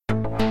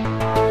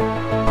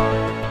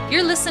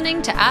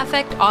listening to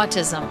Affect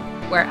Autism,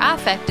 where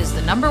affect is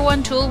the number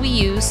one tool we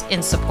use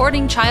in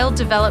supporting child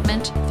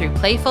development through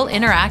playful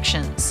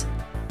interactions.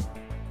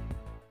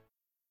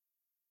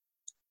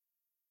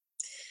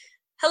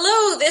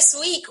 Hello, this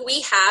week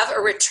we have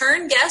a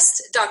return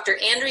guest, Dr.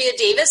 Andrea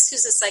Davis,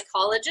 who's a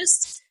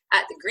psychologist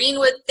at the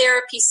Greenwood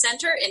Therapy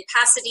Center in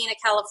Pasadena,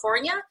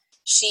 California.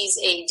 She's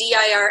a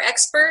DIR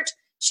expert.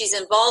 She's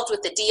involved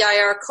with the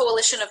DIR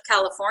Coalition of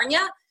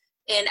California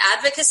in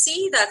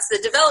advocacy. That's the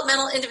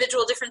Developmental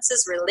Individual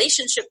Differences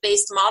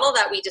Relationship-Based Model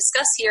that we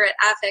discuss here at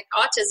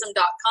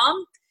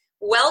affectautism.com.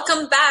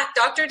 Welcome back,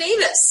 Dr.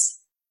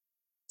 Davis.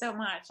 So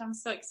much. I'm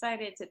so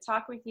excited to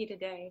talk with you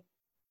today.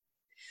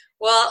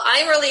 Well,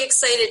 I'm really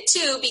excited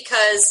too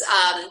because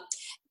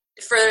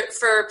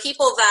for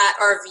people that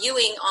are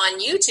viewing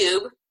on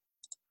YouTube,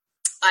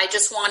 I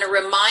just want to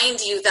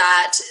remind you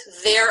that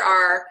there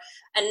are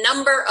a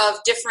number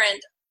of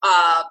different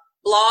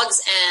blogs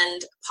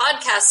and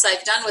podcasts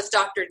I've done with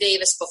Dr.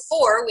 Davis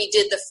before. We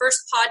did the first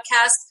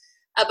podcast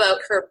about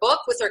her book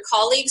with her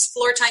colleagues,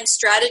 Floor Time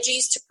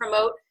Strategies to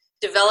Promote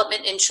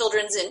Development in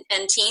Children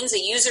and Teens, a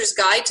user's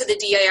guide to the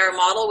DIR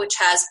model, which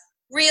has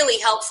really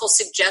helpful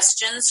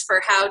suggestions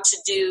for how to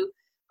do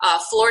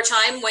floor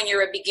time when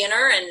you're a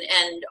beginner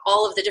and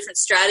all of the different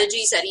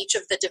strategies at each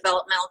of the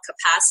developmental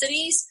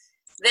capacities.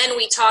 Then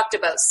we talked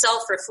about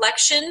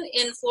self-reflection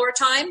in floor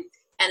time,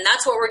 and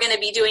that's what we're going to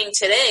be doing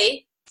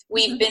today.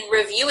 We've been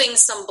reviewing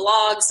some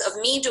blogs of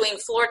me doing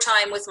floor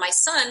time with my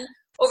son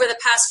over the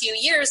past few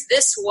years.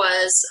 This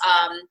was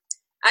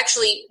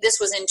this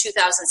was in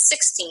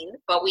 2016,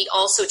 but we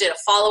also did a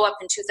follow-up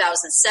in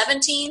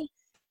 2017.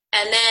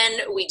 And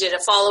then we did a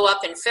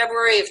follow-up in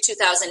February of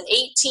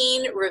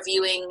 2018,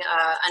 reviewing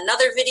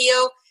another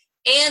video,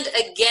 and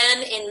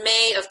again in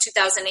May of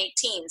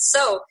 2018.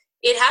 So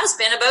it has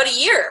been about a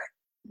year.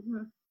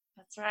 Mm-hmm.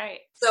 That's right.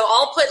 So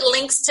I'll put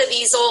links to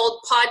these old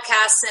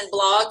podcasts and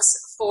blogs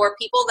for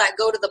people that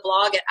go to the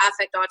blog at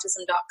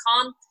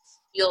affectautism.com.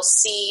 You'll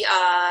see,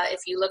 if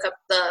you look up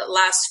the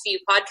last few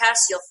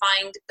podcasts, you'll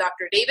find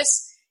Dr.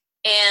 Davis.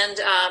 And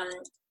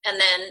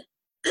then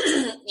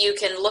you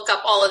can look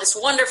up all of this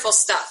wonderful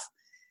stuff.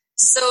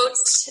 So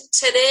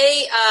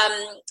today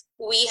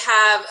we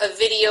have a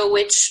video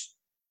which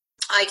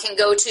I can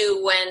go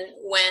to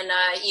when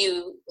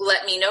you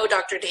let me know,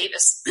 Dr.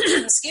 Davis.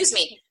 Excuse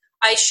me.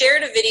 I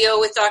shared a video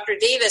with Dr.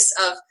 Davis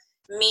of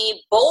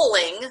me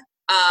bowling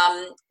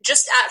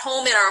just at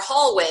home in our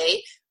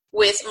hallway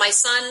with my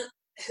son,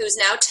 who's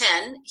now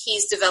 10.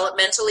 He's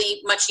developmentally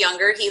much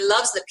younger. He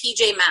loves the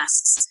PJ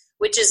Masks,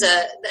 which is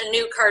a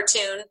new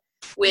cartoon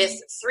with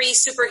 3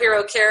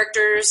 superhero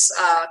characters.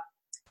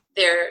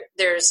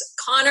 There's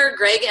Connor,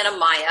 Greg, and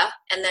Amaya,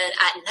 and then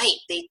at night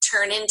they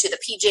turn into the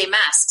PJ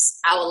Masks,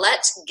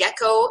 Owlette,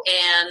 Gecko,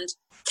 and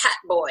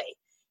Catboy.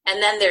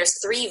 And then there's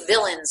 3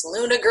 villains,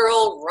 Luna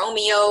Girl,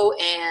 Romeo,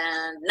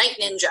 and Night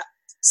Ninja.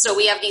 So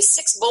we have these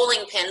 6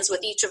 bowling pins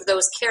with each of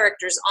those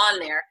characters on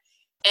there.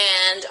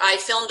 And I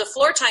filmed a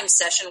floor time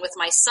session with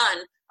my son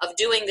of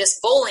doing this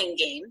bowling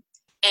game.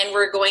 And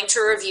we're going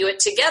to review it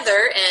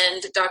together,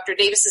 and Dr.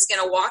 Davis is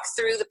going to walk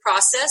through the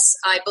process.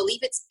 I believe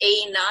it's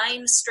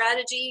A9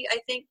 strategy, I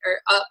think, or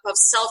of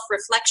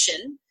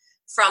self-reflection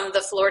from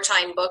the Floor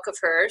Time book of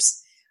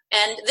hers.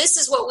 And this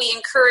is what we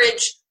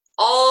encourage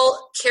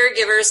all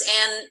caregivers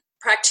and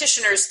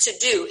practitioners to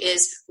do,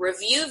 is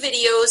review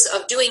videos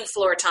of doing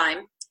floor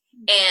time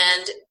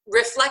and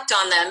reflect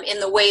on them in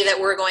the way that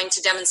we're going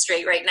to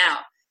demonstrate right now.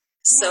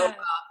 So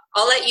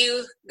I'll let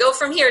you go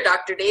from here,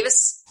 Dr.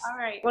 Davis. All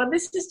right. Well,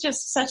 this is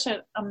just such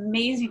an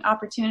amazing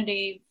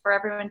opportunity for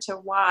everyone to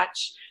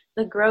watch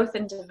the growth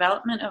and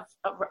development of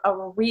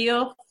a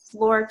real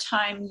floor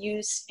time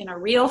use in a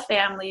real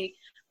family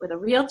with a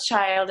real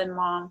child and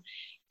mom,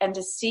 and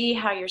to see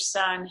how your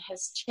son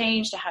has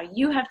changed, how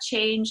you have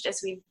changed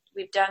as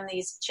we've done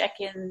these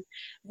check-in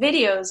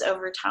videos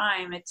over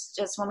time. It's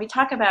just, when we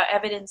talk about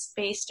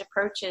evidence-based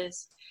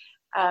approaches,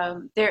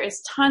 there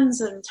is tons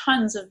and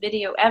tons of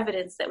video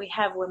evidence that we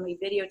have when we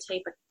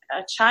videotape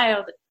a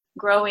child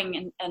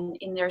growing and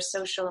in their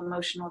social,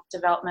 emotional,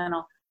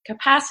 developmental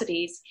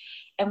capacities.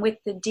 And with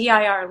the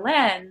DIR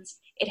lens,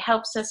 it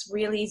helps us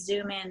really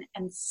zoom in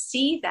and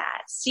see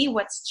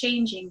what's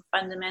changing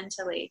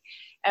fundamentally.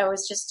 I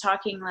was just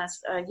talking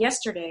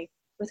yesterday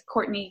with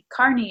Courtney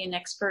Carney, an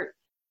expert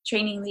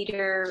training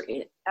leader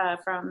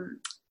from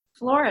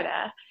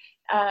Florida,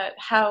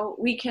 how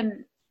we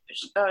can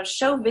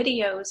show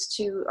videos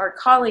to our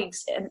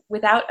colleagues and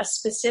without a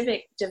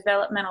specific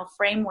developmental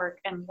framework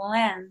and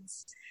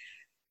lens,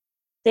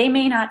 they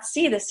may not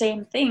see the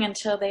same thing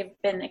until they've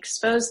been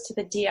exposed to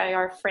the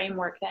DIR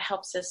framework that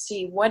helps us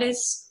see what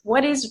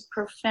is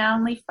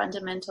profoundly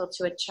fundamental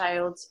to a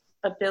child's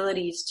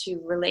abilities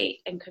to relate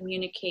and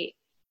communicate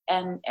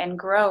and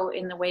grow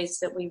in the ways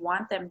that we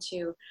want them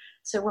to.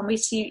 So when we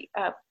see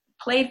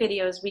play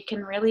videos, we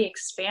can really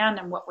expand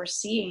on what we're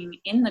seeing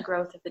in the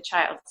growth of the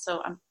child.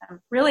 So I'm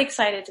really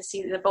excited to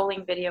see the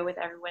bowling video with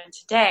everyone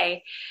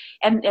today.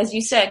 And as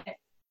you said,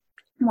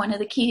 one of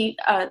the key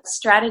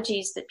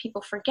strategies that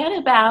people forget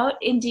about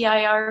in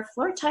DIR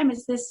floor time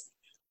is this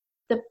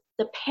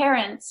the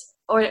parents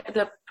or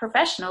the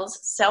professionals'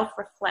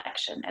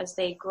 self-reflection as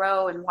they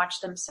grow and watch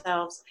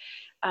themselves,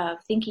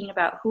 thinking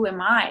about who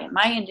am I,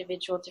 my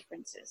individual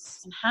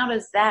differences, and how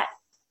does that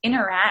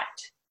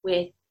interact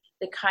with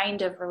the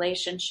kind of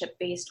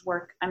relationship-based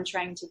work I'm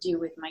trying to do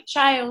with my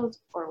child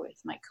or with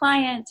my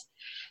client.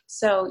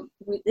 So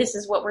this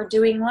is what we're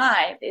doing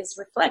live, is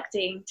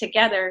reflecting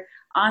together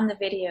on the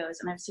videos.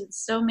 And I've seen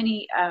so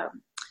many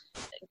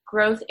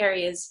growth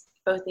areas,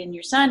 both in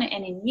your son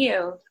and in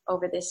you,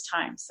 over this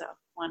time. So I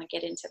want to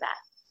get into that.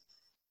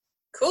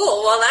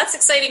 Cool. Well, that's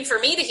exciting for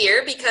me to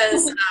hear,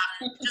 because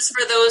just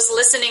for those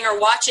listening or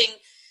watching,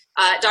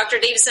 Dr.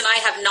 Davis and I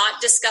have not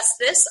discussed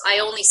this. I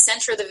only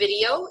sent her the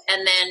video,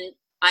 and then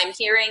I'm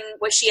hearing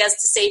what she has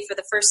to say for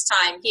the first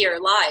time here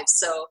live.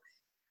 So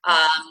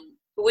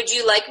would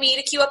you like me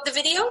to cue up the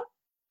video?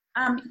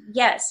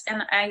 Yes.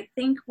 And I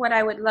think what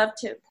I would love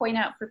to point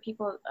out for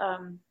people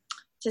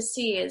to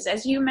see is,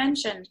 as you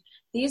mentioned,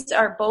 these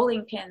are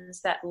bowling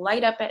pins that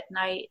light up at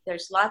night.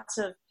 There's lots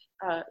of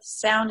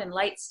sound and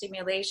light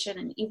stimulation,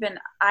 and even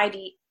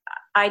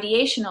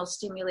ideational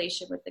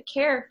stimulation with the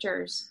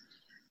characters.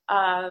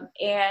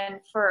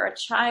 And for a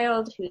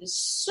child who's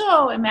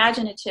so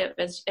imaginative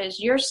as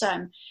your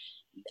son,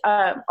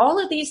 all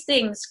of these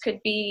things could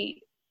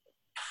be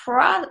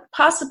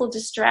possible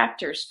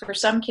distractors. For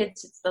some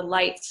kids, it's the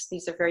lights.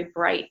 These are very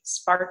bright,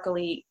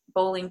 sparkly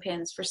bowling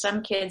pins. For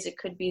some kids, it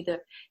could be the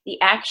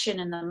action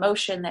and the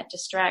motion that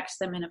distracts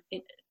them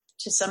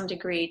to some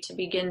degree, to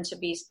begin to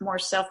be more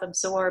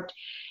self-absorbed.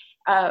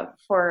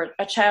 For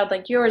a child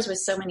like yours with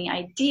so many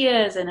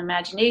ideas and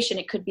imagination,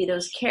 it could be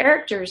those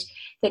characters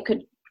that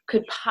could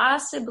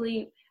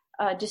possibly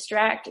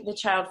distract the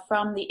child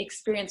from the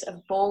experience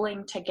of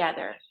bowling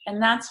together.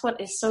 And that's what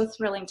is so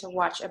thrilling to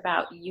watch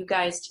about you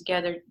guys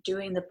together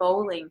doing the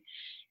bowling,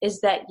 is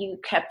that you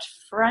kept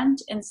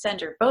front and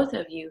center, both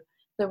of you,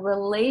 the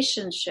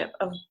relationship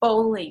of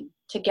bowling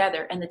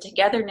together and the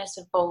togetherness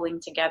of bowling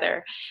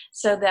together,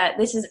 so that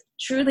this is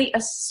truly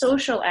a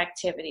social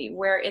activity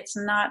where it's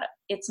not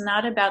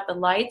about the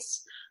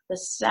lights, the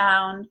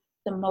sound,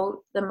 the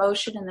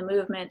motion and the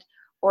movement,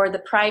 or the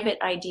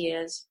private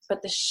ideas,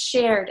 but the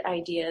shared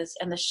ideas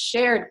and the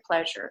shared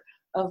pleasure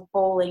of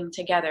bowling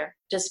together,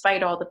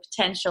 despite all the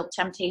potential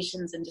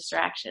temptations and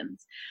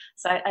distractions.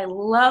 So I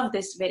love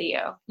this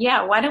video.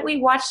 Yeah, why don't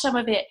we watch some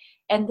of it,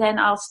 and then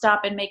I'll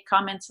stop and make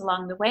comments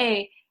along the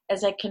way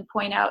as I can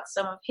point out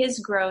some of his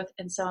growth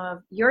and some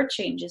of your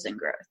changes in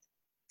growth.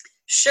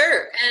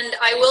 Sure. And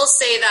I will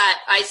say that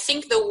I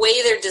think the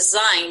way they're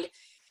designed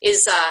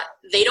is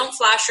they don't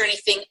flash or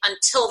anything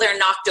until they're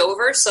knocked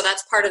over. So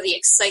that's part of the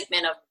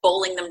excitement of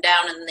bowling them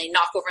down, and then they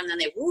knock over and then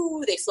they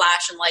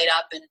flash and light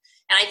up. And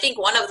I think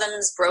one of them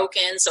is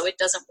broken, so it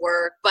doesn't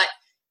work. But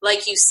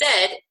like you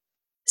said,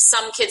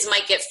 some kids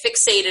might get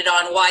fixated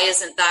on why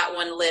isn't that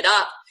one lit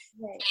up?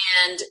 Right.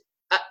 And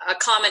a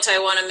comment I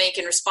want to make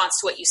in response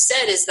to what you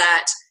said is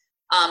that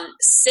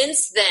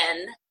since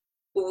then,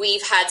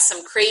 we've had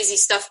some crazy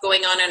stuff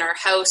going on in our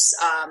house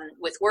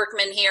with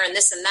workmen here and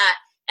this and that.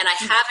 And I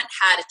haven't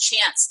had a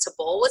chance to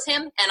bowl with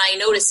him. And I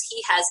notice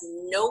he has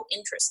no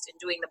interest in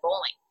doing the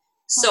bowling.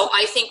 So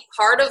I think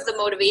part of the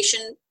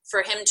motivation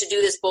for him to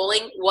do this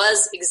bowling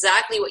was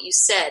exactly what you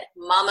said.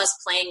 Mama's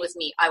playing with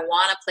me. I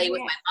want to play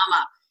with my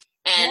mama.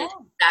 And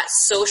that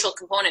social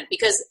component,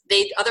 because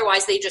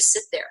otherwise they just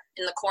sit there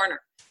in the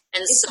corner.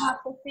 And it's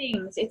not the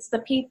things, it's the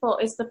people,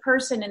 it's the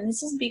person. And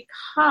this is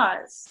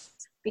because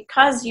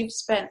you've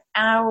spent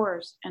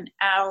hours and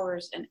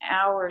hours and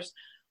hours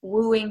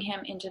wooing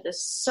him into the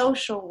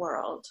social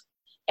world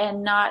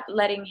and not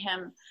letting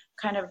him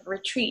kind of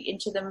retreat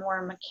into the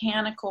more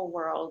mechanical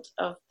world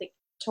of the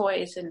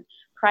toys and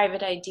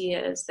private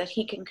ideas that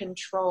he can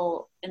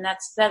control. And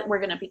that we're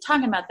going to be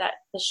talking about, that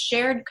the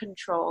shared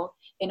control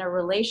in a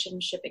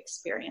relationship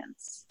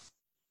experience.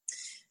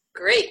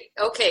 Great.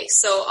 Okay,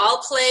 so I'll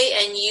play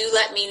and you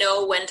let me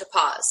know when to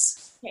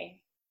pause. Okay.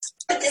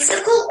 A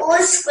circle or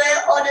a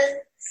square or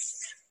a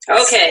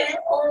square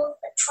or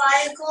a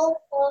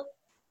triangle or a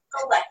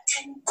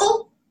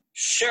rectangle?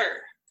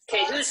 Sure.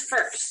 Okay, who's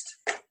first?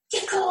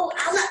 Oh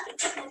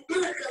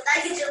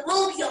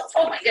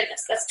my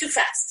goodness, that's too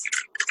fast.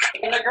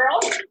 And the girl?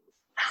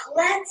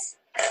 Owlette.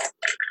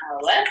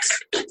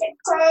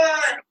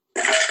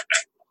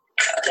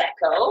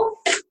 Gecko.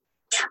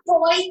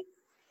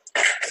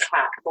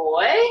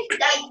 Catboy.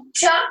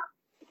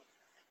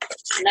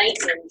 Night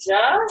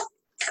Ninja.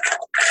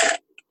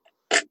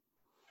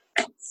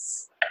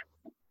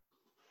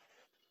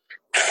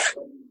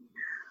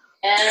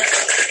 And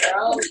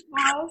pause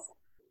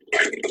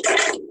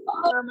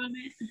for a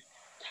moment.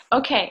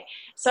 Okay,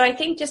 so I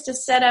think just to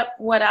set up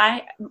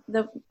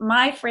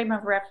my frame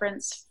of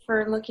reference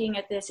for looking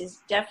at this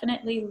is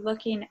definitely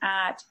looking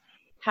at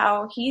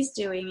how he's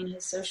doing in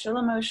his social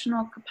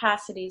emotional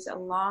capacities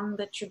along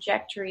the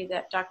trajectory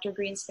that Dr.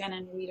 Greenspan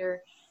and Weider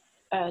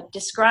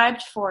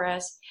described for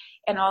us,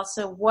 and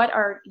also what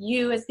are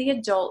you as the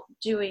adult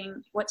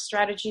doing, what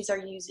strategies are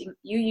you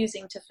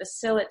using to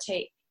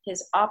facilitate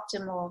his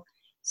optimal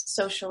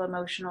social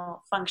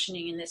emotional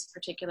functioning in this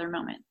particular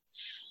moment.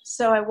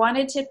 So I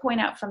wanted to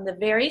point out from the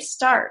very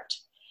start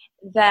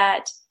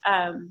that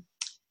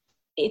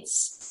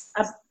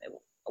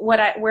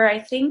where I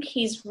think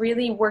he's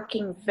really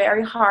working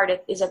very hard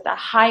is at the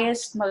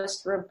highest,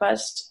 most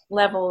robust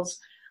levels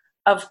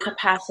of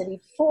capacity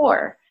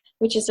 4,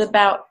 which is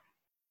about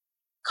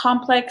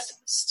complex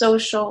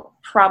social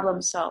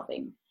problem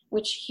solving,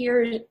 which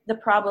here the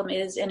problem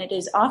is, and it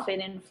is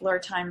often in floor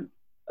time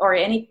or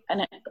in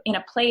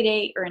a play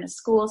date or in a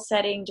school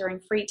setting during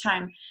free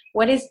time.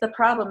 What is the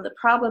problem? The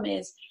problem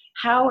is,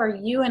 how are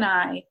you and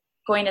I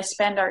going to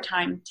spend our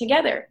time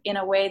together in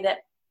a way that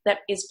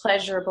is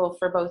pleasurable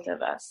for both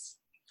of us?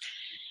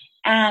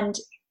 And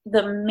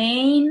the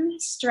main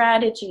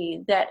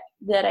strategy that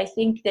I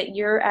think that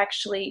you're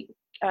actually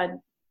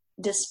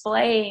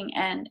displaying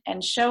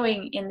and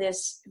showing in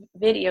this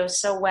video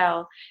so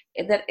well,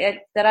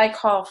 that I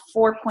call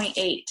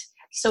 4.8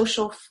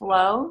 social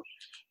flow,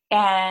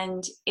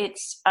 and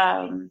it's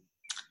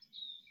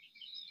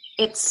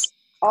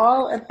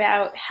all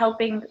about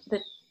helping the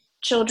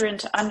children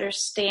to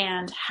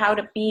understand how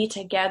to be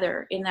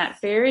together in that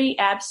very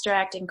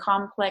abstract and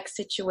complex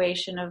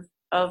situation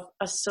of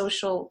a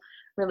social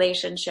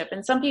relationship.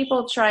 And some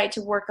people try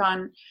to work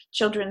on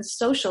children's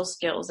social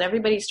skills.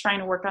 Everybody's trying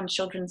to work on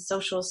children's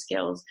social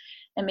skills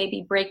and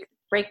maybe break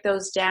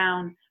those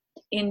down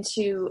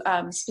into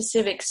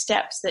specific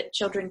steps that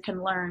children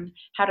can learn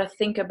how to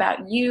think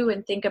about you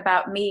and think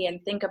about me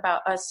and think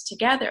about us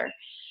together.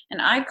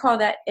 And I call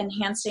that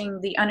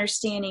enhancing the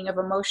understanding of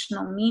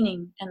emotional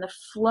meaning and the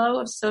flow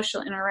of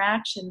social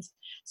interactions.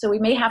 So we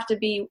may have to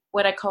be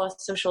what I call a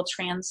social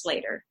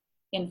translator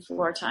in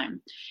floor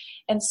time.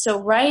 And so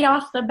right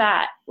off the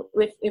bat,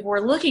 if we're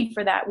looking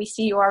for that, we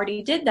see you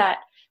already did that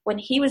when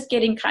he was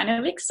getting kind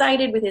of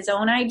excited with his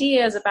own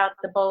ideas about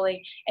the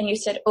bowling, and you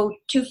said, "Oh,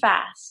 too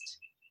fast."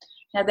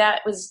 Now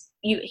that was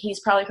he's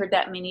probably heard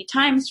that many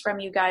times from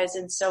you guys.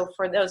 And so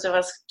for those of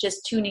us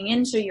just tuning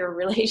into your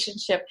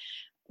relationship,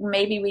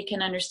 maybe we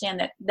can understand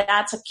that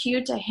that's a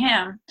cue to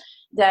him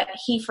that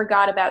he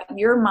forgot about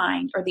your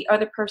mind, or the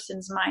other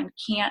person's mind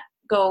can't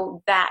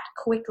go that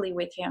quickly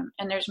with him.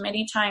 And there's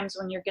many times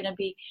when you're going to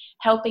be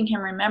helping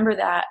him remember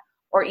that,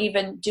 or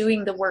even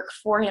doing the work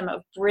for him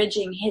of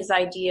bridging his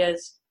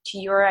ideas to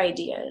your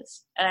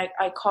ideas. And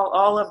I call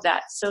all of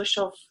that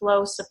social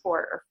flow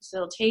support or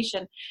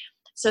facilitation,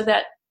 so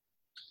that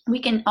we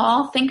can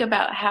all think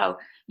about how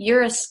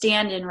you're a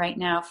stand-in right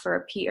now for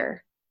a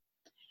peer.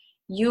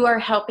 You are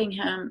helping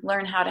him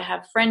learn how to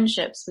have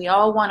friendships. We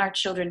all want our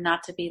children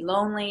not to be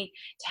lonely,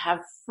 to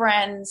have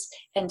friends,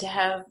 and to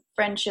have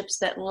friendships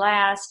that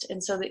last,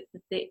 and so that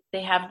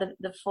they have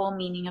the full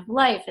meaning of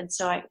life. And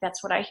so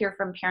that's what I hear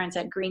from parents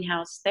at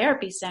Greenhouse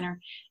Therapy Center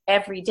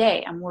every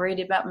day. I'm worried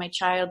about my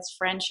child's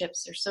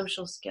friendships or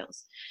social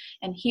skills.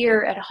 And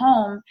here at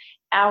home,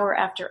 hour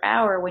after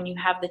hour, when you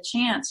have the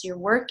chance, you're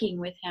working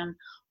with him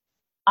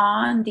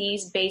on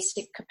these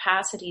basic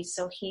capacities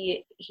so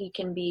he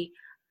can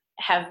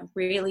have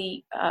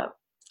really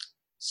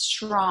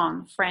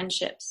strong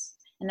friendships.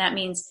 And that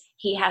means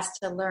he has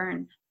to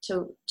learn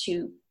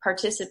to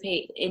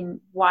participate in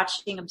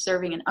watching,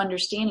 observing, and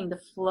understanding the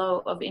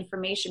flow of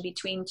information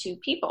between two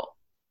people.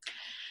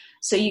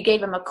 So you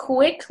gave him a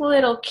quick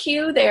little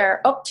cue there,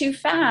 up too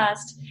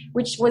fast,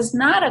 which was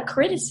not a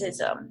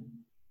criticism.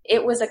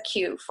 It was a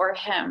cue for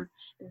him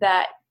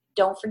that,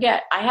 don't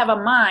forget, I have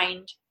a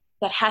mind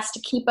that has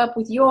to keep up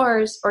with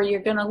yours, or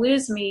you're going to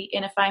lose me.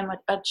 And if I'm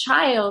a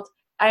child,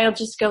 I'll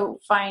just go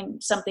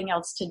find something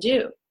else to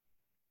do.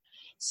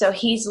 So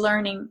he's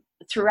learning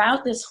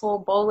throughout this whole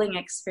bowling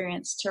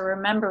experience to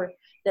remember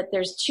that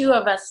there's two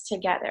of us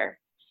together,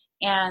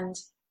 and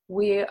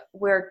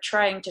we're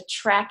trying to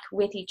track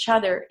with each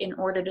other in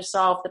order to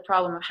solve the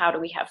problem of how do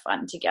we have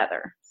fun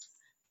together.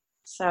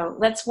 So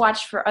let's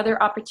watch for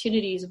other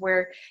opportunities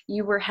where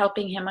you were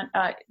helping him,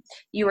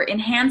 you were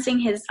enhancing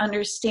his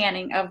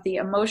understanding of the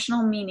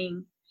emotional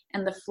meaning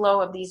and the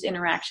flow of these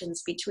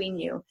interactions between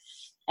you.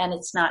 And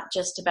it's not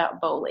just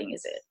about bowling,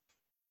 is it?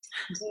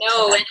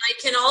 No, and I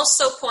can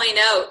also point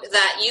out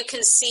that you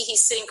can see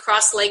he's sitting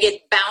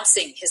cross-legged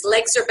bouncing. His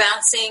legs are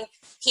bouncing.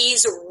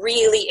 He's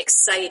really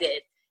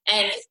excited,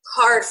 and it's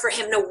hard for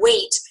him to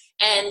wait.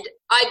 And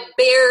I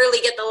barely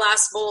get the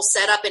last bowl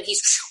set up, and he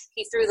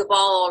threw the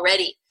ball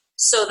already.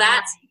 So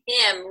that's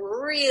him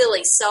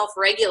really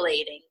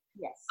self-regulating.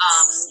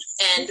 Yes.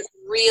 And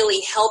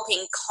really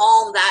helping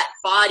calm that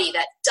body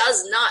that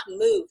does not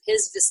move.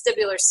 His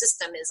vestibular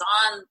system is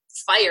on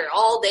fire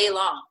all day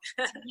long.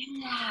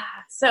 Yeah.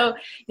 So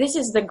this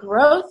is the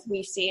growth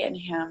we see in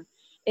him,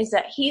 is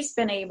that he's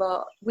been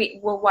able,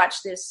 we'll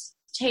watch this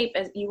tape,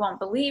 as you won't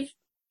believe,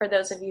 for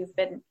those of you who've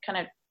been kind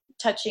of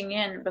touching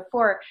in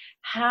before,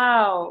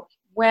 how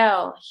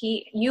well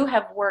you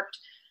have worked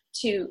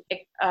to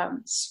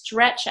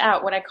stretch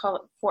out what I call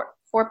it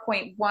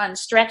 4.1,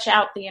 stretch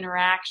out the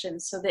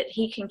interactions so that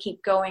he can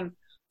keep going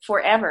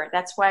forever.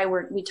 That's why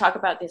we talk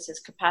about this as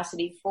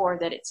capacity 4,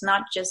 that it's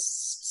not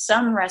just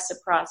some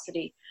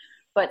reciprocity,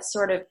 but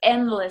sort of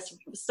endless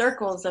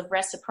circles of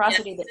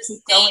reciprocity that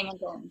keep going and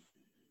going.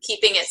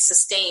 Keeping it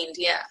sustained,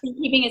 yeah.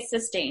 Keeping it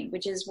sustained,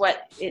 which is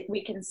what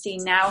we can see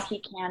now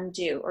he can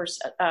do. Or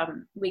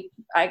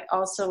I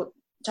also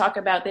talk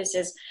about this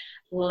as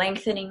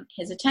lengthening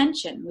his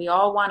attention. We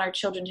all want our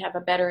children to have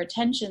a better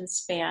attention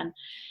span.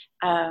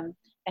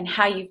 And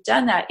how you've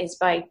done that is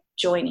by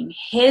joining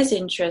his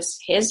interests,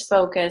 his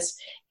focus,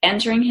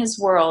 entering his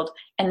world,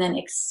 and then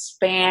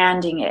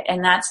expanding it.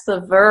 And that's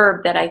the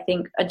verb that I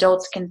think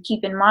adults can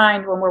keep in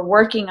mind when we're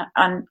working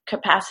on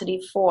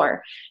capacity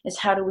 4, is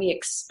how do we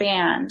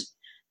expand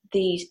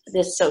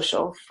this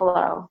social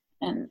flow?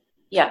 And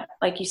yeah,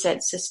 like you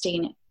said,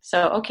 sustain it.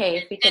 So, okay,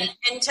 if we can.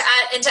 And to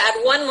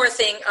add one more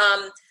thing,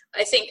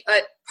 I think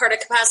part of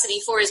capacity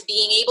 4 is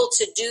being able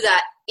to do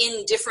that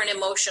in different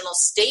emotional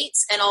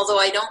states. And although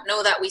I don't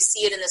know that we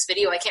see it in this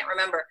video, I can't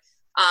remember.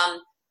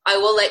 I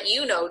will let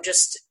you know,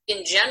 just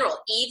in general,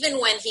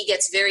 even when he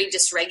gets very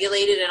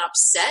dysregulated and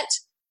upset,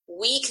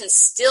 we can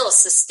still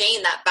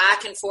sustain that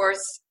back and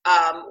forth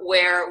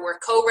where we're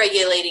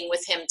co-regulating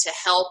with him to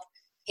help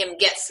him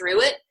get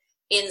through it,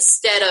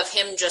 instead of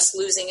him just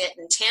losing it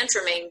and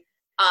tantruming.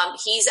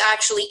 He's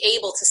actually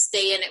able to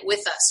stay in it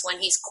with us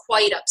when he's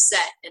quite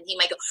upset, and he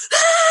might go,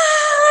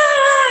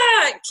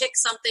 and kick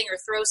something or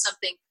throw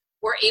something.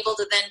 We're able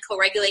to then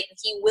co-regulate, and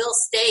he will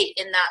stay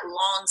in that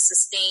long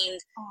sustained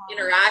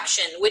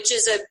interaction, which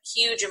is a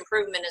huge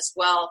improvement as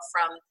well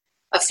from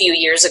a few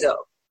years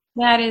ago.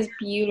 That is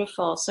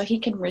beautiful. So he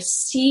can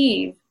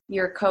receive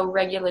your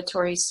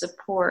co-regulatory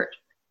support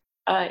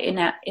in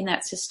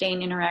that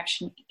sustained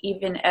interaction,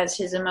 even as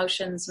his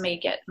emotions may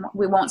get,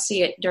 we won't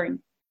see it during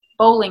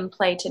bowling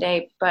play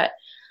today, but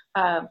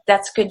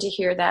that's good to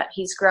hear that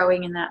he's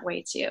growing in that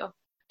way too.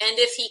 And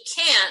if he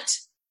can't,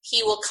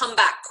 he will come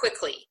back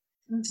quickly.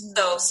 Mm-hmm.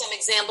 So some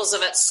examples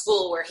of at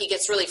school where he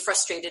gets really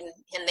frustrated,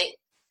 and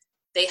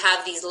they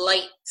have these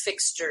light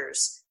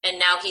fixtures, and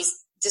now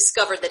he's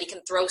discovered that he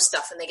can throw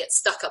stuff and they get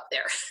stuck up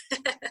there.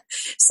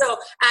 So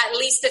at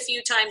least a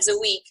few times a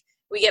week,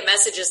 we get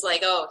messages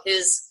like, oh,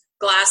 his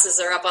glasses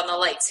are up on the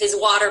lights, his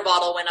water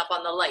bottle went up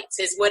on the lights,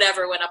 his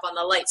whatever went up on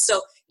the lights.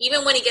 So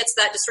even when he gets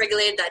that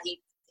dysregulated, that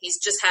he's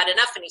just had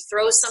enough and he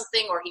throws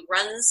something or he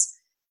runs,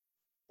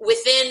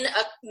 within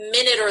a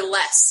minute or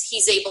less,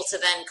 he's able to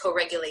then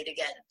co-regulate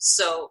again.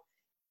 So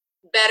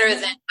better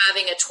than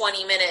having a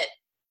 20-minute,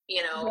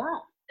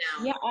 down.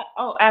 Yeah.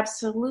 Oh,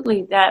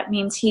 absolutely. That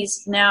means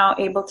he's now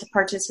able to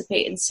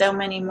participate in so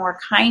many more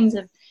kinds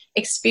of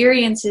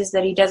experiences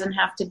that he doesn't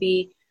have to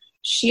be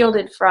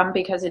shielded from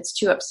because it's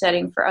too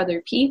upsetting for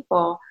other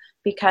people,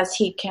 because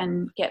he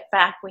can get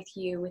back with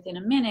you within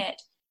a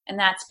minute. And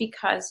that's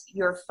because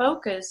your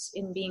focus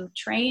in being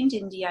trained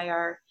in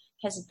DIR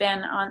has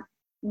been on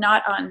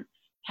not on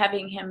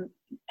having him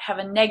have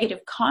a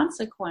negative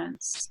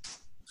consequence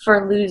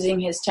for losing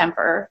his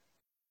temper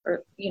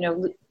or,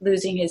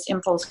 losing his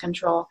impulse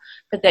control,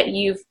 but that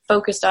you've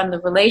focused on the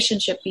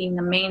relationship being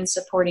the main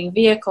supporting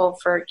vehicle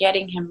for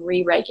getting him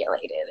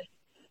re-regulated.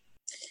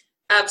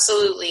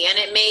 Absolutely. And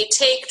it may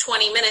take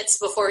 20 minutes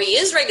before he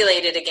is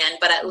regulated again,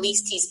 but at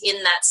least he's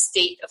in that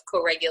state of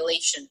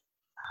co-regulation.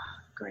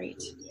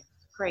 Great.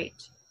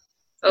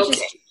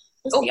 Okay.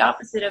 It's the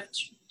opposite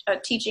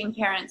of teaching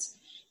parents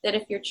that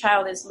if your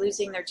child is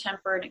losing their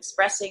temper and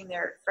expressing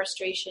their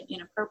frustration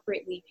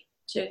inappropriately,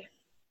 to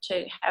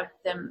have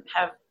them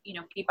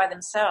be by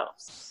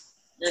themselves.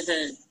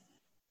 Mm-hmm.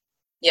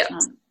 Yeah.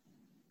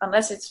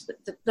 Unless it's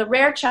the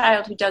rare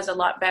child who does a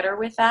lot better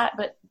with that,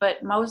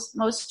 but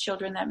most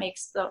children, that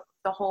makes the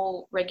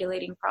whole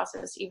regulating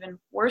process even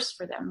worse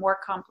for them, more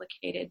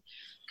complicated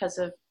because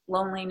of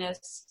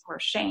loneliness or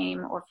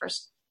shame or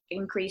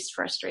increased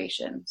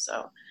frustration.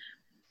 So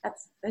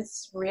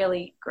that's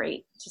really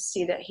great to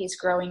see that he's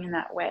growing in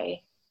that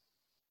way.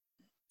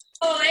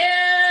 Oh,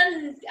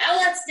 and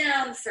Owlette's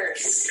down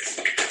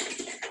first.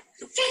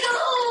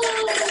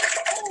 Oh,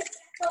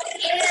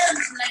 and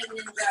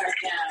Lightning Dart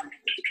down.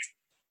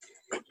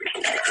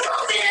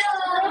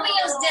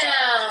 Romeo's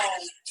down.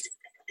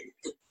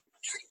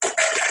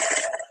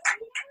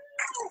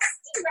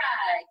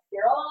 Right.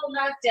 You're all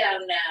knocked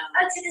down now.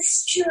 I'm gonna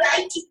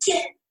strike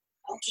again.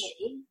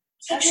 Okay.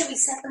 How should we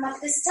set them up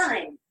this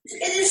time?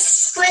 It is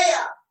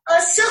square.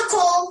 A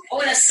circle. Oh,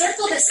 in a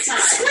circle this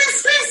time.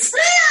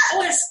 Square.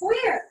 Oh, in a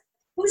square.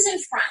 Who's in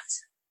front?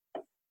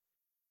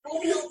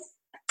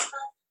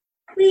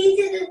 We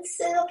didn't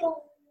set up a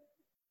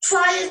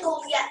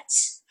triangle yet.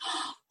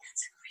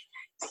 That's a great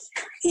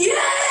idea.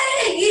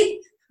 Yay!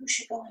 Who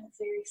should go in the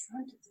very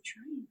front of the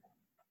triangle?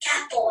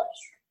 Catboy.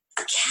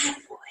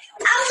 Catboy.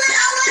 Owlet.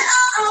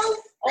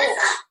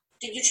 Oh,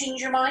 did you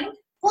change your mind?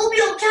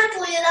 Romeo,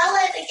 Catboy, and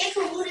Owlet, and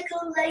Gecko,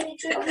 Lunacle, Lightning,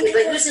 Okay,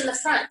 but who's in the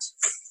front?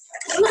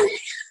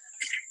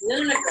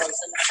 Luna goes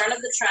in the front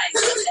of the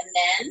triangle, and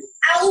then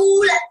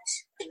Owlet.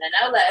 And then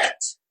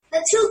Owlette. The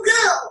two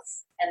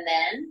girls. And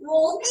then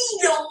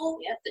Romeo.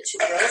 Yep, the two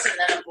girls, and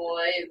then a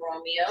boy,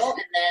 Romeo,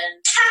 and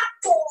then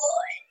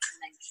Catboy.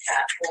 And then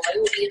Catboy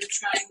will be in the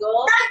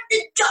triangle. Not the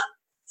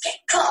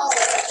Gecko.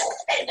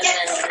 And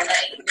then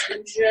Night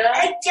Ninja.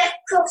 And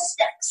Gecko's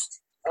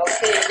next.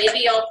 Okay,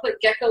 maybe I'll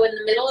put Gecko in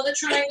the middle of the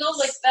triangle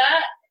like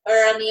that.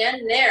 or on the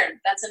end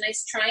there. That's a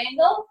nice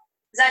triangle.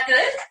 Is that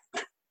good?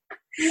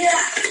 Yeah.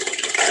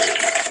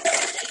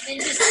 And then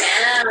just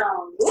down.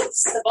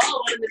 Whoops, the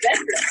ball went in the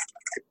bedroom.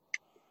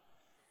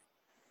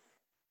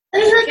 I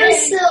hurt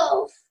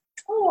myself.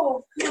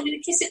 Oh, you want me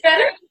to kiss it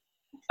better?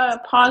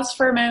 Pause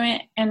for a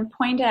moment and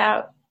point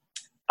out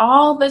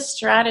all the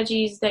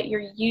strategies that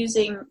you're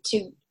using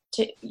to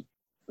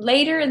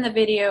later in the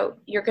video.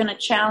 You're going to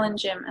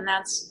challenge him, and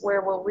that's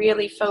where we'll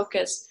really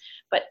focus.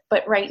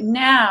 But right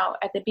now,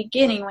 at the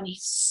beginning, when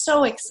he's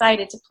so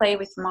excited to play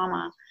with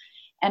Mama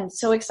and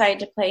so excited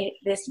to play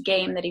this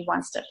game that he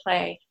wants to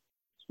play,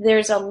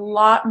 there's a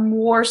lot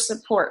more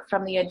support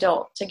from the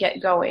adult to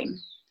get going.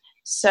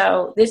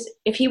 So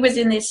if he was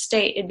in this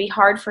state, it'd be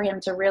hard for him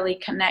to really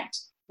connect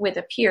with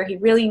a peer. He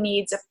really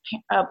needs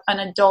an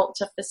adult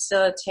to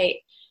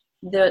facilitate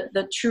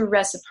the true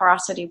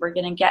reciprocity we're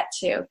going to get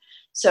to.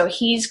 So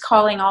he's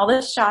calling all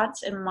the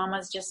shots, and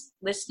Mama's just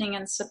listening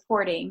and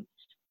supporting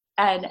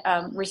and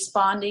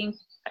responding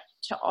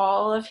to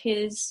all of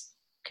his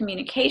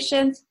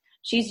communications.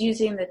 She's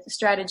using the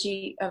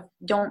strategy of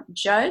don't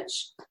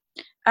judge.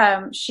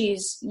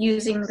 She's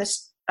using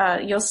this,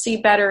 you'll see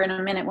better in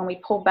a minute when we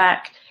pull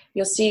back,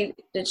 you'll see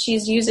that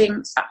she's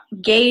using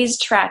gaze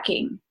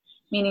tracking,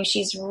 meaning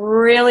she's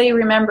really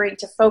remembering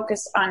to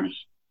focus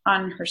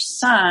on her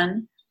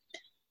son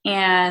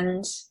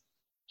and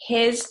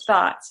his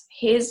thoughts,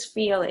 his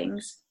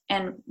feelings,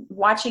 and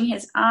watching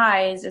his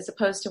eyes as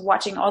opposed to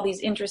watching all these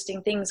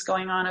interesting things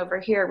going on over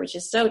here, which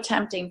is so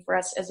tempting for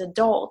us as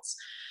adults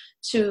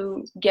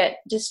to get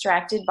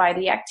distracted by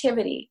the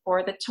activity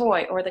or the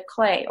toy or the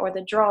clay or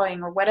the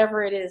drawing or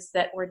whatever it is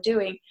that we're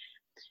doing.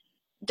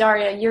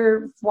 Daria,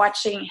 you're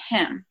watching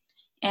him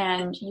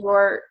and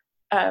you're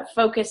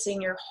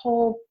focusing your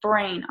whole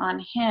brain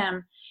on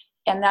him,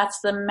 and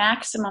that's the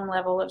maximum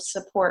level of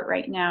support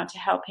right now to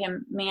help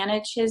him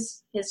manage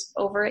his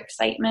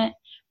overexcitement,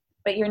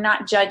 but you're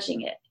not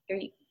judging it.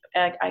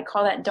 I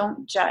call that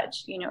don't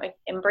judge.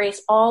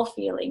 Embrace all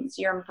feelings.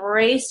 You're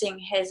embracing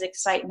his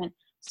excitement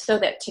so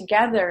that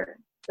together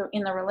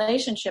in the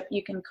relationship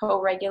you can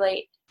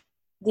co-regulate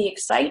the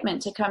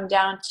excitement to come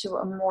down to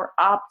a more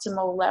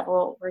optimal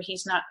level where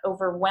he's not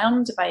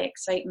overwhelmed by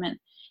excitement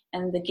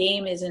and the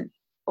game isn't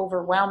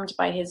overwhelmed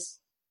by his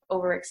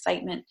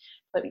overexcitement,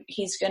 but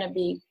he's going to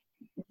be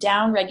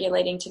down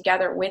regulating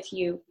together with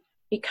you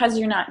because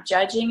you're not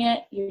judging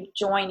it, you're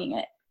joining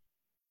it.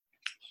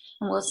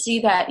 And we'll see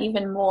that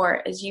even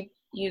more as you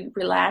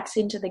relax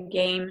into the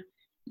game.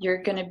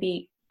 You're going to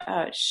be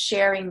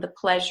sharing the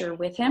pleasure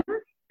with him,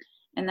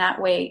 and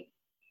that way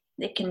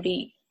it can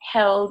be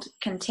held,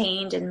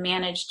 contained, and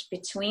managed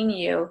between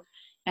you.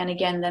 And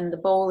again, then the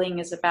bowling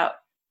is about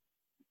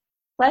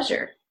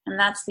pleasure, and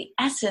that's the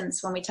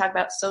essence when we talk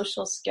about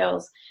social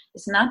skills.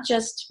 It's not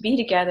just to be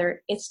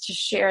together, it's to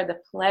share the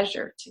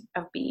pleasure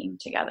of being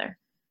together.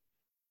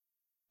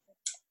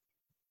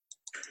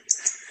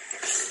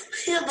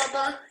 Here,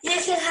 Baba, you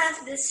can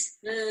have this.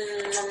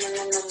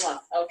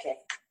 Okay.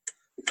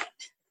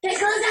 It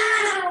goes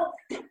out.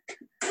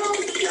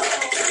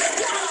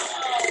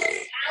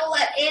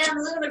 Ella and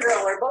Luna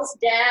Girl are both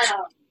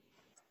down.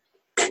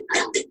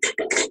 Oh,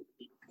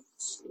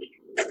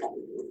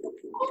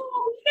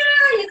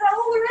 yeah, you got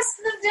all the rest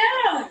of them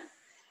down.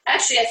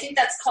 Actually, I think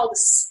that's called a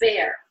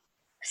spare.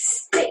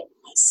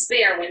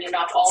 Spare when you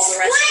knock all the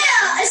rest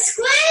down. A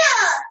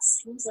square!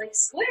 Seems like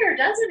square,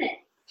 doesn't it?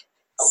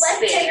 A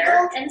Spare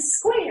rectangle and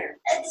square.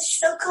 and the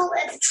circle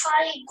and the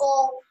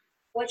triangle.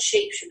 What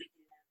shape should we do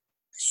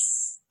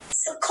now?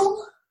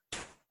 Circle. A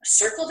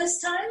circle this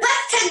time?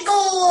 Rectangle!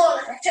 Oh,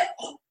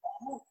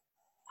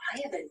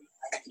 I have an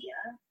idea.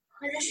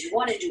 Do you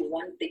want to do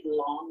one big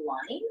long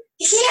line?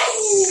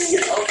 Yes!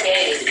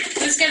 Okay.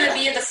 Who's going to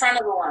be at the front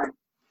of the line?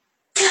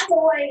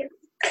 Boy.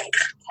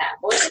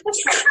 Catboy's at the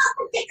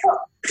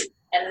front.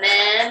 And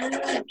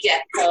then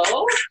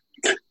Gecko.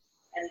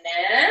 And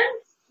then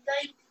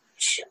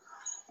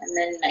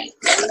Night.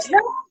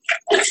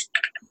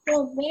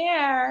 So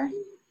there,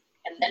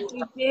 And then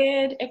you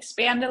did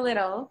expand a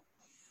little.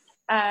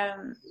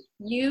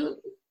 You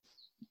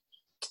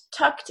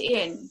tucked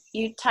in,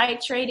 you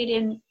titrated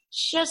in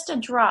just a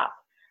drop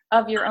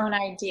of your own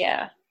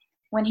idea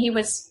when he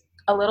was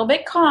a little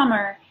bit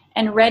calmer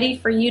and ready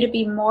for you to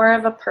be more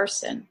of a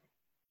person.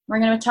 We're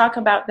going to talk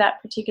about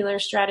that particular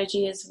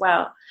strategy as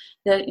well,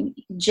 the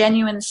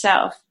genuine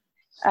self,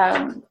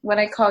 what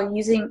I call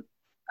using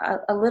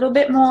a little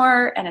bit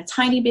more and a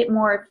tiny bit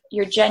more of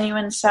your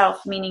genuine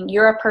self, meaning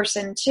you're a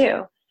person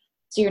too.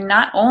 So you're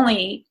not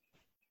only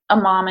a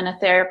mom and a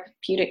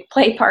therapeutic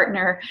play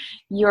partner,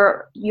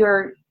 you're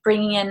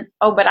bringing in,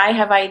 oh, but I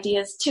have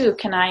ideas too.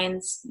 Can I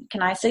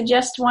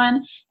suggest one?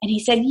 And he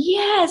said,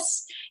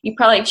 yes. You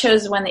probably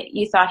chose one that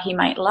you thought he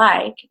might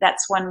like.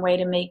 That's one way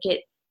to make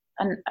it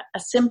a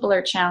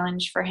simpler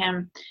challenge for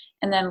him.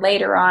 And then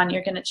later on,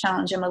 you're going to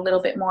challenge him a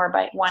little bit more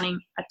by wanting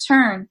a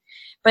turn.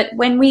 But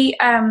when we,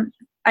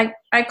 I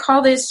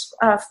call this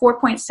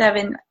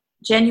 4.7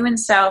 genuine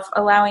self,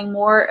 allowing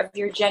more of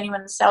your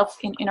genuine self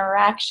in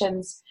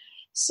interactions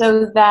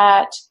so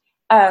that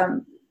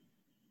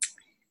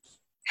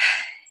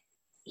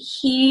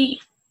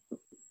he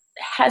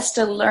has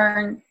to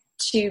learn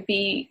to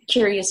be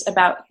curious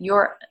about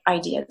your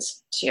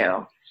ideas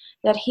too.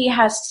 That he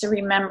has to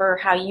remember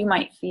how you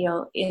might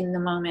feel in the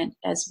moment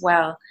as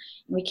well.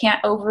 We can't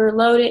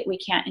overload it. We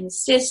can't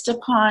insist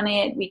upon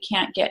it. We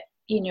can't get,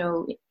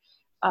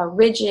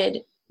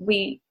 rigid.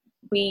 We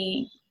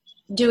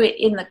do it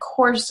in the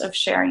course of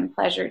sharing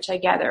pleasure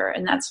together.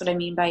 And that's what I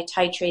mean by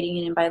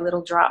titrating it and by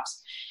little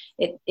drops.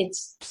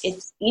 It's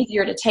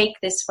easier to take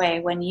this way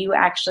when you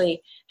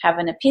actually have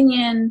an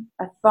opinion,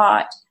 a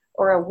thought,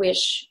 or a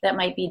wish that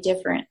might be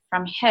different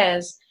from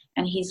his,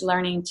 and he's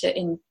learning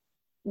to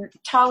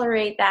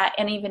tolerate that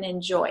and even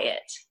enjoy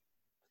it.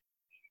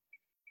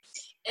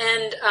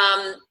 And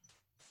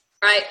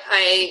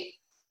I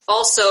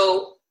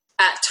also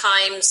at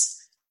times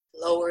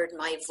lowered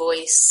my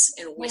voice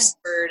and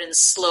whispered and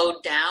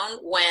slowed down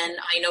when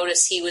I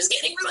noticed he was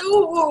getting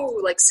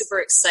like super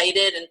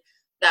excited, and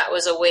that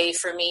was a way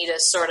for me to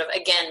sort of,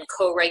 again,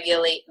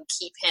 co-regulate and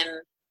keep him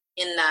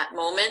in that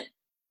moment.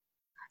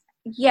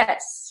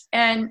 Yes,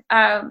 and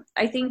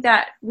I think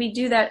that we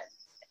do that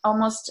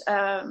almost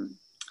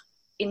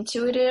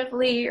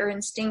intuitively or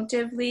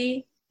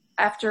instinctively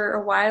after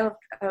a while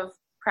of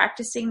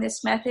practicing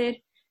this method,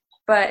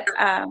 but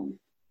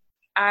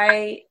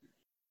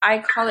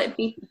I call it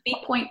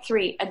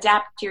B.3,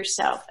 adapt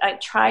yourself. I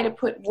try to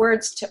put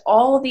words to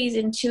all these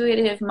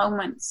intuitive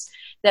moments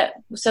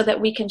so that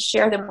we can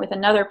share them with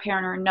another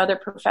parent or another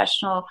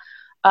professional,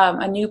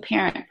 a new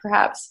parent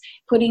perhaps,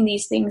 putting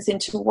these things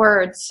into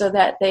words so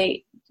that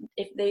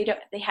if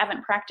they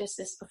haven't practiced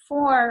this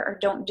before or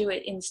don't do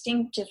it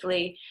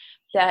instinctively,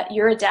 that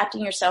you're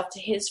adapting yourself to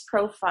his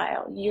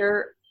profile.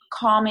 You're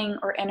calming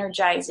or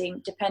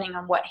energizing depending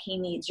on what he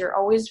needs. You're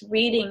always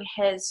reading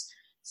his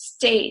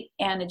state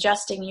and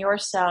adjusting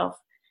yourself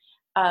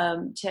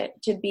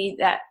to be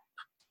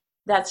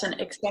that's an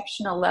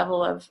exceptional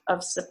level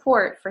of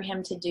support for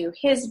him to do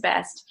his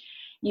best.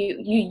 You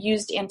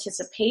used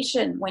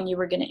anticipation when you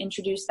were going to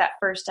introduce that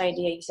first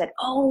idea. You said,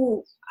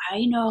 "Oh,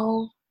 I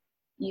know."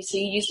 You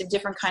used a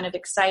different kind of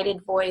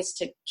excited voice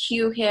to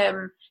cue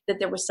him that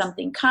there was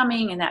something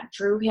coming, and that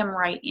drew him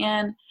right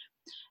in.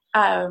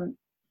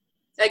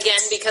 Again,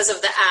 because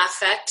of the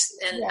affect,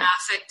 and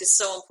affect is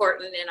so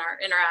important in our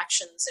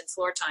interactions in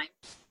floor time.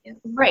 Yeah.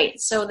 Right.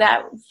 So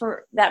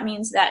that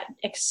means that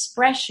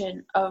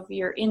expression of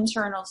your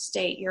internal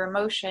state, your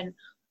emotion,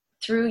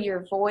 through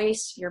your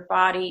voice, your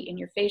body, and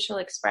your facial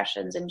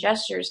expressions and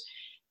gestures.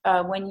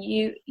 When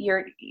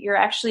you're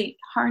actually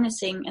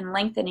harnessing and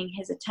lengthening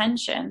his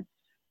attention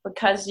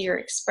because you're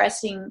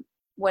expressing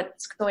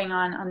what's going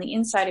on the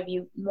inside of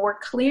you more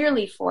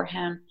clearly for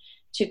him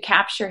to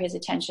capture his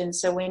attention.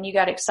 So when you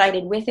got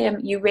excited with him,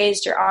 you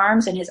raised your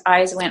arms and his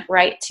eyes went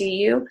right to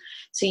you.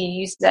 So you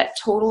used that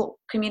total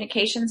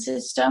communication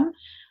system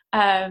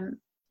to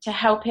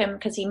help him,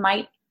 because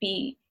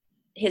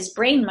his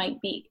brain might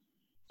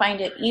find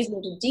it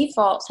easier to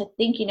default to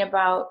thinking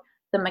about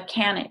the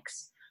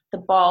mechanics, the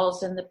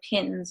balls and the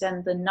pins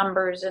and the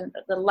numbers and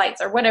the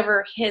lights, or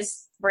whatever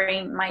his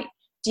brain might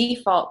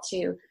default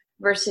to,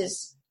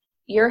 versus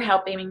you're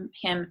helping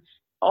him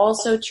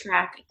also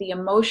track the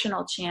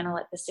emotional channel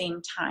at the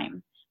same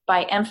time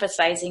by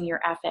emphasizing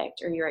your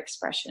affect or your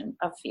expression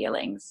of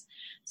feelings.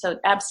 So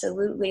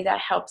absolutely that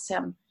helps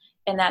him.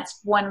 And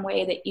that's one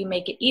way that you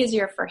make it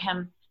easier for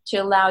him to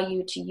allow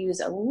you to use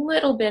a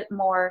little bit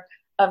more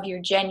of your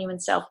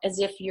genuine self, as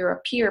if you're a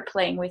peer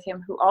playing with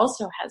him who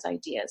also has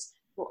ideas,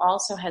 who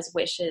also has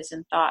wishes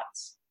and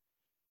thoughts.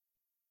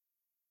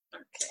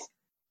 Okay.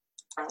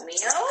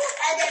 Romeo.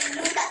 And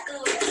then Luca.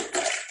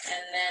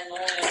 And then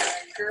Luna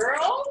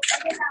girl.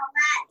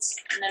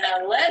 And then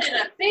Owlette in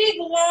a big,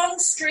 long,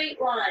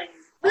 straight line.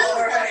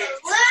 All right.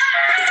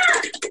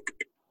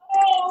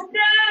 Oh,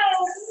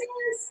 no.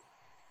 Miss.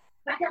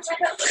 Back up.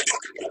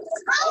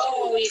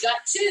 Oh, you got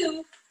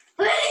two.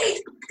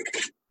 Wait.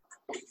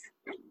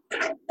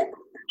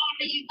 Oh,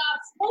 you got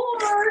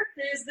four.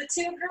 There's the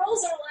two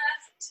girls are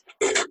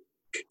left.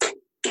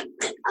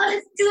 Oh,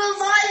 let's do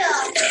Amaya.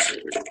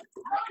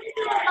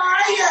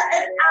 Amaya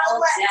and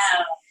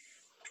Owlette.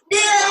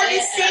 They're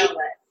the same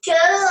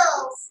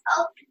girls.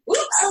 Oh,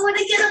 I want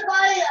to get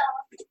Amaya.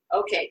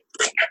 Okay.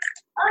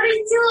 I want to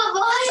do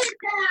Amaya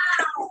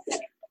now.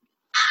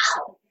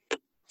 Ow.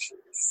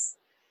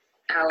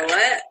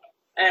 Owlette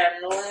and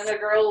Luna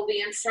girl will be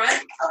in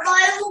front.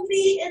 Amaya will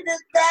be in the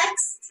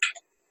next.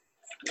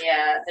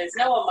 Yeah, there's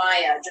no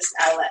Amaya, just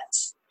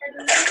Owlette.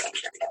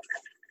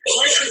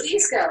 Where should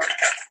these go?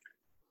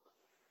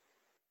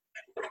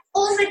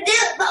 Over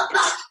there,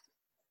 Papa.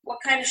 What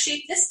kind of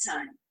shape this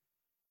time?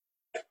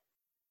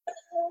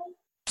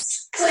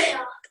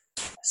 Square.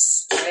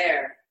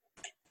 Square.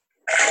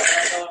 I'll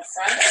go in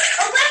front.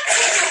 A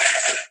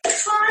rectangle.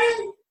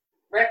 Triangle.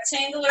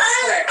 Rectangle or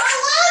square? A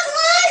long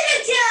line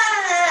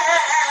again.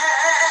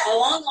 A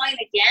long line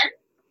again?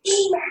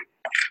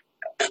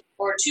 Yeah.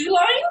 Or two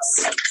lines?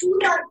 2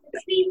 lines.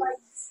 3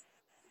 lines.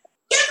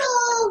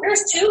 Yellow.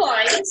 There's 2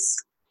 lines.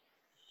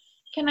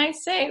 Can I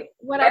say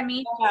what I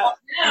mean about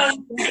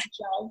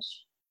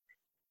judge?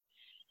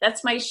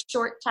 That's my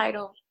short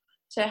title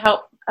to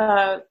help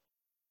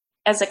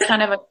as a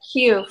kind of a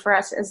cue for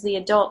us as the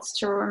adults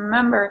to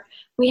remember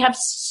we have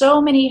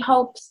so many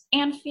hopes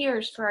and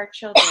fears for our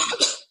children.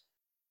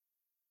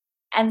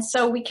 And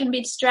so we can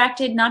be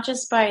distracted not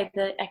just by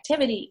the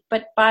activity,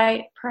 but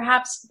by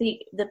perhaps the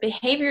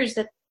behaviors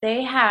that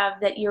they have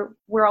that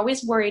we're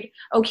always worried,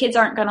 oh, kids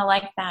aren't going to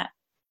like that,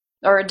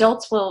 or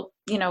adults will,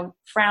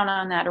 frown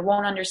on that or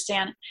won't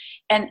understand.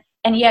 And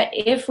yet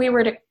if we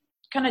were to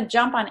kind of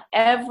jump on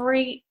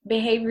every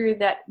behavior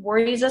that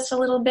worries us a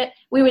little bit,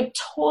 we would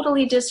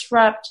totally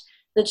disrupt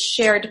the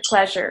shared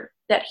pleasure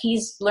that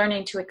he's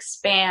learning to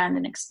expand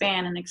and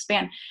expand and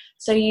expand.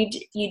 So you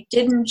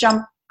didn't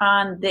jump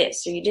on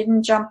this, or you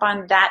didn't jump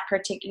on that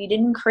particular, you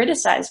didn't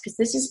criticize, because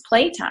this is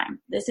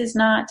playtime. This is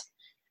not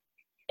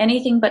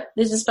anything but,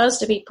 this is supposed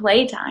to be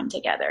playtime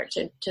together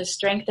to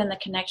strengthen the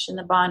connection,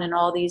 the bond, and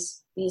all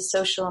these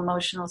social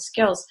emotional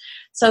skills.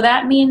 So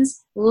that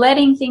means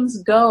letting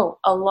things go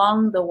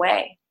along the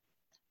way,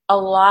 a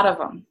lot of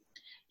them.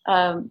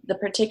 The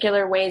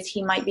particular ways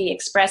he might be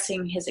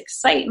expressing his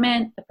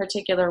excitement, the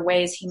particular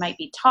ways he might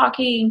be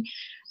talking,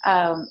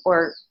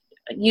 or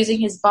using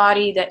his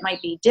body that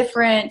might be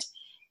different.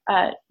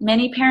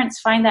 Many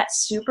parents find that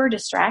super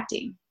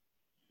distracting.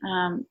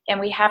 And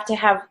we have to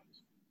have,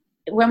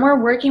 when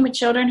we're working with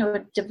children who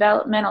have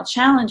developmental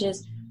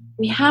challenges,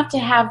 we have to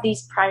have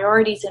these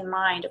priorities in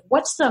mind of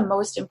what's the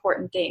most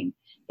important thing.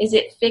 Is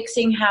it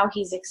fixing how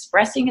he's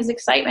expressing his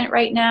excitement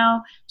right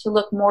now to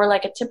look more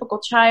like a typical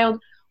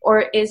child?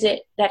 Or is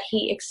it that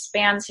he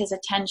expands his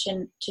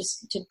attention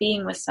to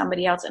being with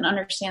somebody else and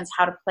understands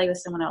how to play with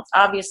someone else?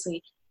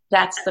 Obviously,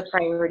 that's the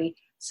priority.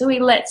 So we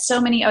let so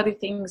many other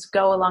things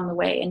go along the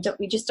way, and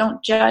we just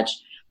don't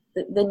judge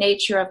the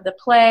nature of the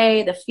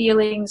play, the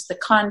feelings, the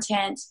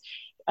content,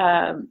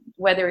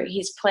 whether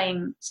he's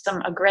playing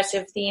some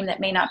aggressive theme that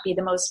may not be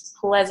the most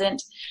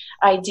pleasant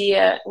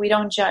idea. We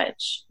don't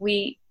judge.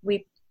 We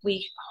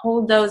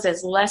hold those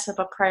as less of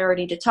a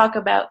priority to talk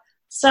about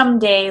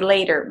someday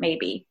later,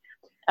 maybe,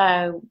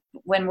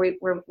 when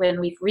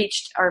we've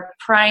reached our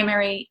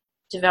primary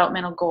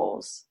developmental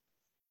goals.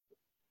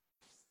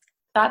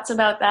 Thoughts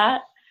about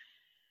that?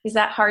 Is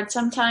that hard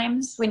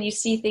sometimes when you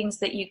see things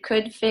that you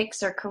could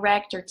fix or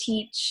correct or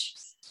teach?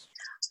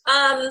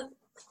 I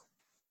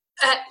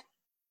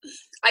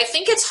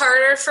think it's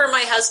harder for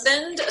my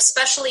husband,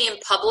 especially in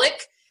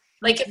public.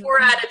 Like if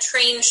we're at a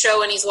train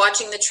show and he's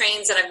watching the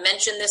trains, and I've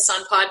mentioned this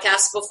on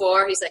podcasts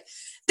before, he's like,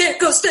 there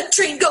goes the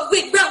train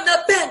going round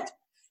the bend.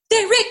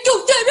 There it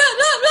goes, blah,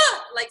 blah, blah.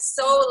 Like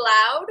so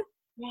loud.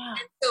 Yeah.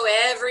 And so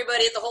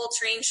everybody at the whole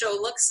train show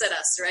looks at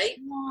us, right?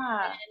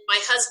 Yeah. And my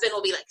husband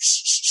will be like,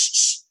 shh, shh, shh,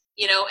 shh,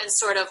 and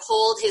sort of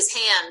hold his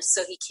hand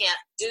so he can't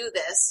do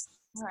this.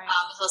 Right.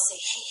 He'll say,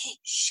 hey,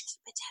 shh,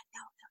 keep it down.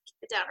 No, keep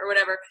it down, or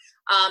whatever.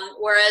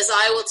 Whereas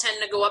I will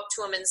tend to go up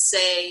to him and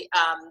say,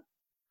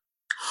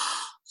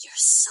 you're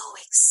so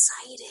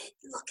excited.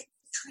 Look at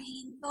the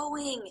train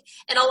going.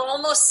 And I'll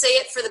almost say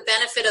it for the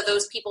benefit of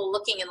those people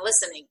looking and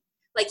listening.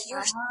 Like,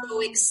 you're so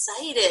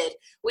excited,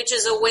 which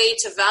is a way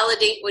to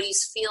validate what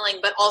he's feeling,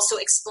 but also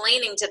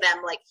explaining to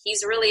them, like,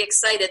 he's really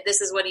excited. This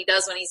is what he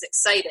does when he's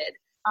excited.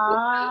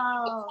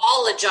 Oh.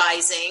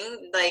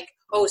 Apologizing, like,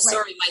 oh,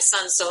 sorry, my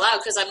son's so loud,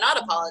 because I'm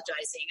not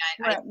apologizing.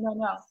 No.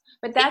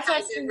 But that's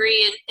actually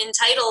agree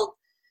entitled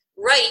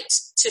right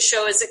to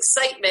show his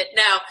excitement.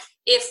 Now,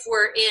 if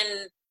we're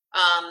in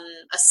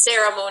a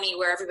ceremony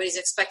where everybody's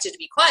expected to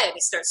be quiet and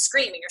he starts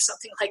screaming or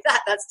something like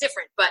that, that's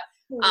different. But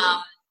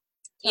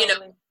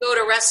go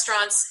to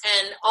restaurants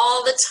and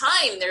all the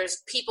time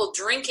there's people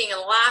drinking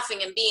and laughing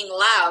and being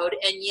loud,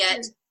 and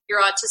yet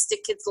your autistic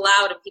kid's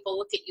loud and people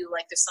look at you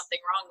like there's something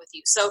wrong with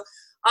you. So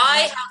I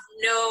have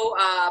no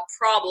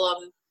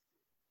problem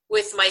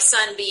with my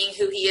son being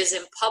who he is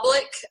in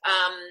public.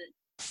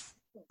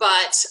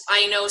 But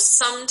I know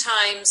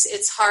sometimes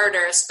it's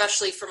harder,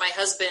 especially for my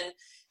husband,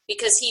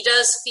 because he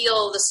does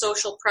feel the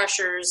social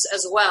pressures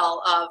as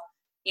well of,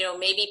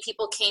 maybe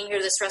people came here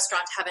to this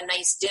restaurant to have a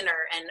nice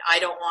dinner and I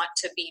don't want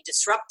to be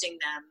disrupting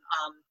them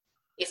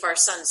if our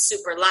son's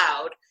super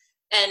loud.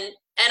 And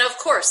of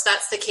course,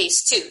 that's the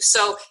case too.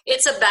 So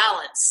it's a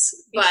balance.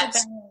 But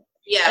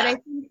I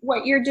think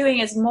what you're doing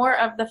is more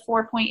of the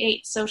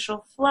 4.8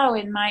 social flow.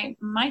 In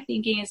my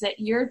thinking is that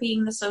you're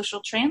being the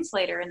social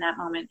translator in that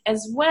moment,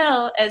 as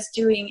well as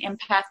doing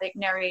empathic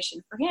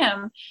narration for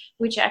him,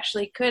 which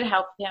actually could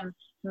help him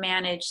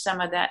manage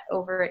some of that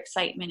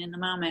overexcitement in the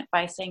moment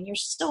by saying, you're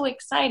so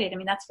excited. I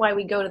mean, that's why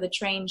we go to the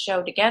train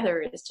show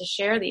together, is to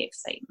share the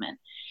excitement.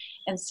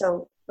 And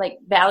so, like,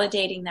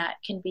 validating that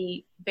can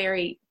be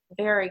very,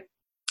 very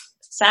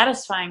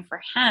satisfying for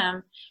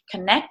him,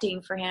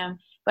 connecting for him,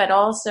 but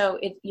also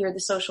you're the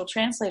social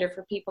translator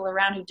for people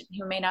around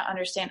who may not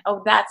understand,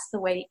 oh, that's the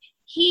way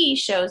he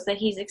shows that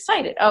he's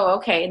excited. Oh,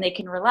 okay. And they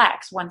can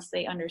relax once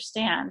they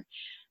understand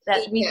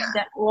that. We do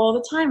that all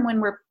the time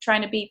when we're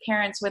trying to be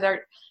parents with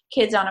our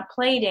kids on a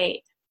play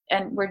date,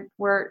 and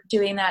we're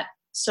doing that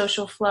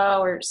social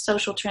flow or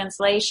social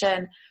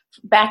translation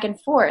back and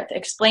forth,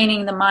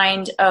 explaining the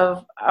mind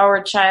of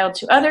our child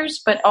to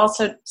others, but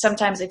also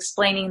sometimes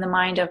explaining the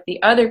mind of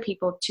the other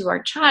people to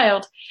our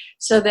child,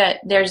 so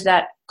that there's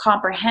that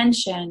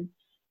comprehension,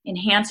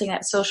 enhancing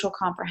that social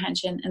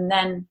comprehension. And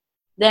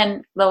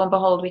then lo and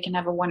behold, we can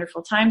have a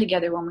wonderful time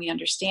together when we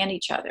understand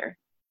each other.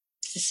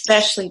 It's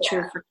especially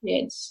true for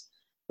kids.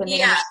 When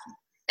they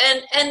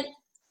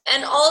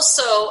and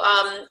also,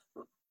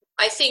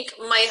 I think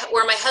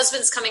where my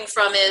husband's coming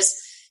from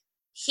is,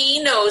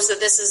 he knows that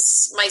this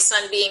is my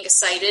son being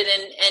excited,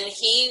 and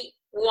he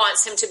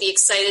wants him to be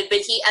excited, but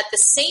he at the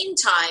same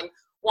time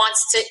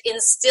wants to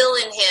instill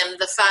in him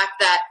the fact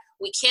that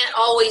we can't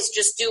always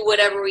just do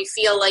whatever we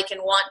feel like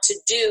and want to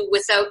do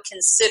without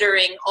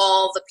considering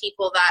all the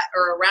people that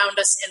are around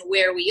us and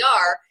where we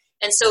are.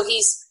 And so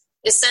he's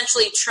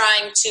essentially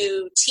trying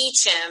to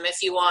teach him,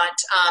 if you want,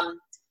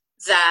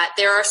 that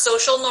there are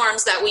social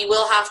norms that we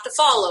will have to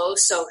follow.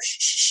 So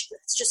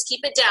let's just keep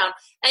it down.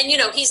 And,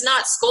 he's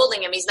not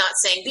scolding him. He's not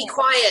saying, be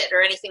quiet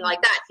or anything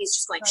like that. He's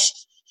just going, shh,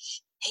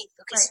 hey,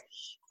 Lucas,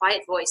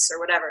 quiet voice or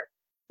whatever.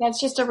 That's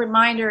just a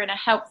reminder and a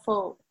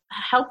helpful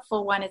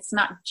one. It's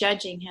not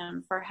judging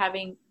him for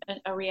having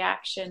a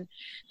reaction.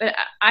 But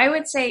I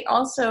would say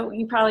also,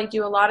 you probably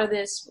do a lot of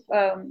this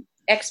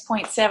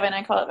X.7,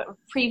 I call it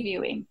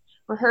previewing,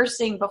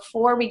 rehearsing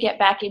before we get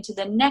back into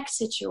the next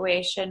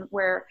situation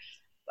where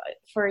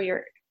for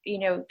your,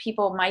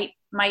 people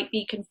might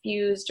be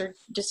confused or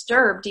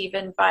disturbed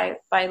even by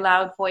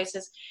loud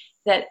voices,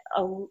 that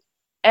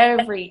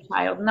every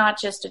child, not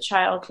just a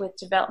child with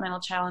developmental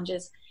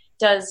challenges,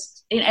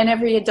 does, and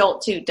every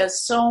adult too,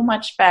 does so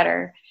much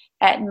better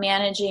at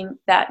managing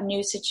that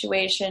new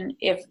situation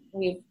if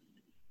we've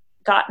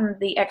gotten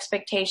the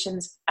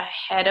expectations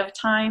ahead of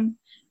time,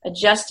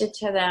 adjusted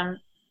to them,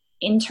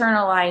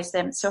 internalize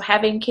them. So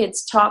having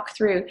kids talk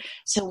through.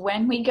 So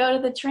when we go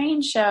to the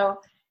train show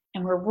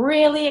and we're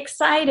really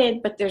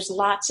excited, but there's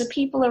lots of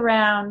people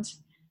around,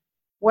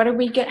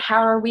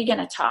 how are we going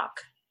to talk?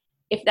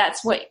 If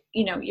that's what,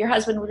 your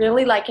husband would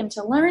really like him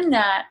to learn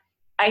that,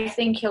 I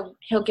think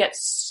he'll get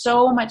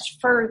so much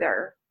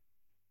further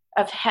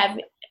of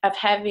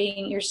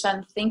having your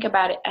son think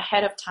about it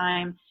ahead of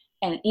time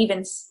and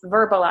even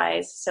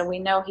verbalize. So we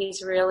know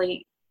he's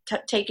really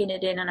taken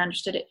it in and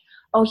understood it.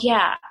 Oh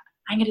yeah,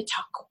 I'm going to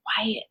talk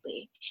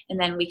quietly. And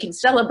then we can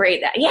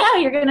celebrate that. Yeah,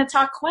 you're going to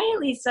talk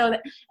quietly.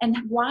 And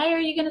why are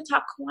you going to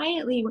talk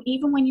quietly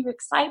even when you're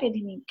excited?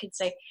 And you could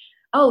say,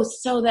 oh,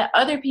 so that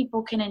other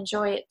people can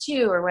enjoy it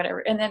too, or whatever.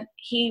 And then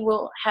he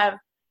will have,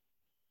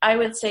 I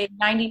would say,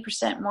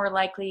 90% more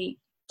likely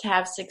to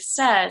have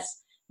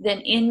success than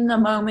in the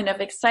moment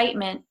of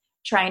excitement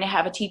trying to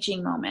have a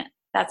teaching moment.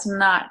 That's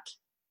not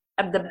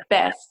the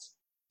best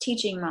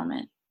teaching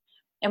moment.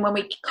 And when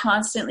we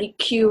constantly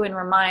cue and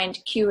remind,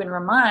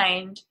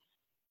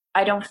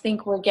 I don't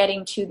think we're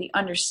getting to the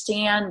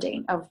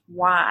understanding of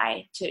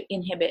why to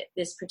inhibit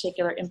this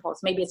particular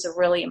impulse. Maybe it's a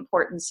really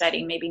important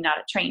setting, maybe not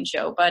a train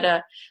show, but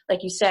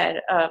like you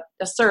said,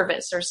 a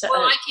service or something.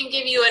 Well, I can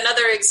give you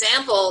another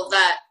example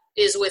that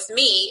is with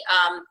me.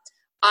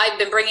 I've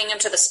been bringing him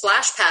to the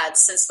splash pad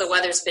since the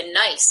weather's been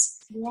nice.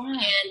 Yeah.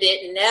 And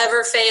it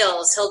never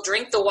fails. He'll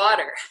drink the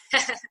water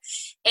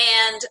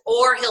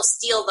or he'll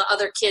steal the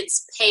other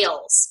kids'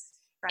 pails.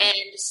 Right.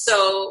 And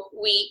so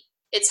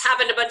it's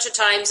happened a bunch of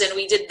times, and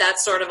we did that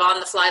sort of on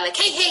the fly, like,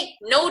 hey,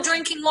 no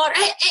drinking water,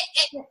 hey,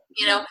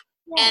 Yeah.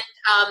 And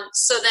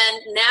so then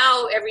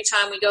now every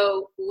time we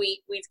go,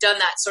 we've done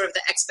that sort of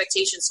the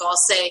expectation. So I'll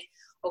say,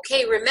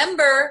 okay,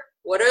 remember,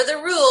 what are the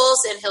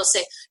rules? And he'll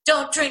say,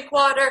 don't drink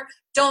water,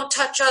 don't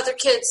touch other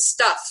kids'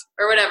 stuff,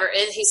 or whatever.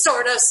 And he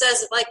sort of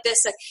says it like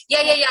this, like,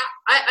 yeah,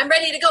 I'm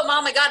ready to go,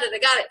 Mom, I got it,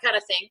 kind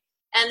of thing.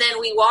 And then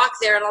we walk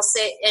there, and I'll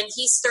say, and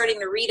he's starting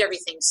to read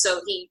everything. So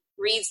he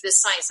reads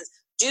this sign, says,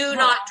 do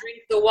not drink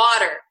the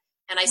water.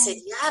 And I said,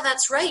 yeah,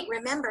 that's right.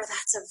 Remember,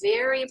 that's a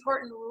very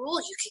important rule.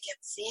 You could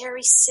get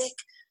very sick.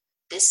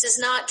 This is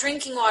not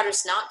drinking water.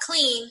 It's not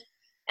clean.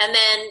 And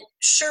then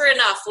sure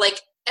enough, like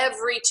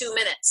every 2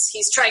 minutes,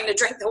 he's trying to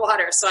drink the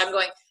water. So I'm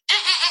going,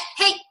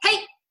 hey,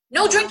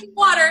 no drinking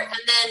water.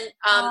 And then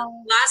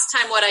last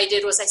time what I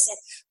did was I said,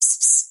 psst,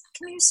 psst,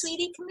 come here,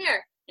 sweetie, come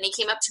here. And he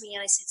came up to me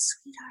and I said,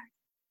 sweetheart,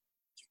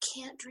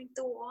 can't drink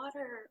the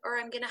water or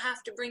I'm going to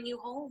have to bring you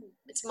home.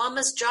 It's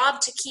Mama's job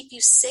to keep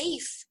you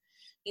safe.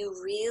 You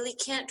really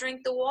can't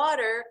drink the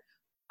water.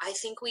 I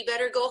think we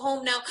better go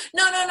home now.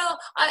 No,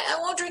 I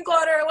won't drink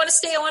water. I want to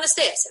stay. I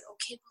said,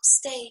 okay, we'll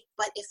stay.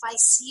 But if I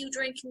see you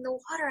drinking the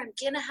water, I'm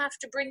going to have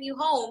to bring you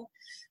home.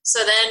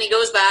 So then he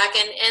goes back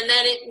and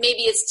then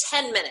maybe it's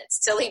 10 minutes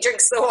till he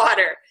drinks the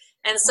water.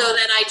 And so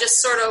then I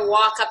just sort of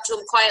walk up to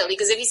him quietly,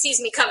 because if he sees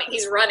me coming,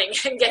 he's running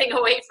and getting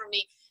away from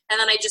me. And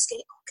then I just go,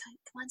 okay,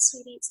 come on,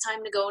 sweetie, it's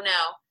time to go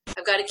now.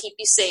 I've got to keep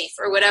you safe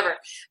or whatever.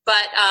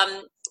 But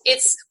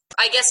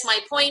I guess my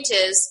point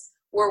is,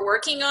 we're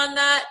working on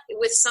that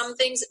with some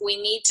things.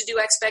 We need to do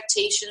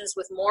expectations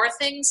with more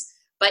things.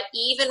 But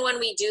even when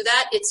we do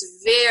that,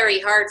 it's very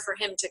hard for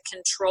him to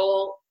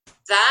control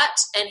that,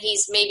 and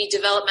he's maybe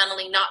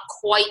developmentally not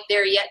quite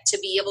there yet to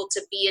be able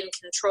to be in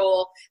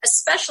control,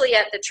 especially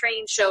at the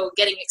train show,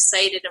 getting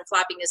excited and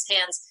flapping his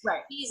hands.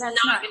 Right. He's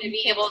not going to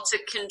be able to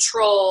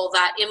control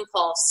that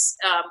impulse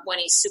when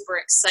he's super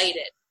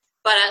excited,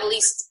 but at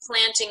least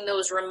planting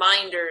those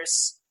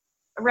reminders.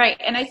 Right,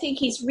 and I think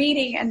he's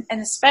reading,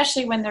 and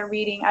especially when they're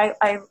reading,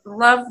 I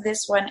love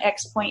this one,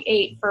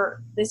 X.8,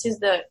 this is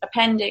the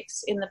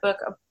appendix in the book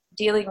of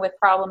dealing with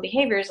problem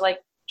behaviors like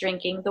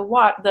drinking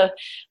the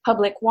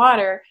public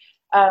water.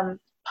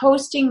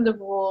 Posting the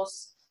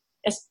rules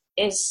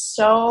is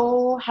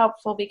so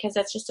helpful, because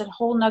that's just a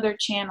whole nother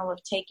channel of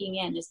taking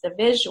in, is the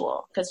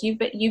visual, because you've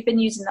been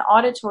using the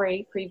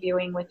auditory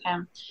previewing with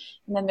him,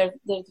 and then there's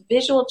the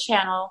visual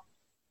channel.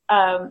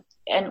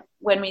 And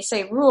when we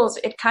say rules,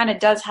 it kind of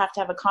does have to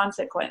have a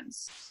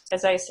consequence,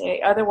 as I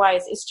say.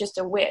 Otherwise, it's just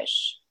a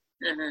wish.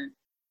 Mm-hmm.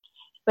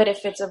 But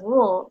if it's a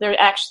rule, there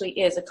actually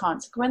is a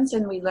consequence,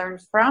 and we learn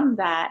from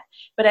that.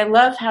 But I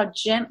love how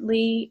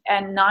gently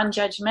and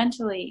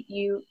non-judgmentally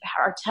you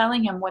are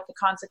telling him what the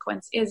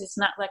consequence is. It's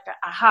not like,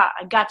 aha,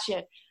 I got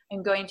you.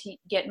 I'm going to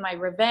get my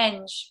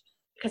revenge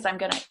because I'm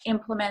going to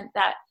implement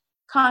that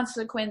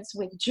consequence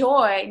with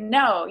joy.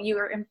 No, you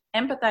are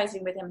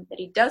empathizing with him that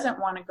he doesn't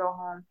want to go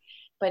home,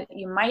 but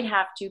you might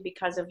have to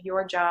because of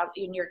your job,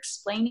 and you're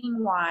explaining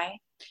why.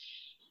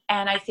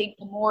 And I think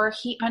the more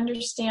he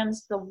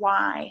understands the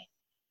why,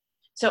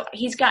 so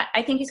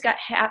I think he's got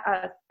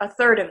a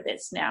third of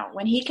this now.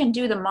 When he can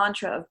do the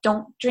mantra of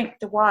don't drink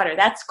the water,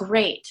 that's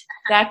great.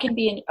 That can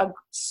be a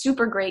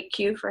super great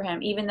cue for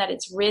him, even that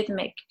it's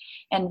rhythmic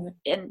and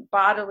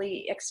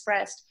bodily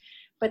expressed.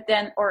 But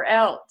then, or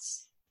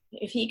else,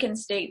 if he can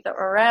state the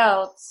or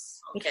else,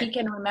 if he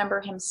can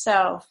remember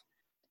himself,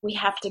 we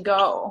have to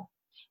go.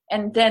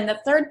 And then the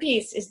third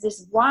piece is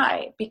this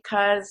why,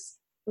 because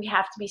we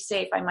have to be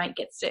safe. I might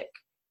get sick.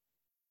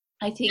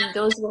 I think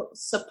those will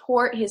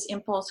support his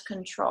impulse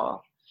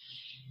control.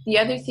 The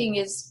other thing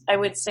is, I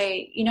would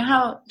say, you know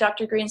how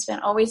Dr.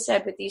 Greenspan always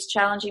said with these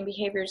challenging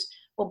behaviors,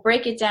 we'll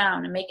break it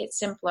down and make it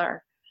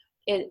simpler.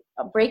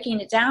 Breaking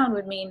it down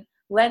would mean,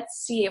 let's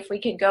see if we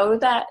could go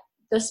to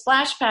the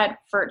splash pad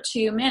for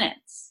 2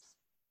 minutes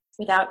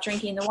without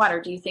drinking the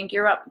water. Do you think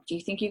you're up? Do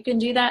you think you can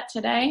do that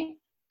today?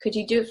 Could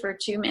you do it for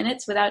 2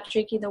 minutes without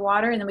drinking the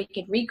water? And then we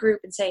could regroup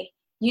and say,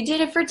 you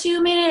did it for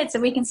 2 minutes,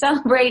 and we can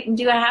celebrate and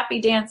do a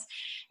happy dance.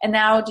 And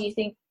now, do you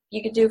think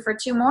you could do it for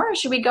 2 more, or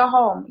should we go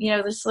home? You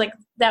know, this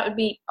that would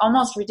be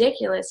almost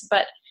ridiculous.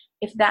 But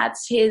if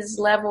that's his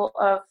level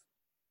of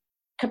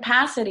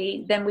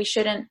capacity, then we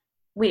shouldn't.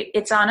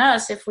 It's on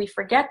us if we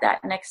forget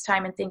that next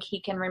time and think he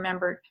can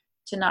remember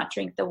to not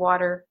drink the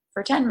water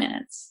for 10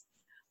 minutes,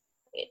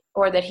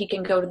 or that he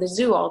can go to the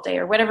zoo all day,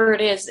 or whatever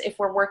it is. If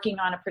we're working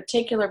on a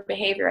particular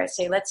behavior, I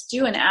say, let's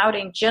do an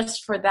outing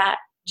just for that,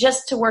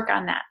 just to work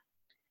on that.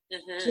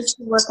 Mm-hmm. Just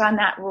to work on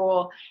that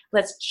rule.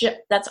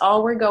 That's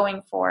all we're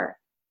going for.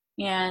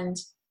 And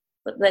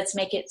let's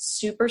make it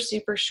super,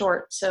 super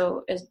short.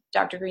 So as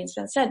Dr.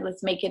 Greenspan said,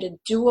 let's make it a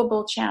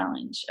doable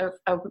challenge,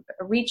 a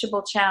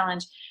reachable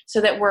challenge,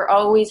 so that we're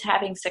always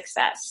having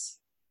success.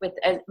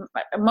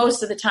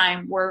 Most of the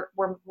time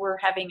we're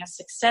having a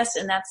success,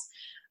 and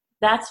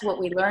that's what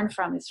we learn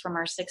from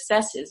our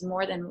successes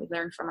more than we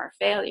learn from our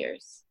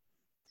failures.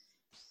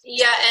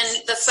 Yeah,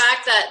 and the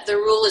fact that the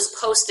rule is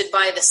posted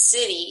by the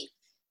city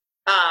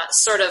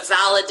sort of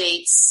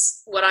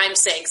validates what I'm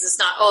saying, because it's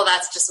not, oh,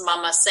 that's just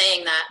Mama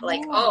saying that.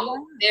 Like,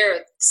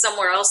 there,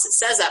 somewhere else it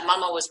says that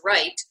Mama was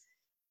right.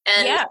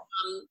 And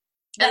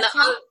and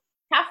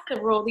half the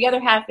rule. The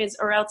other half is,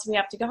 or else we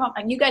have to go home.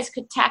 And you guys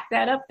could tack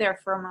that up there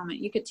for a moment.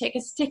 You could take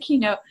a sticky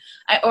note,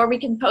 or we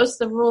can post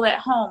the rule at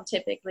home.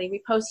 Typically,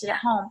 we post it at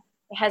home.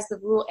 It has the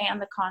rule and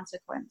the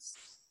consequence.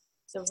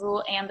 The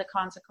rule and the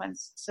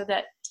consequence, so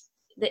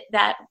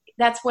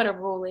that's what a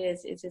rule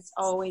is it's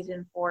always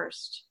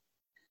enforced.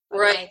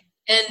 Right.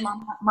 And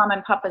mom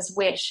and papa's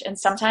wish. And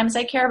sometimes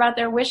I care about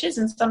their wishes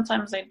and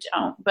sometimes I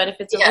don't. But if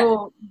it's a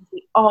rule,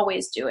 we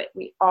always do it.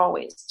 We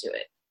always do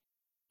it.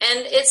 And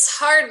it's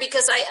hard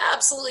because I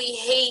absolutely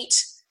hate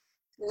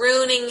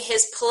ruining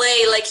his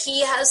play. Like,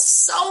 he has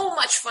so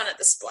much fun at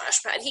the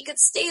splash pad. He could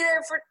stay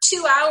there for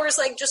 2 hours,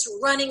 like just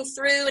running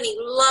through, and he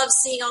loves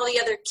seeing all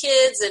the other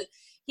kids, and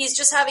he's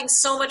just having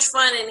so much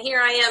fun. And here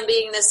I am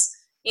being this,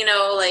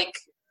 like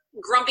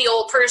grumpy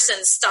old person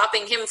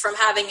stopping him from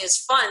having his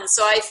fun.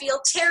 So I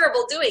feel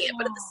terrible doing it,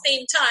 but at the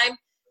same time,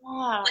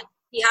 like,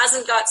 he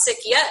hasn't got sick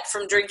yet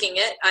from drinking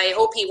it. I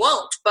hope he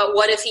won't, but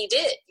what if he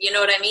did? You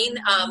know what I mean?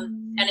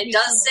 And it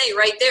does say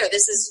right there,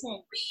 this is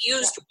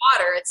reused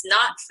water. It's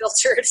not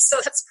filtered, so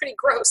that's pretty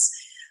gross.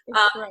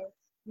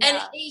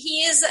 And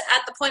he is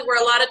at the point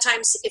where a lot of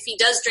times if he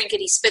does drink it,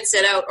 he spits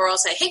it out, or I'll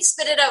say, hey,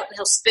 spit it out, and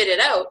he'll spit it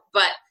out.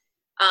 But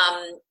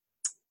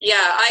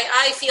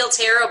I feel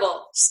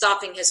terrible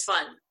stopping his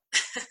fun.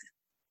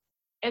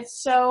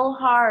 It's so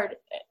hard.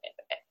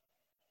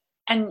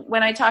 And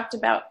when I talked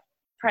about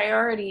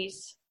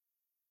priorities,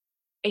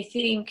 I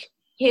think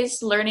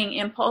his learning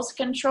impulse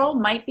control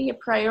might be a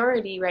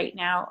priority right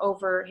now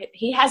over,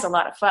 he has a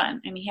lot of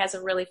fun. I mean, he has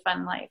a really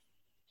fun life.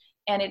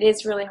 And it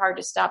is really hard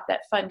to stop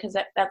that fun, because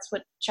that's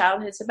what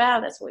childhood is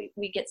about. That's what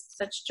we get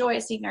such joy,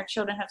 seeing our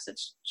children have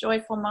such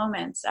joyful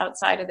moments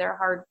outside of their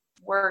hard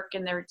work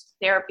and their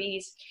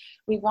therapies.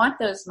 We want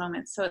those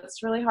moments. So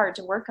it's really hard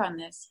to work on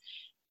this.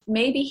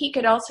 Maybe he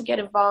could also get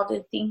involved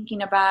in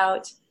thinking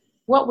about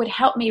what would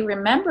help me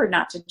remember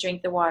not to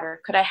drink the water.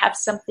 Could I have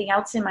something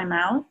else in my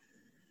mouth?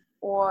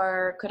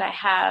 Or could I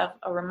have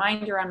a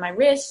reminder on my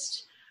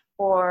wrist?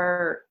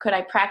 Or could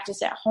I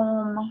practice at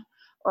home?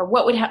 Or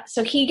what would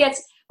so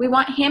we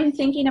want him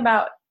thinking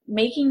about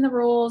making the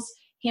rules,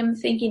 him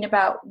thinking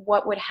about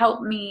what would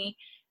help me,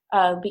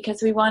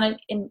 because we want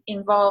to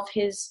involve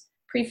his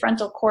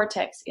prefrontal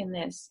cortex in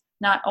this,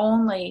 not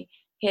only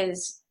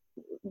his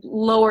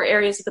lower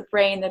areas of the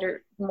brain that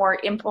are more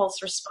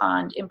impulse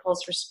respond,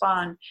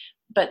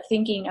 but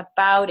thinking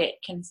about it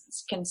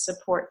can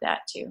support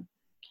that too.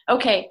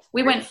 Okay,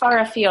 we went far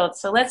afield,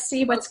 so let's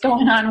see what's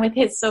going on with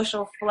his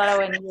social flow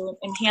and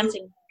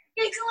enhancing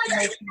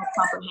emotional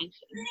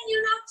comprehension.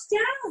 You knocked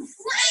down.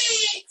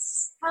 Wait!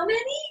 How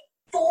many?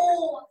 4.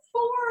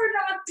 4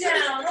 knocked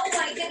down. Oh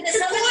my goodness.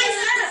 How many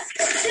left?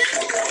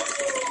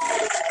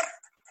 2.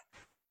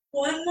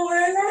 1 more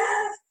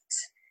left.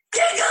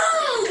 Gecko!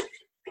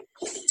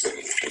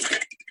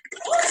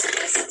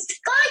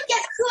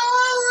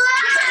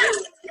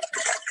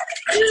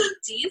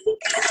 Do you think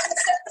you can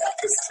set it up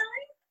this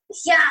time?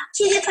 Yeah.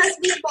 Can you pass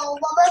me a ball,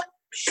 Mama?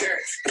 Sure.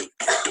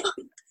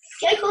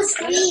 Gecko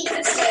scream.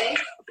 This way.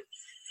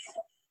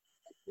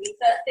 Leave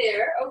that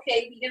there.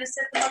 Okay, you're going to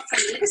set them up for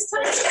me this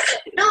time?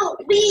 No,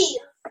 me.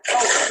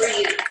 Oh, for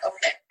you.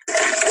 Okay.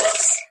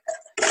 Whoops.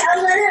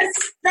 Ella has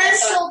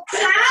special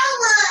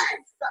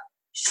powers.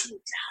 She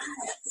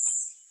does.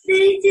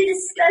 They did a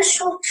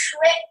special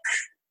trick.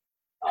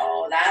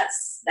 Oh,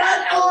 that's Not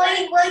that.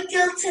 going like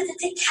go to the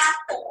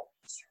decathlon.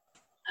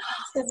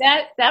 So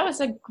that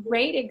was a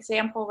great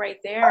example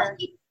right there,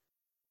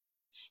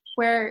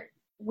 where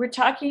we're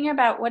talking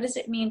about what does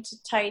it mean to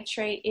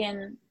titrate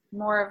in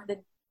more of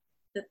the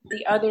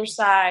other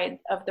side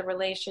of the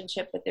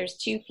relationship, that there's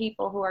two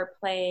people who are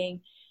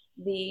playing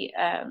the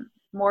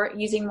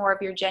using more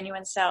of your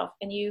genuine self,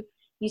 and you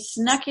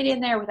snuck it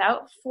in there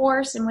without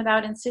force and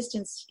without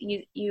insistence.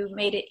 You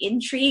made it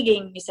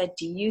intriguing. You said,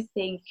 do you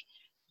think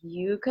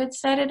you could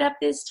set it up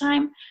this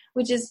time?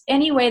 Which is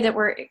any way that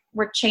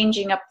we're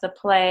changing up the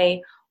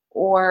play,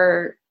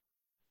 or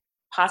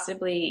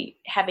possibly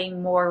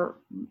having more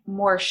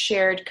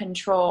shared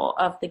control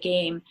of the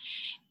game.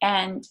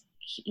 And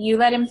you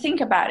let him think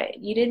about it.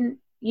 You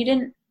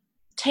didn't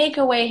take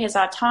away his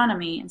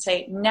autonomy and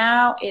say,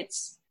 now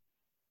it's,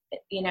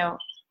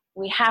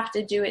 we have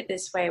to do it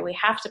this way. We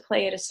have to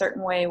play it a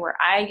certain way where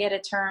I get a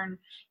turn.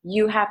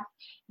 You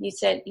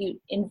said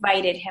you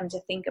invited him to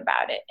think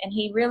about it, and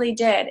he really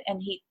did.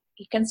 And he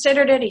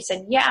considered it. He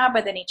said, yeah,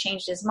 but then he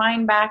changed his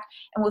mind back,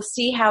 and we'll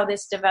see how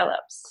this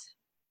develops.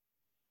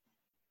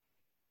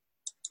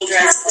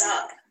 Dressed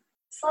up.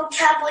 For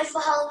Catboy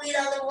for Halloween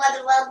on the run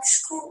around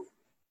school.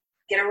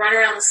 Gonna run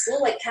around the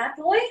school like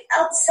Catboy?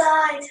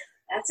 Outside.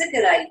 That's a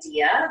good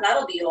idea.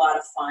 That'll be a lot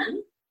of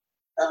fun.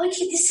 But we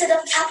can just set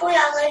up Catboy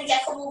Outlet and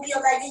Gecko will be a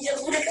legend of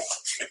Ludica.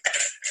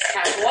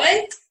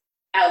 Catboy?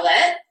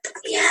 Outlet?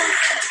 Yeah.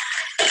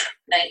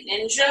 Night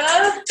Ninja?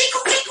 Gecko.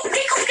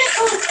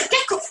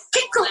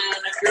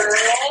 And a girl?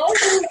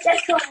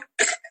 Gecko.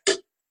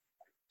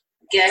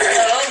 Gecko.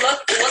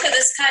 Look at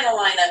this kind of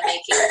line I'm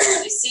making.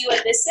 Do you see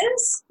what this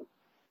is?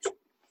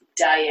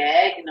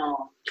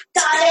 Diagonal.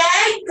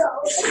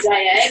 Diagonal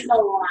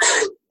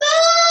line. Oh,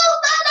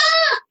 Mama!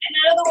 And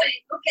out of the way.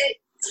 Okay.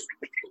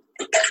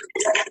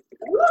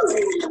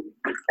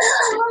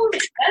 Ooh.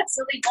 That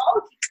silly ball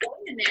keeps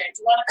going in there. Do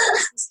you want to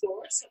close this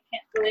door so it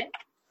can't go in?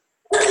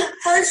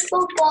 First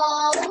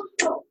football.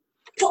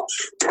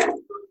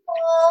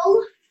 Football.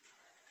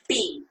 B.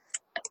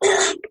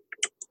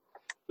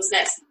 What's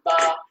next?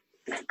 Ba.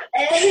 A.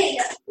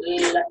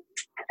 L.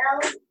 L.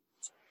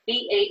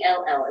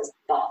 B-A-L-L is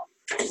ball.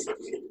 All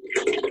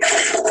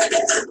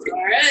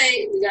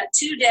right, we got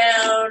 2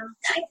 down.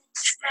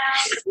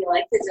 You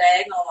like the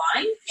diagonal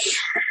line?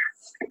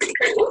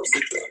 Oops,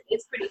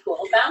 it's pretty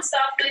cool. Bounced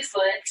off my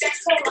foot.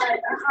 That's the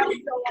line. How to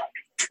go up.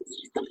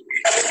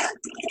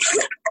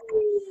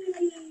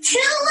 2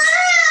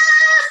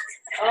 left.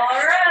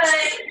 All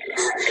right.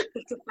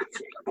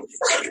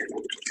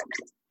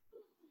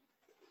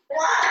 1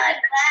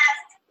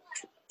 left.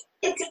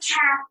 It's a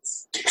cat.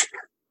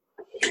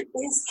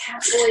 Is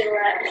Catboy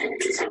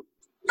left?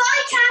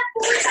 Bye,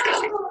 Catboy.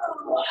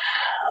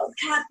 Wow,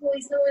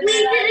 Catboy's doing We it.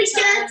 did it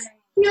again.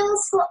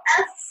 Heels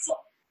forever.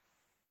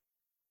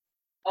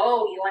 Oh,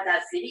 you want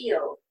that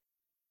video?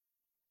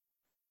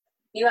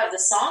 You have the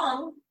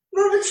song.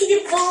 Mama, can you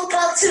pull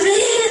about to me?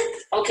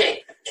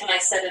 Okay, can I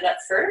set it up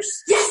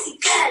first? Yes, you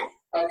can.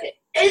 Okay.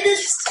 And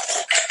this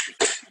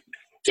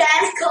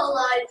Gecko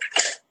line.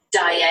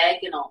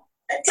 Diagonal.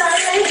 A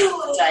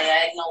diagonal.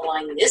 Diagonal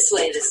line this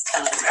way this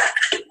time.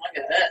 Look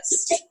at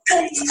this.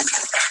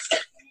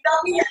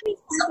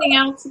 Something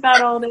else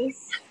about all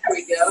this. There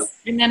we go.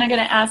 And then I'm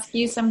going to ask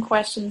you some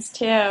questions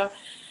too.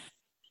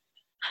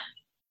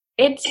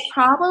 It's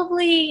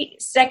probably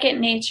second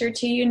nature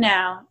to you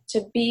now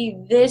to be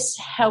this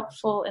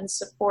helpful and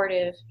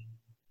supportive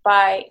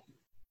by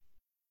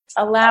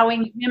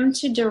allowing him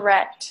to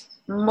direct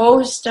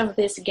most of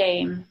this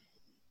game,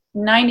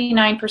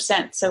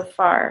 99% so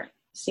far,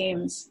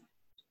 seems,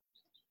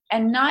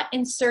 and not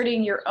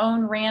inserting your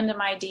own random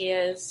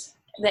ideas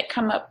that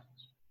come up.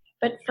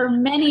 But for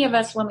many of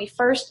us, when we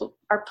first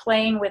are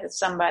playing with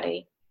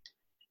somebody,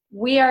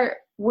 we're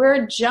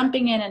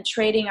jumping in and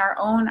trading our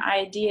own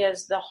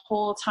ideas the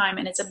whole time,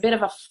 and it's a bit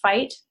of a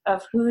fight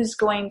of whose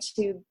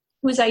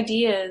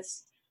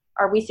ideas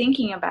are we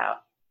thinking about.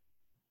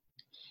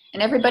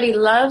 And everybody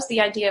loves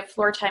the idea of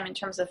floor time in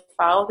terms of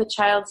follow the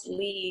child's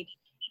lead,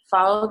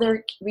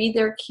 read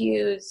their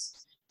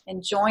cues,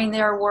 and join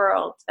their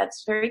world.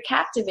 That's very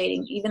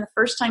captivating, even the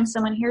first time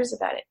someone hears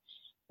about it.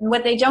 And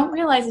what they don't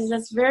realize is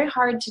that's very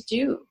hard to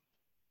do,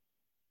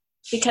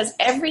 because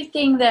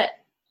everything that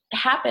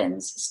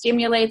happens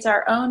stimulates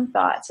our own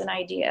thoughts and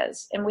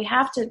ideas, and we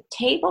have to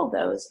table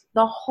those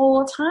the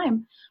whole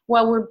time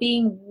while we're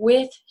being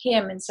with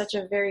him in such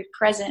a very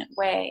present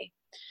way.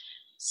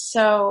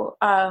 So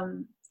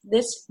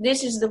this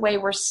is the way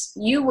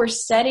you were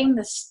setting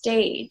the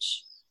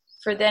stage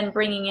for then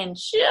bringing in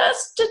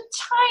just a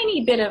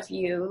tiny bit of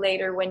you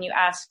later when you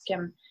ask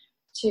him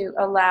to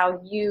allow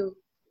you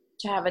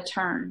to have a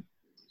turn.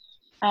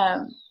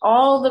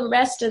 All the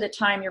rest of the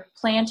time you're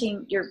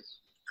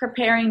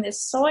preparing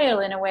this soil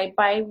in a way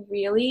by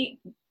really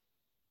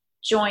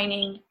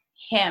joining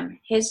him.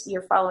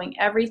 You're following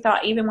every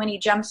thought, even when he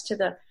jumps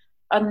to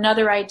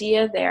another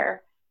idea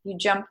there, you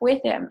jump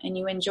with him and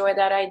you enjoy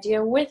that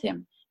idea with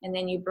him. And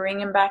then you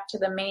bring him back to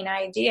the main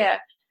idea,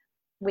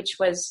 which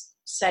was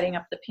setting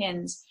up the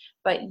pins.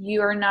 But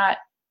you're not,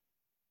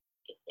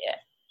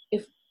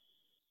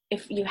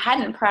 if you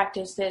hadn't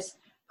practiced this,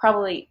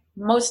 probably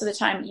most of the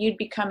time you'd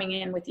be coming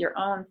in with your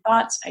own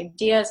thoughts,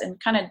 ideas, and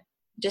kind of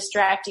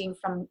distracting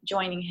from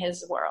joining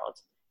his world.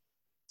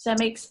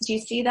 Do you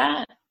see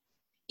that?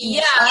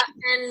 Yeah,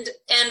 and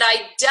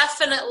I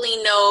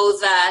definitely know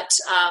that,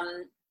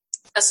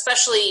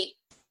 especially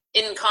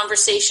in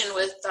conversation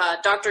with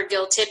Dr.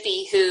 Gil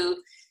Tippy,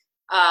 who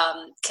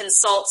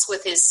consults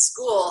with his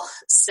school,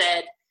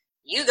 said,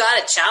 you got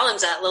to challenge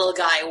that little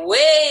guy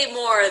way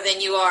more than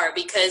you are,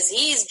 because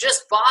he's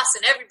just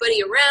bossing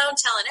everybody around,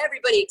 telling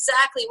everybody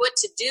exactly what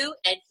to do,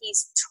 and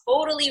he's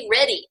totally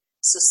ready.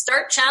 So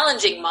start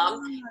challenging,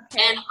 Mom.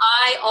 Okay. And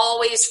I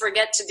always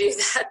forget to do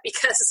that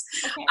because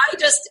I'm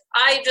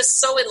just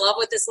so in love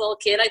with this little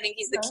kid. I think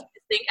he's the cutest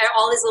thing.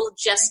 All his little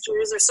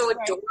gestures are so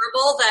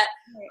adorable that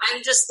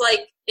I'm just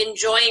like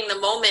enjoying the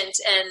moment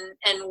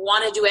and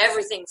want to do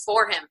everything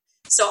for him.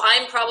 So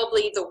I'm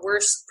probably the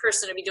worst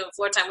person to be doing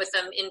floor time with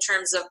him in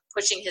terms of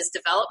pushing his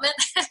development.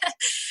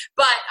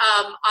 But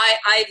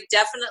I've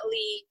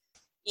definitely,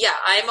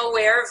 I'm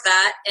aware of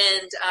that.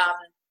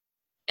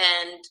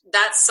 And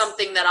that's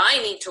something that I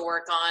need to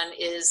work on,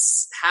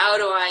 is how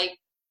do I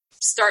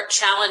start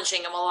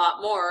challenging him a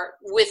lot more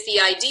with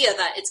the idea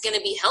that it's going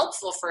to be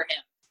helpful for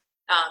him.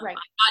 I'm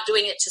not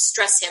doing it to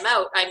stress him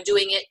out. I'm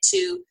doing it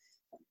to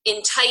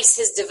entice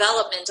his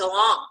development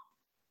along.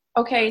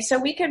 Okay, so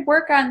we could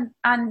work on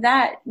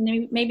that.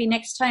 Maybe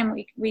next time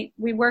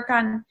we work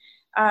on,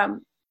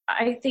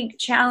 I think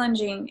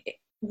challenging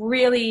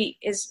really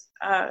is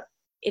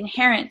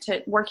inherent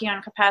to working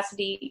on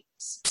capacity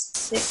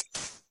 6.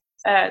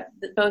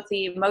 Both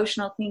the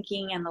emotional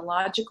thinking and the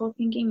logical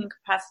thinking in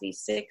capacity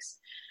 6.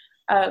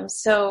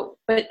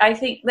 But I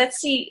think, let's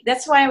see,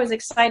 that's why I was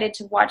excited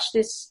to watch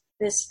this.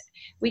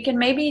 We can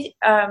maybe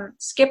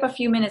skip a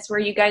few minutes where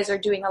you guys are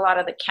doing a lot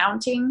of the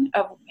counting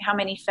of how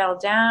many fell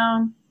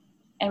down.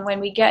 And when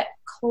we get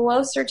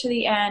closer to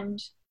the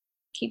end,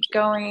 keep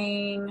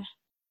going.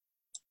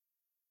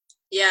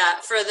 Yeah,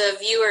 for the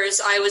viewers,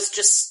 I was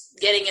just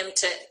getting him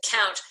to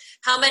count.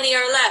 How many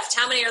are left?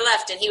 How many are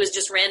left? And he was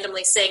just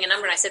randomly saying a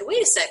number. And I said,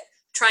 wait a sec,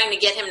 trying to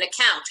get him to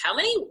count. How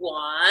many?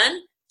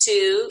 1,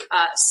 2.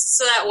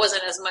 So that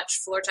wasn't as much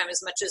floor time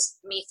as much as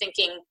me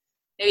thinking,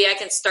 maybe I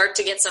can start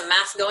to get some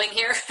math going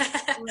here.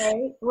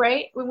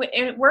 Right.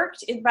 It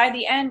worked. By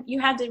the end, you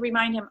had to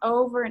remind him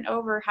over and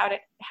over how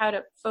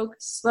to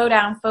focus, slow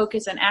down,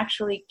 focus, and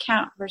actually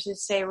count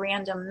versus say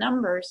random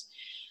numbers.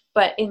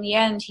 But in the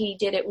end, he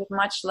did it with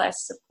much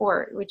less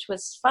support, which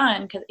was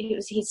fun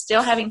because he's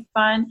still having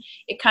fun.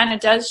 It kind of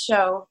does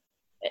show.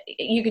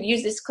 You could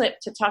use this clip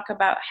to talk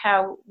about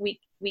how we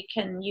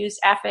can use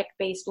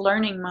affect-based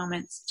learning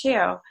moments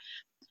too.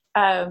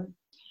 All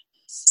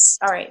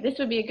right, this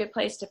would be a good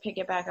place to pick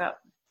it back up.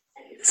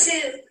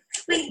 2,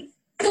 3,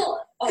 4.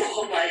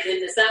 Oh my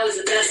goodness, that was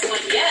the best one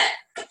yet.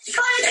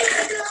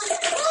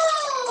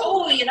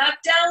 Oh, you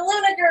knocked down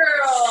Luna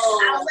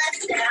Girl.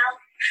 Owlette down.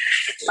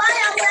 Bye,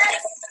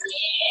 Owlette.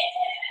 Yeah.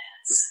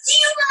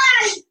 Steal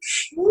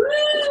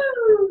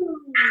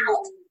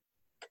Ow.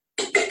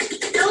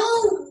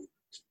 No.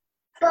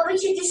 But we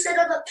should just set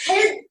up a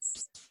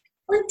pins.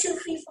 1, 2,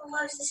 3, 4,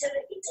 5, 6, 7,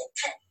 8,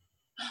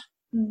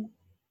 9, 10.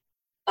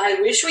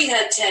 I wish we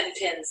had 10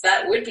 pins.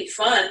 That would be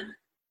fun.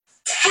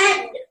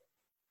 10.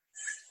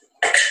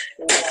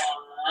 Wow.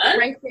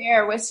 right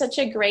there was such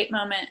a great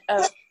moment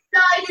of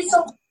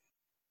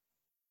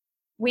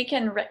we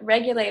can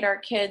regulate our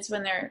kids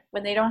when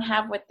they don't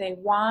have what they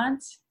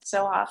want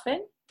so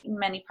often in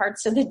many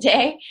parts of the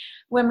day,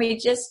 when we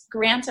just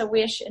grant a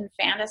wish in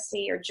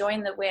fantasy or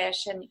join the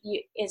wish, and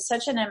it's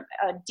such a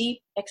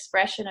deep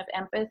expression of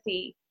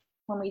empathy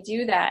when we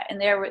do that. And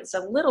there was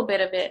a little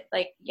bit of it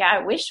like, yeah,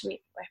 I wish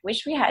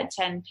we had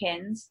 10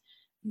 pins,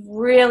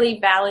 really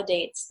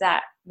validates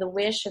that the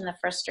wish and the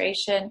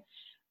frustration,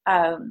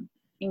 and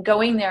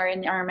going there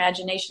in our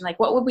imagination, like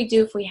what would we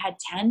do if we had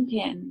 10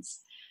 pins?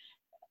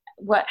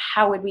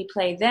 How would we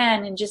play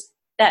then? And just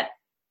that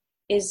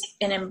is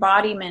an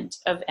embodiment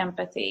of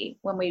empathy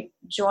when we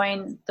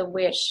join the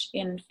wish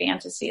in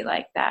fantasy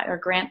like that, or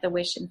grant the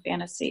wish in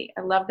fantasy.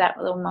 I love that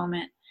little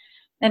moment.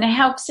 And it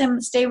helps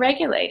him stay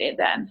regulated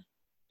then.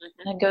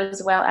 Mm-hmm. And it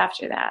goes well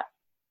after that.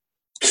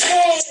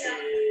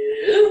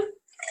 2,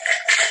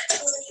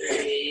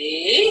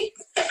 3,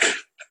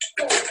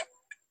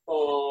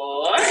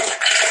 4, 5.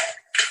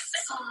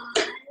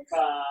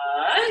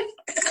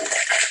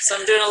 So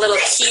I'm doing a little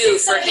cue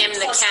for him to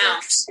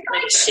count,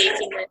 like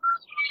shaking it.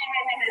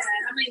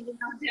 How many did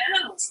you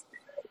down?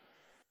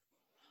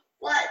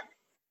 1,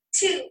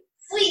 2,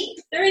 3.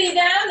 3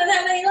 down, and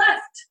how many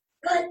left?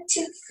 1,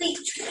 2, 3.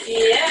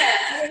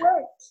 Yeah. It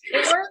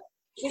worked.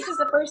 This is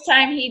the first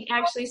time he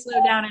actually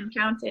slowed down and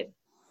counted.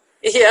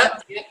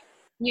 Yep.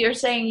 You're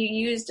saying you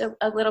used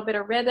a little bit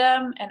of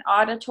rhythm and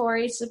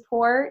auditory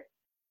support,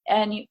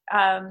 and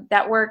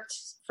that worked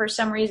for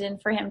some reason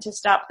for him to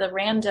stop the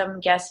random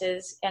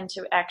guesses and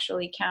to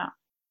actually count.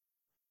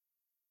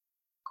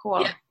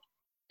 Cool. Yeah.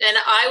 And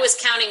I was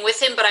counting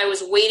with him, but I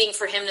was waiting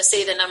for him to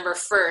say the number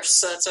first.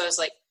 So that's why I was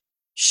like,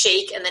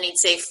 shake, and then he'd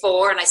say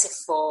 4, and I say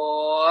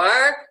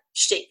 4,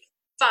 shake,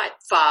 5,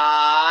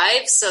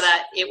 5, so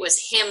that it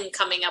was him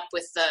coming up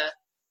with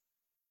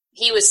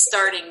he was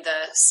starting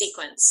the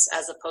sequence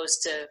as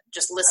opposed to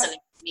just listening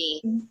to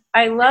me.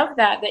 I love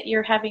that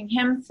you're having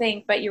him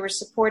think, but you were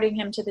supporting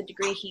him to the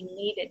degree he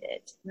needed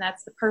it. And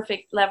that's the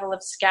perfect level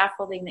of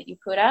scaffolding that you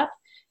put up.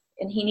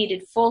 And he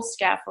needed full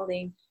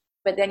scaffolding,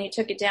 but then you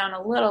took it down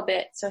a little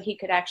bit so he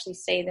could actually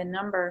say the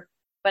number.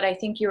 But I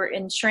think you were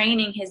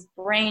entraining his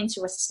brain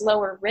to a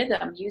slower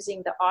rhythm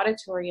using the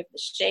auditory of the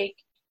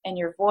shake and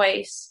your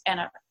voice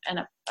and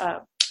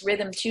a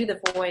rhythm to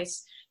the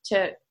voice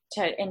to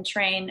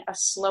entrain a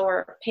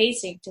slower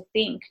pacing to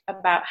think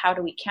about how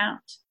do we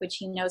count, which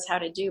he knows how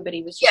to do, but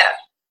he was just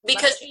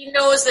because he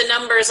knows the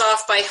numbers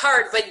off by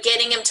heart, but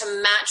getting him to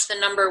match the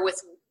number with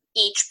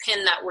each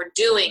pin that we're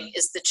doing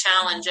is the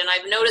challenge. And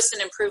I've noticed an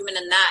improvement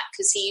in that,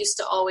 because he used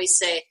to always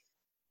say,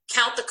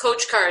 count the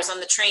coach cars on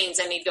the trains,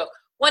 and he'd go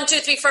 1, 2,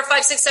 3, 4,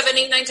 5, 6, 7,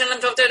 8, 9, 10,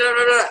 11,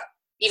 12,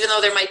 even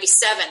though there might be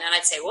 7, and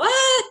I'd say,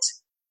 what?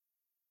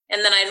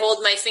 And then I'd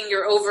hold my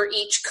finger over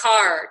each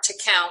car to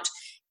count.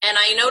 And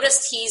I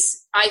noticed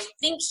I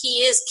think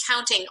he is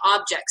counting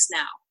objects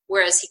now,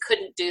 whereas he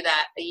couldn't do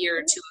that a year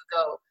or 2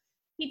 ago.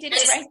 He did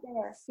it right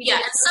there.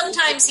 And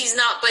sometimes he's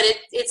not, but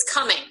it's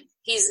coming.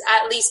 He's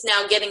at least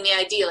now getting the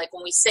idea. Like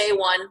when we say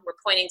 1, we're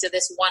pointing to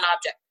this one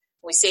object.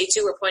 When we say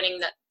 2, we're pointing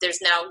that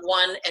there's now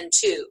 1 and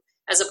 2,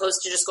 as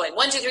opposed to just going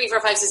 1, 2, 3, 4,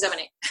 5, 6, 7,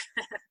 8.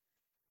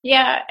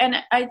 Yeah, and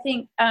I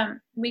think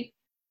we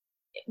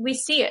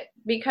see it,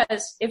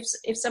 because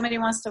if somebody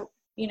wants to,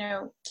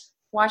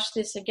 watch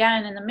this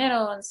again in the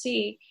middle and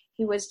see,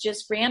 he was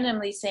just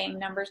randomly saying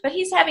numbers, but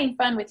he's having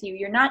fun with you.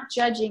 You're not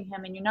judging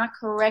him, and you're not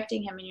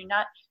correcting him, and you're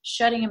not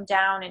shutting him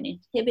down and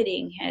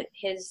inhibiting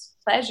his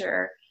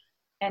pleasure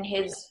and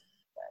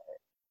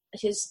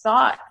his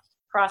thought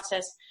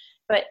process.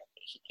 But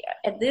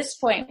at this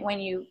point,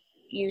 when you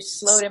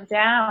slowed him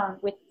down,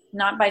 with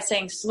not by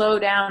saying slow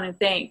down and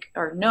think,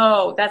 or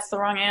no, that's the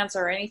wrong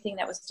answer, or anything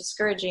that was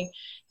discouraging,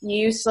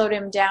 you slowed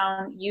him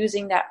down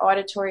using that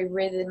auditory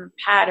rhythm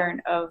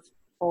pattern of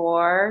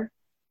 4,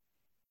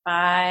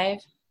 5,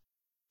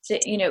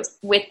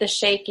 with the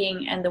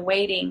shaking and the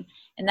waiting.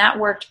 And that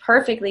worked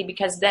perfectly,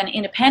 because then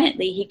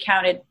independently he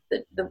counted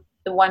the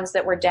ones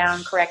that were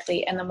down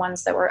correctly and the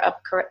ones that were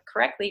up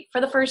correctly for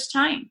the first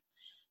time.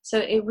 So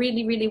it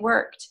really, really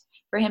worked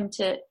for him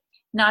to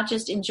not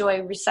just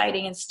enjoy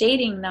reciting and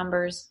stating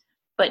numbers,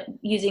 but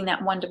using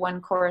that one-to-one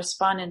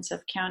correspondence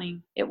of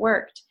counting. It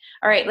worked.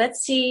 All right,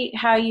 let's see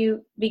how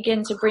you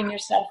begin to bring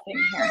yourself in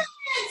here.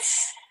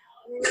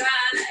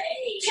 Right.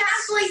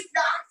 Cowboy's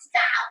knocked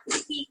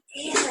out. He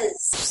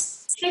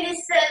is. Can you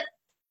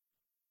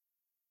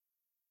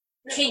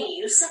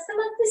set them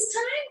up this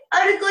time?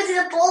 I'm going to go to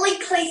the bowling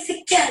place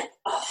again.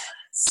 Oh,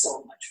 that's so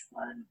much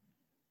fun.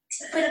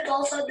 Put the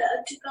balls on the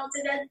underground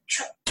and then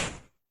jump.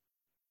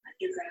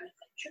 Underground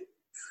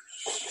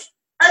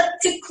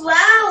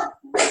Underground.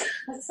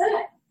 What's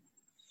that?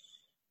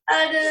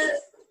 At a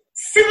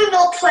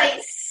Seminole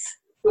place.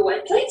 The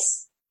what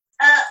place?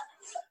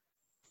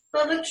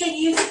 Mama, can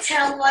you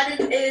tell what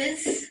it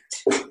is?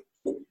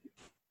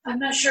 I'm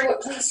not sure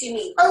what place you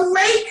mean. A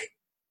lake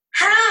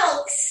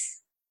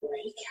house.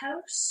 Lake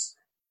house?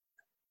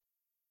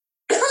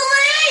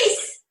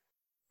 Place!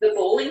 The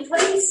bowling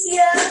place?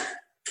 Yeah.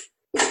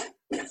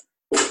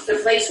 The The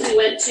place we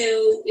went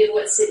to in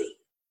what city?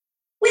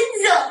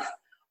 Windsor.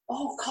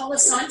 Oh,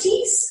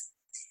 Colasantes?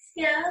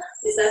 Yeah.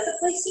 Is that the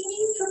place you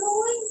mean for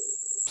bowling?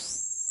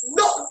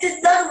 No, there's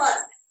another one.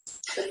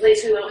 The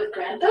place we went with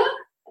Grandpa?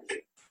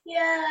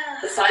 Yeah.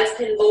 The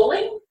 5-pin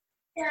bowling?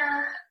 Yeah.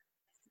 I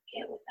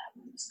forget what that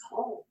one was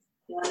called.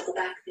 You want to go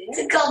back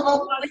there? To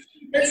go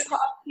This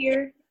top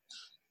here.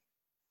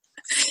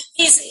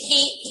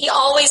 He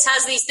always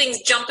has these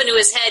things jump into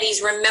his head.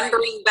 He's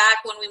remembering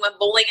back when we went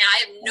bowling, and I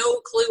have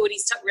no clue what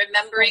he's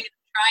remembering and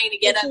trying to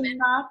get up. You're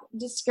not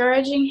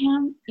discouraging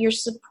him. You're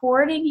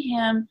supporting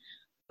him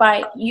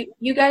by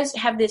you guys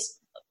have this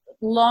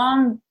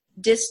long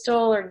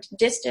distal or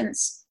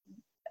distance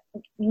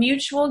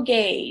mutual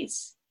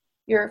gaze.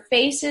 Your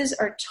faces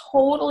are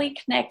totally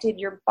connected.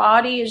 Your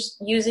body is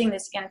using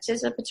this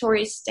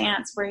anticipatory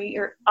stance where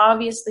you're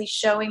obviously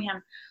showing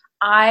him,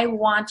 I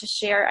want to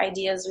share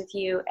ideas with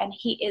you. And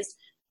he is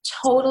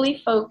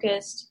totally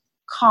focused,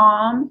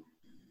 calm,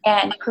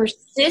 and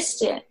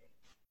persistent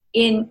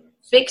in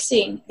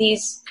fixing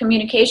these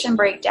communication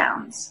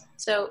breakdowns.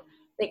 So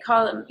they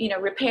call them,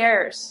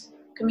 repairs,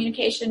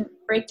 communication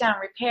breakdown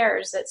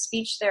repairs that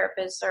speech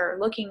therapists are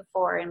looking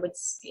for, and would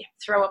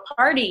throw a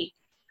party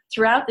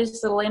throughout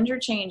this little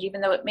interchange,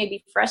 even though it may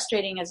be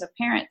frustrating as a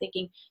parent,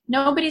 thinking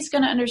nobody's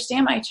going to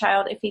understand my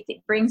child if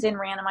he brings in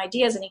random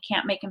ideas and he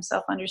can't make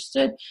himself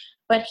understood.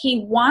 But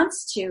he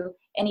wants to,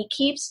 and he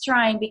keeps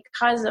trying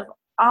because of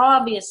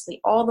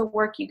obviously all the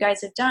work you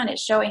guys have done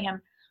is showing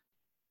him,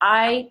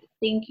 I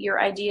think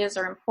your ideas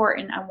are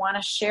important. I want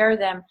to share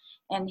them.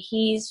 And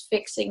he's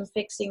fixing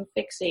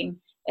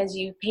as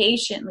you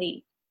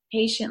patiently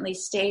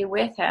stay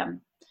with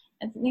him.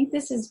 I think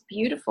this is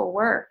beautiful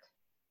work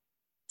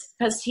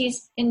because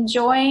he's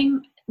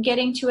enjoying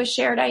getting to a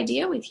shared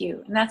idea with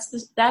you. And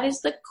that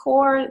is the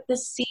core, the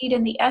seed,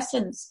 and the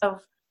essence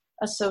of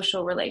a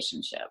social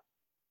relationship.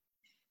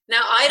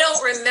 Now, I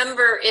don't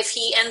remember if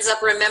he ends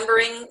up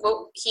remembering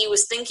what he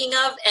was thinking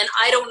of, and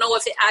I don't know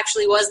if it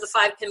actually was the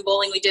 5-pin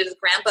bowling we did with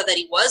Grandpa that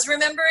he was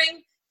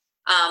remembering.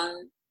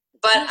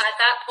 But at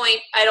that point,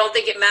 I don't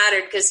think it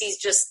mattered because he's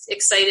just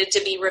excited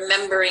to be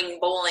remembering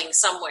bowling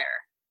somewhere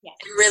and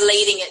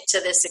relating it to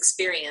this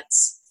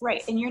experience.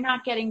 Right, and you're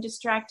not getting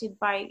distracted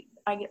by,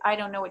 I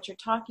don't know what you're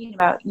talking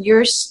about.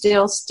 You're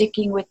still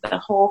sticking with the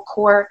whole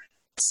core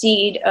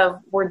seed of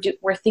we're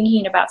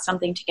thinking about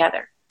something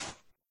together.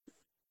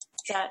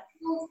 That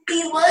will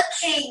be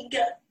working.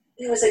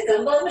 There was a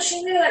gumball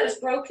machine there that was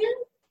broken?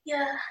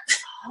 Yeah.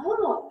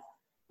 Oh,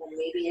 well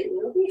maybe it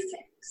will be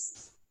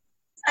fixed.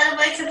 And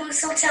my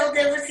Caboose Hotel,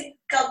 there was a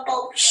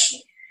gumball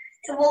machine.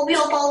 The ball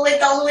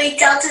went all the way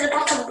down to the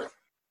bottom.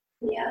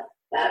 Yeah,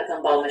 that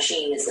gumball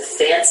machine is the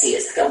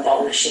fanciest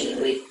gumball machine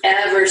we've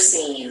ever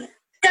seen.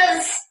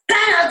 That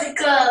spat out the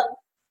gum.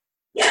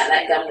 Yeah,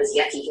 that gum was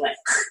yucky. He went,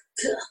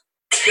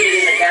 put it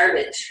in the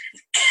garbage.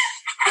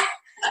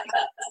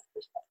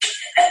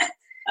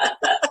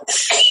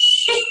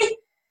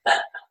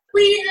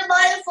 We need a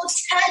miner for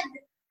 10,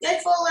 then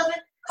for 11,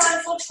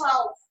 card for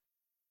 12.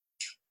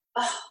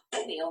 Oh,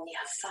 but we only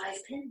have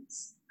 5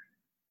 pins.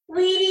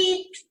 We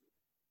need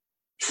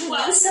 12.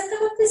 Can you set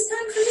them up this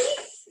time for me?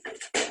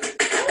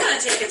 I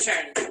want to take a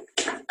turn.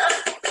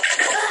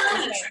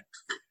 Okay.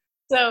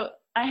 So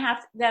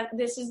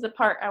this is the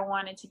part I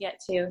wanted to get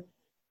to.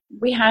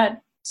 We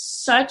had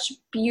such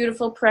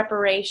beautiful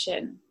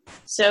preparation.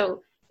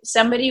 So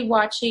somebody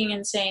watching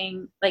and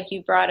saying, like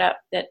you brought up,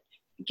 that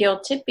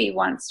Gil Tippy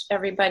wants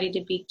everybody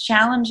to be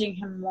challenging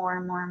him more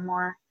and more and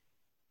more.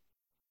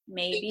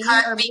 Maybe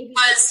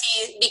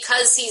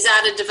because he's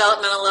at a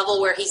developmental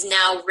level where he's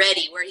now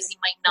ready, where he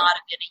might not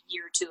have been a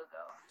year or two ago.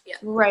 Yeah.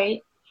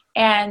 Right.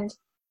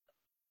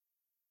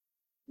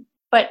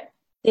 But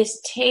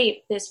this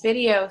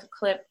video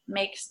clip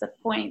makes the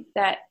point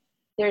that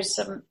there's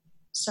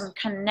some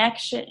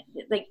connection.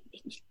 Like,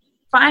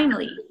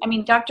 finally, I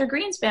mean, Dr.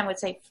 Greenspan would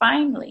say,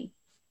 finally,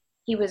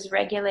 he was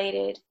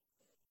regulated.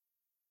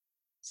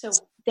 So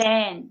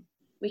then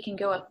we can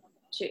go up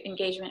to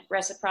engagement,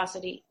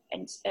 reciprocity,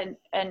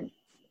 and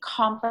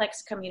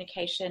complex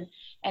communication.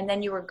 And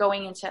then you were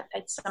going into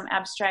some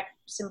abstract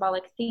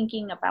symbolic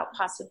thinking about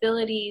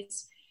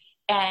possibilities.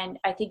 And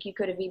I think you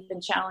could have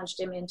even challenged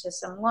him into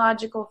some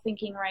logical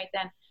thinking right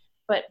then.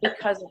 But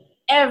because of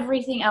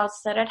everything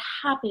else that had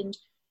happened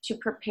to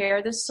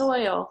prepare the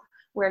soil,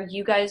 where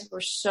you guys were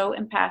so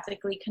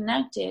empathically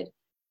connected,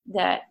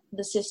 that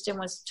the system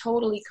was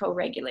totally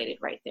co-regulated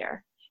right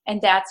there.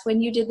 And that's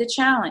when you did the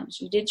challenge.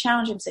 You did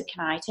challenge him, said,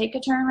 can I take a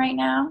turn right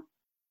now?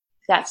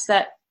 That's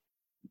that.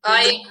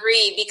 I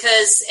agree,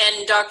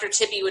 and Dr.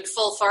 Tippy would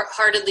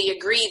full-heartedly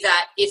agree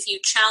that if you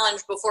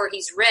challenge before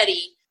he's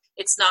ready,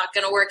 it's not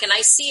going to work. And I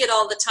see it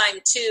all the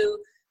time, too,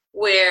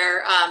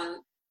 where,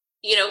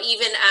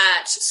 even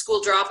at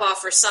school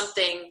drop-off or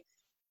something,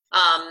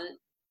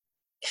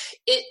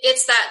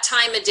 it's that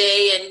time of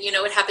day, and,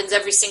 it happens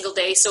every single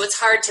day, so it's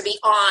hard to be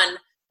on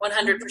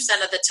 100%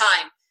 of the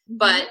time.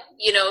 But,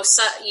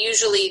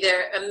 usually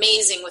they're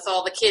amazing with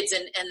all the kids,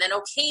 and then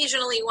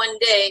occasionally one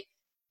day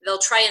they'll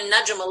try and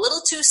nudge them a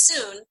little too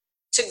soon,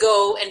 to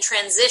go and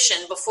transition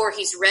before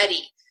he's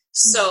ready.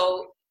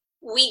 So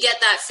we get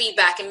that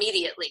feedback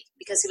immediately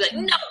because he'll be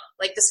like, no,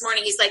 like this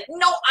morning, he's like,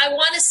 no, I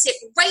want to sit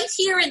right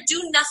here and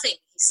do nothing,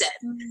 he said.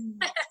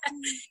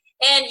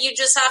 And you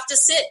just have to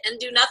sit and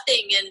do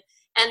nothing.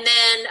 And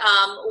then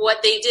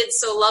what they did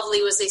so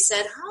lovely was they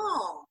said,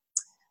 oh,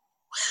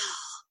 well,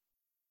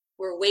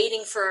 we're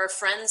waiting for our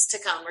friends to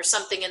come or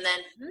something. And then,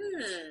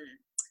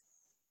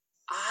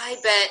 I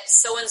bet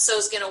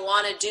so-and-so's going to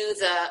want to do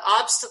the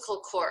obstacle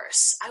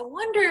course. I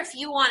wonder if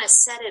you want to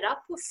set it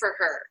up for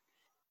her.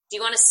 Do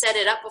you want to set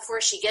it up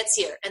before she gets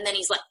here? And then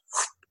he's like,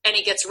 and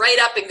he gets right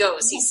up and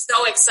goes. He's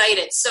so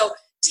excited. So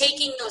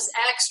taking those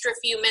extra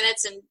few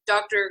minutes, and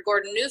Dr.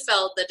 Gordon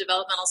Neufeld, the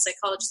developmental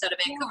psychologist out of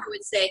Vancouver,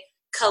 would say,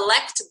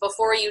 collect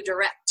before you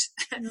direct.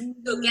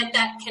 So get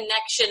that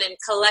connection and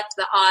collect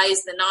the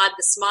eyes, the nod,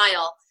 the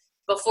smile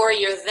before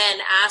you're then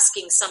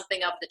asking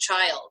something of the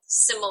child.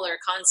 Similar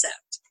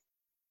concept.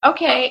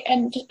 Okay,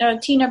 and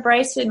Tina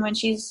Bryson, when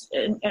she's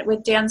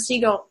with Dan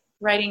Siegel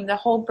writing The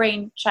Whole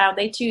Brain Child,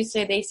 they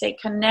say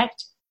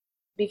connect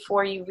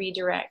before you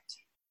redirect.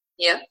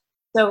 Yeah.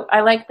 So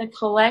I like the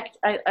collect.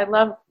 I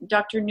love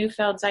Dr.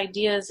 Neufeld's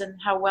ideas and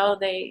how well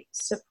they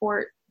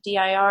support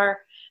DIR.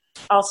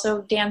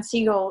 Also, Dan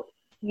Siegel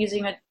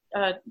using a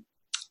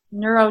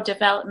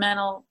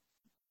neurobiological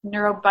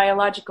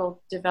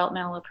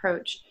developmental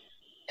approach.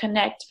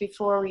 Connect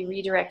before we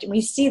redirect. And we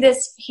see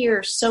this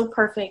here so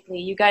perfectly.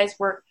 You guys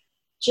were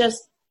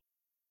just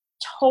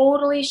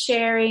totally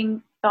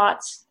sharing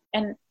thoughts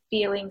and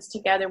feelings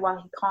together while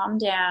he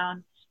calmed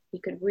down. He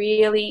could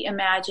really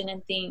imagine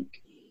and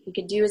think. He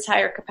could do his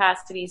higher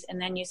capacities.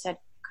 And then you said,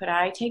 could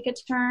I take a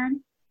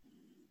turn?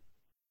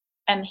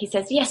 And he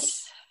says,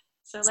 yes.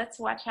 So let's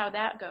watch how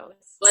that goes.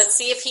 Let's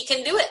see if he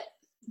can do it.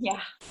 Yeah.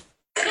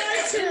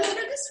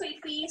 Over this way,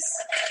 please.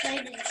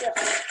 Over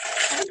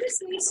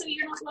this way so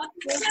you're not blocking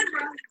the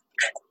camera.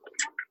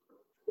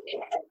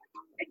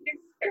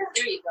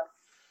 There you go.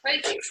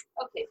 Right here.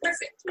 Okay,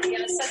 perfect. We're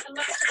going to set them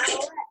up to the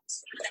left.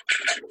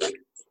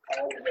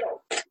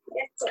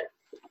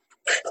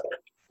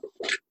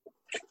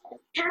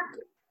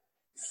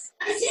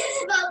 I see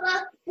it,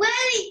 Mama.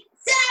 Ready,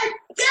 set,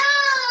 go!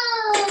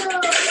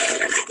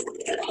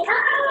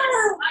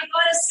 Oh, I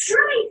got a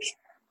strike.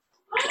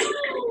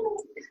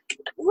 Oh.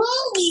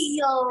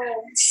 Romeo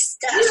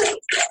stuff.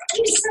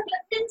 You set the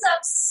pins up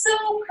so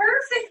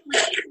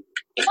perfectly.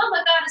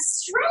 Mama got a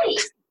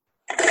strike.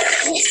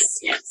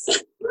 Yes.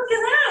 Look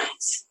at that.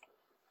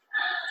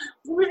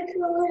 Look at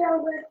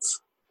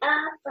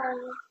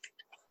Apple.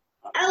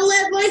 I'll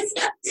let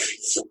myself.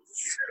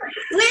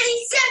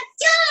 Ready, set,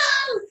 go!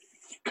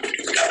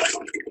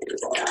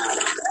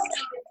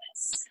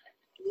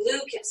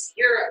 Lucas,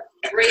 you're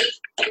a great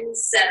pin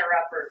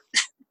setter-upper.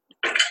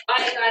 I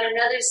got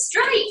another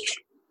strike.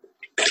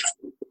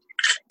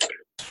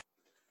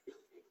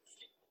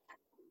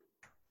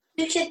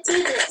 You can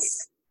do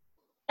this.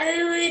 I'm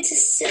going to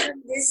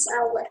send this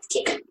outlet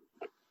game.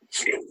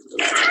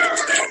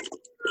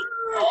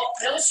 Oh,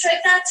 no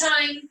strike that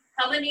time.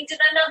 How many did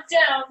I knock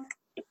down?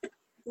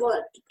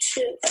 1,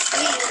 2,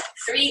 3.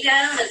 3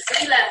 down and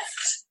 3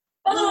 left.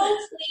 Oh,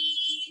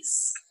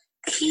 please.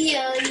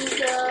 Here you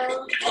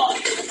go. Oh,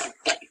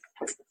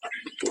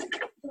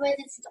 You went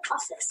into the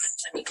office.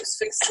 let me just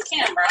fix the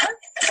camera.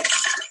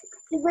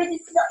 You went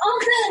into the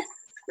office.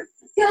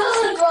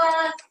 Go,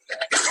 Bob.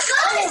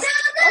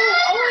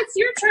 Oh, it's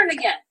your turn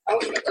again.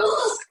 Okay.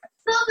 Oh,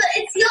 Mama,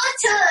 it's your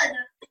turn.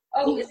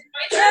 Oh, is it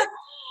my turn?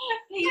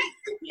 He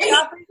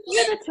offered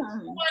you the turn. Come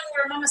on,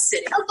 where Mama's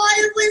sitting. I thought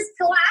it was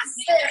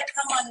glasses.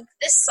 Come on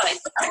this side.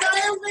 I thought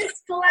it was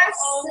Oh,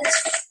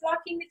 glasses. it's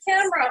blocking the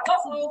camera.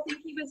 Uh-oh.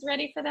 Think he was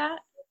ready for that?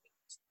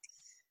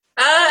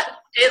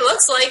 It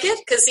looks like it,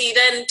 because he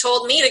then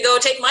told me to go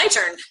take my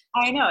turn.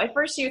 I know. At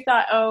first you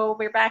thought, oh,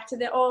 we're back to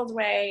the old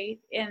way,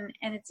 and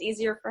it's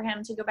easier for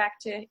him to go back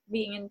to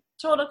being in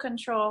total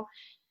control.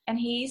 And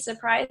he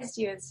surprised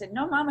you and said,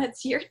 no, Mama,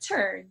 it's your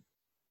turn.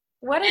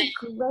 What a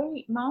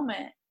great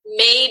moment.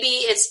 Maybe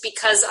it's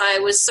because I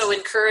was so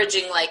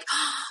encouraging, like,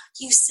 oh,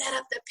 you set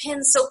up the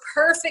pin so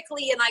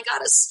perfectly and I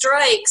got a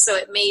strike. So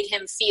it made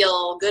him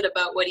feel good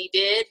about what he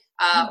did.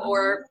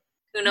 Or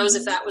who knows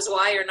if that was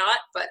why or not.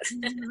 But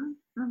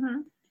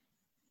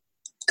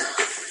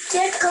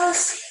There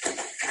goes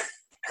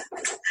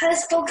high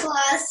school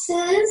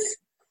glasses.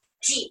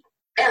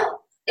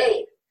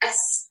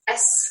 GLASSES.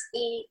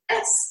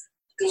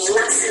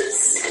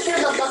 Glasses.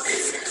 Here, Mama.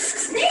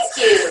 Thank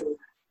you.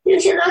 You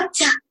cannot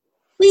tell.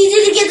 We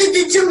need to get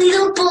the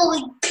Toledo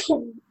bowling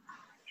pin.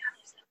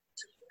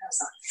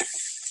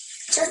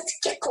 Just to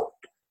get going.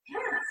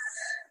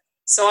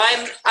 so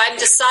I'm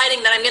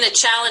deciding that I'm going to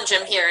challenge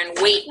him here and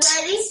wait.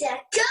 Ready,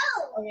 set, go!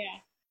 Oh, yeah.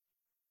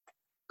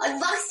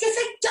 Unbox, set,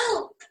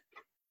 go!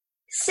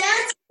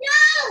 Set,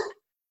 go!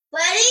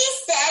 Ready,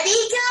 steady,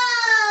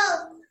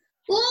 go!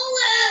 Roll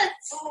it!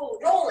 Oh,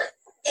 roll it.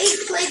 Hey,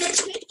 play the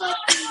trick on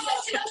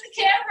Get on the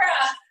camera.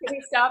 Can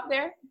we stop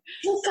there?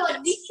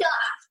 Nika.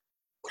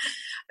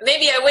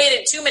 maybe I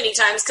waited too many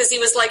times because he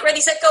was like,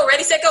 ready, set, go,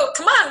 ready, set, go.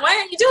 Come on, why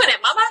aren't you doing it,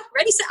 Mama?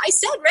 Ready, set, I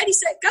said ready,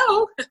 set,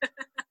 go.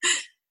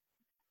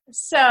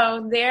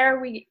 So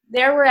there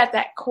we're at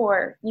that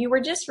core. You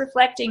were just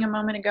reflecting a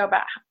moment ago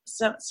about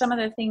some of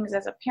the things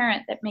as a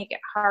parent that make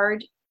it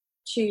hard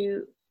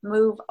to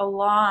move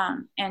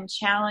along and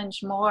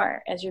challenge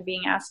more as you're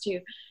being asked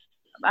to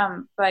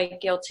by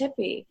Gil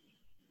Tippy.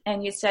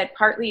 And you said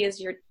partly is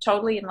you're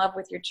totally in love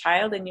with your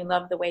child and you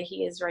love the way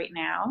he is right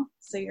now.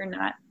 So you're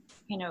not,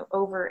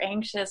 over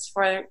anxious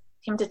for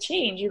him to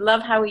change. You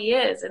love how he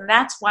is. And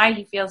that's why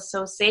he feels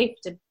so safe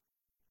to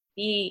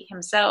be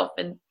himself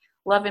and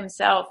love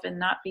himself and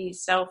not be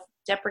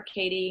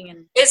self-deprecating.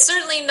 And it's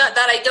certainly not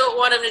that I don't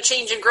want him to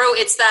change and grow.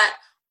 It's that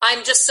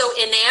I'm just so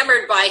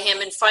enamored by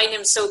him and find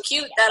him so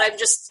cute that I'm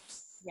just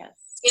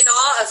in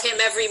awe of him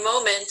every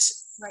moment.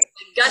 Right.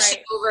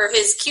 Gushing over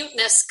his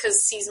cuteness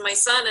because he's my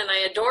son and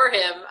I adore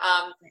him.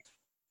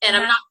 And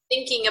I'm not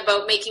thinking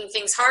about making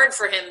things hard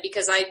for him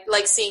because I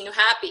like seeing him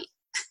happy.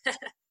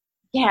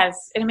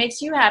 Yes, and it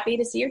makes you happy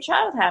to see your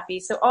child happy.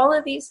 So all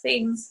of these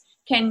things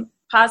can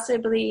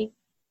possibly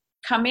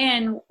come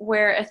in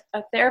where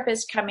a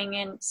therapist coming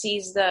in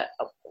sees the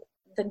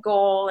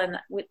goal and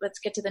let's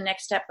get to the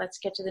next step. Let's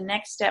get to the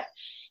next step.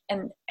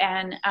 And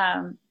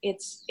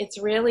it's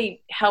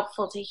really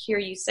helpful to hear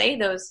you say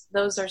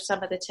those are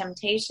some of the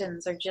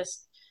temptations, are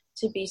just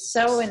to be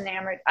so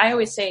enamored. I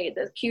always say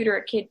the cuter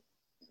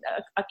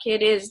a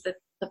kid is, the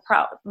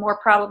more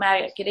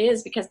problematic it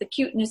is, because the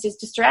cuteness is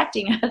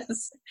distracting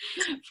us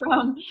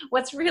from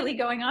what's really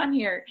going on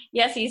here.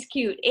 Yes, he's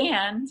cute,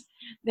 and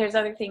there's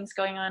other things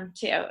going on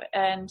too.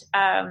 And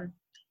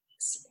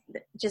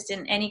just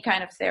in any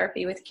kind of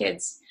therapy with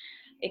kids,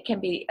 it can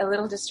be a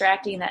little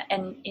distracting.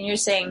 And you're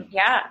saying,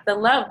 the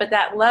love, but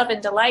that love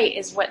and delight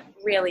is what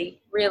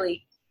really,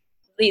 really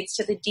leads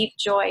to the deep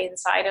joy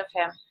inside of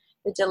him,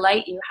 the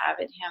delight you have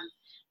in him.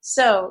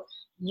 So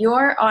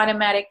your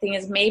automatic thing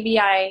is, maybe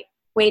I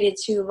waited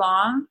too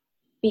long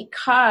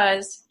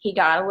because he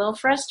got a little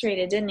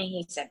frustrated, didn't he?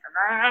 He said,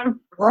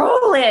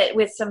 roll it,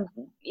 with some,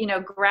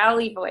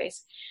 growly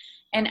voice.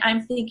 And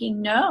I'm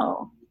thinking,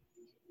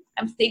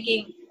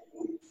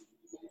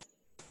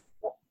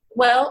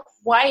 well,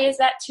 why is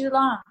that too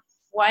long?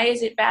 Why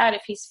is it bad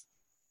if he's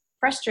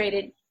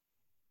frustrated?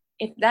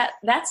 If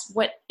that's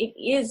what it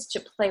is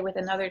to play with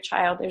another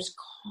child. There's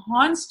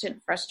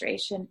constant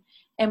frustration,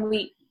 and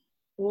we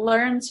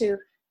learn to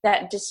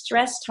that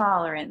distress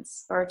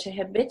tolerance, or to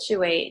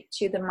habituate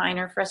to the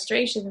minor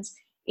frustrations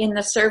in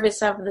the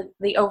service of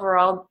the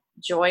overall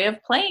joy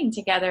of playing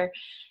together.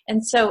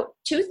 And so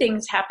two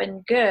things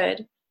happened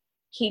good.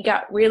 He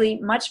got really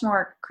much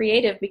more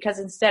creative, because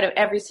instead of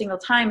every single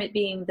time it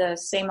being the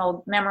same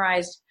old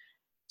memorized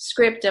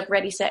script of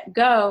ready, set,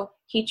 go,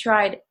 he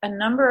tried a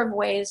number of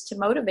ways to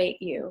motivate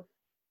you.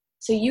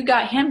 So you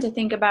got him to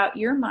think about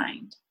your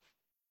mind.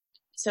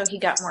 So he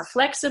got more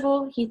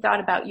flexible. He thought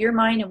about your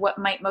mind and what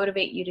might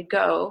motivate you to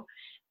go.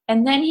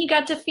 And then he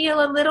got to feel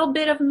a little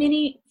bit of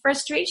mini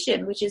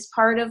frustration, which is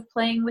part of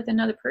playing with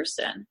another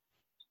person.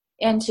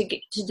 And to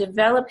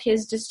develop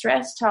his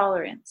distress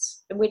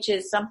tolerance, which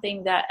is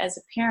something that as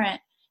a parent,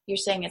 you're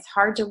saying it's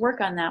hard to work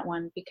on that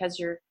one, because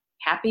you're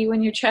happy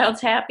when your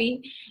child's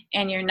happy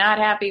and you're not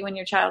happy when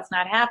your child's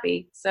not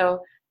happy.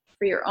 So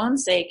for your own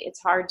sake,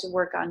 it's hard to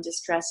work on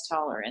distress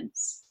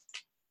tolerance.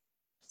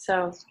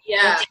 So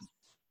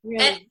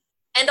really,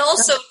 and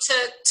also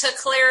to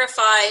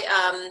clarify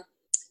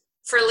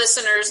for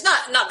listeners,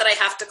 not that I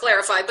have to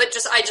clarify, but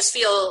I just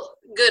feel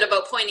good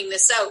about pointing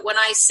this out. When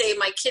I say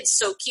my kid's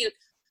so cute,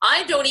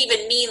 I don't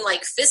even mean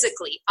like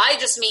physically. I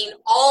just mean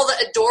all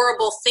the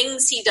adorable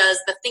things he does,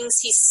 the things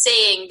he's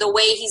saying, the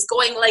way he's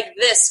going like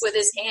this with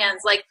his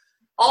hands, like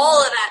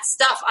all of that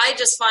stuff I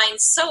just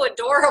find so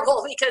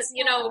adorable, because,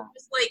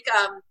 just like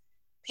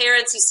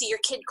parents, you see your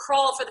kid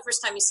crawl for the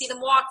first time, you see them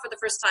walk for the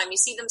first time, you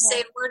see them say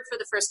a word for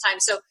the first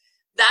time. So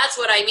that's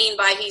what I mean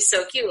by he's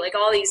so cute. Like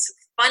all these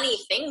funny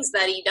things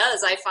that he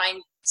does, I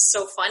find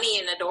so funny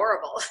and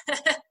adorable.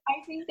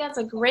 I think that's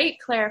a great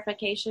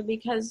clarification,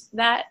 because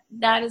that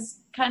is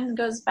kind of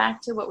goes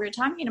back to what we were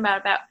talking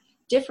about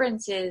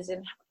differences,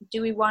 and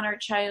do we want our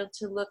child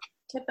to look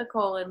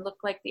typical and look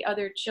like the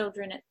other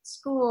children at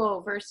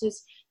school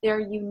versus their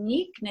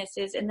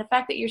uniquenesses. And the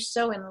fact that you're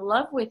so in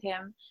love with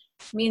him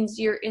means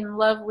you're in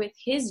love with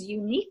his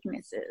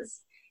uniquenesses.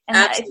 And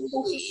that's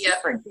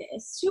a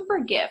super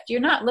gift. You're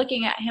not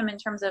looking at him in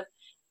terms of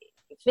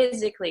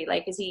physically,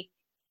 like, is he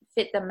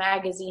fit the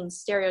magazine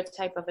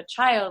stereotype of a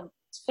child's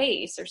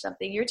face or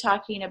something. You're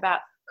talking about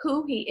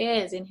who he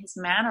is in his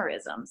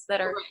mannerisms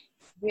that are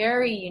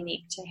very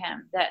unique to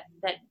him, that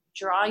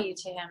draw you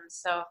to him.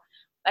 So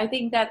I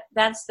think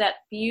that's that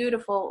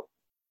beautiful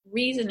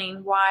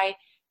reasoning why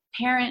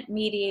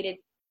parent-mediated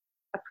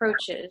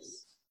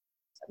approaches,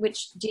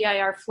 which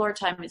DIR Floor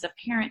Time is a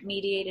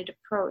parent-mediated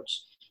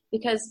approach,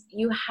 because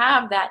you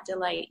have that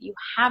delight, you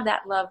have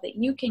that love that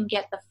you can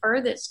get the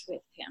furthest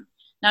with him.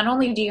 Not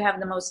only do you have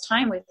the most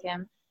time with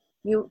him,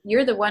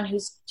 you're the one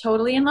who's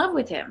totally in love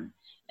with him.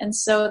 And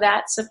so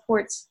that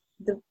supports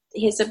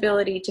his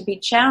ability to be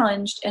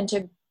challenged and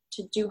to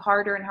do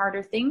harder and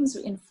harder things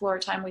in floor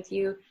time with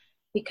you,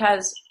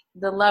 because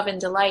the love and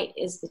delight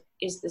is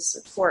the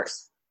support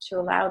to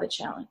allow the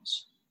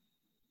challenge.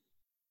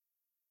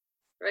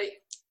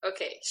 Right.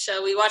 Okay.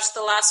 Shall we watch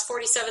the last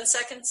 47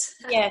 seconds?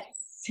 Yes.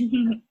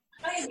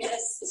 I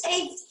missed.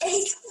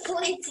 Ace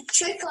played the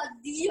trick on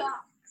Nia.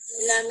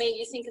 That made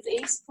you think of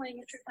Ace playing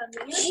a trick on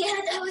me?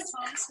 Yeah, that was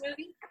Thomas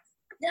movie?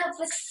 That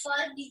was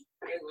funny.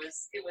 It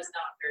was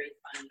not very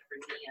fun for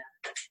Nia.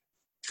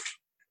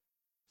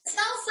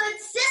 San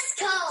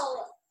Francisco!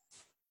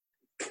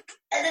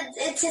 And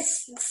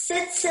it's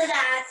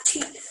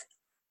Cincinnati.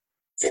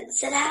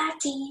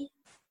 Cincinnati.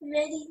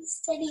 Ready,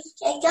 steady,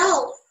 and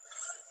go.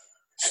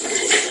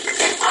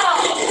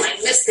 Oh, I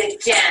missed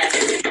again.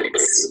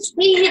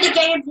 We hit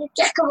again the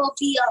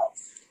Decamobile.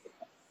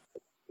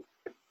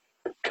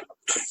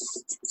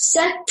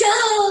 Set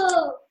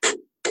go!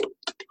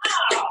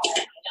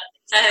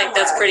 I think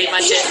that's pretty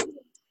much it.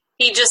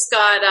 He just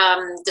got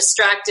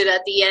distracted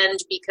at the end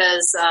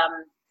because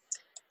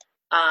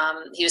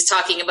he was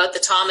talking about the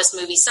Thomas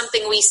movie.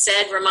 Something we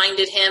said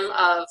reminded him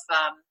of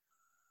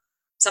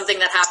something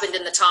that happened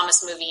in the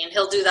Thomas movie, and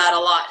he'll do that a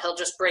lot. He'll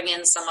just bring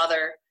in some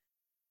other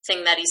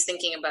thing that he's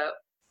thinking about.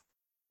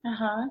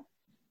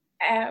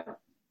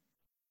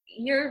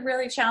 You're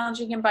really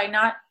challenging him by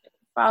not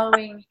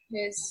following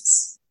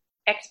his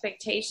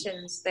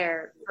expectations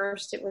there.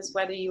 First, it was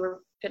whether you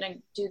were going to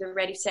do the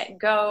ready, set,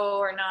 go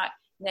or not.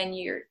 Then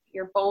your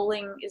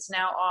bowling is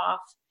now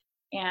off,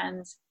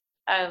 and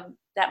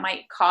that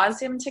might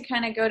cause him to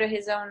kind of go to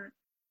his own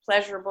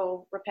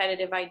pleasurable,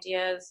 repetitive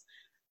ideas.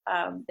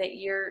 That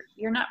you're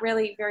not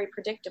really very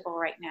predictable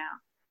right now,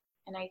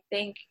 and I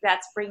think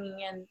that's bringing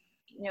in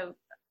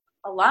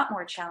a lot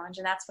more challenge,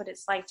 and that's what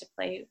it's like to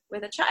play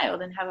with a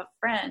child and have a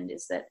friend,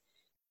 is that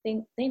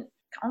they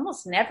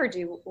almost never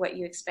do what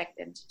you expect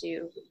them to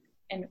do,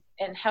 and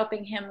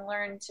helping him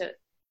learn to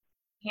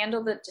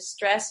handle the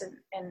distress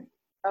and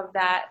of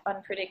that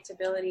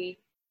unpredictability,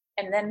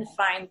 and then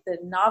find the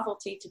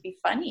novelty to be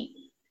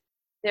funny.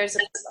 There's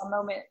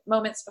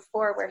moments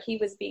before where he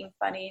was being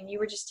funny and you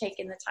were just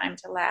taking the time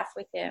to laugh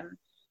with him,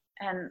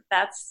 and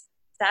that's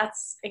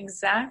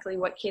exactly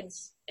what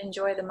kids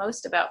enjoy the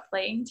most about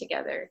playing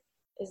together,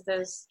 is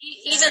those.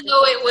 Even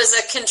though it was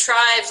a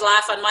contrived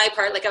laugh on my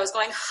part, like I was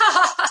going,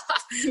 ha ha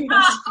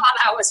ha,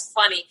 that was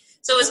funny.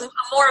 So it was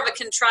more of a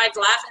contrived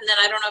laugh, and then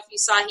I don't know if you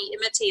saw, he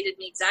imitated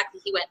me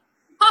exactly. He went,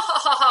 ha ha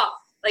ha ha,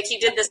 like he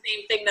did the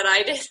same thing that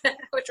I did,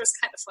 which was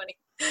kind of funny.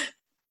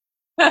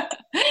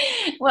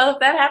 Well, if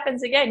that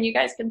happens again, you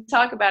guys can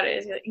talk about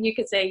it. You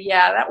could say,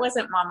 yeah, that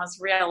wasn't Mama's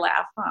real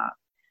laugh, huh?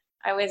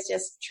 I was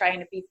just trying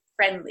to be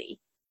friendly.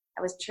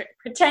 I was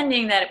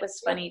pretending that it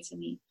was funny to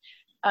me.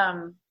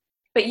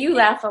 But you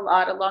laugh a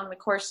lot along the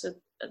course of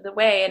the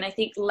way, and I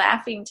think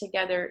laughing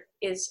together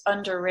is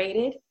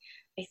underrated.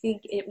 I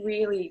think it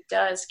really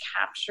does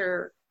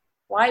capture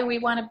why we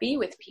want to be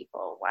with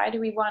people. Why do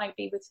we want to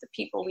be with the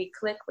people we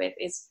click with?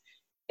 It's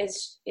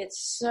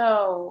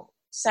so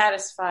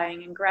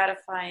satisfying and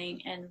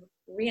gratifying and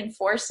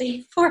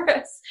reinforcing for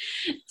us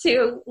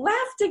to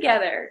laugh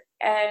together.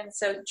 And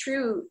so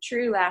true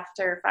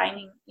laughter,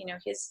 finding,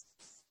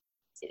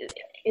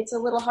 it's a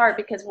little hard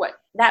because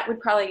that would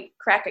probably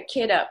crack a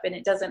kid up, and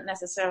it doesn't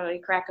necessarily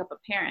crack up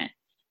a parent.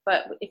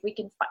 But if we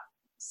can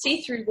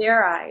see through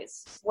their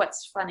eyes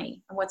what's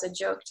funny and what's a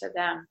joke to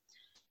them,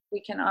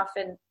 we can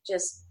often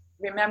just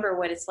remember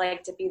what it's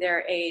like to be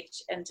their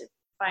age and to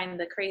find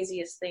the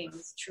craziest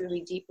things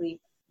truly, deeply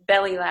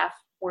belly laugh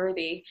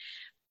worthy,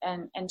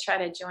 and try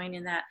to join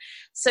in that.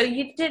 So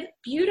you did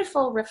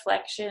beautiful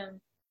reflection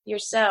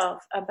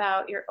yourself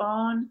about your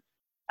own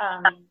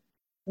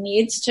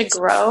needs to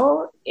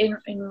grow in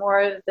more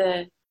of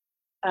the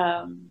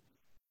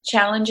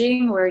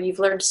challenging, where you've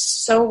learned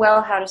so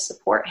well how to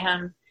support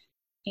him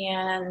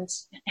and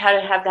how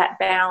to have that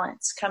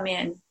balance come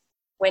in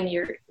when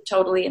you're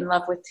totally in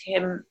love with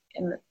him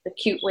in the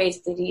cute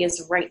ways that he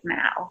is right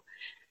now.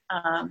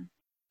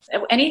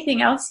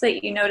 Anything else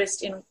that you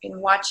noticed in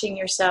watching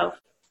yourself,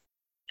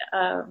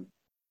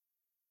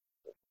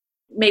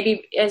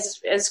 maybe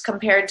as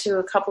compared to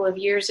a couple of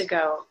years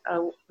ago,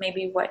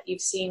 maybe what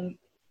you've seen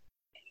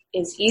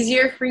is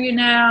easier for you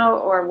now,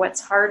 or what's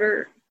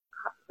harder,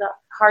 the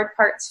hard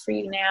parts for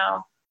you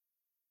now?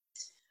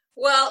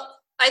 Well,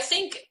 I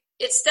think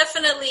it's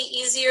definitely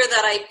easier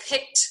that I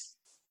picked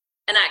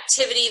an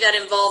activity that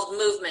involved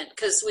movement,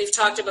 because we've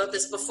talked about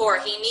this before.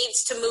 He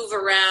needs to move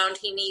around.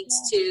 He needs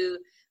to.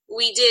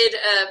 We did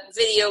a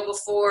video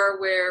before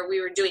where we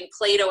were doing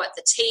Play-Doh at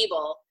the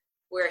table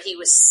where he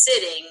was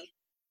sitting.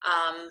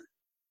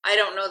 I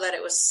don't know that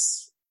it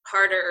was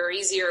harder or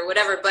easier or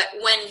whatever, but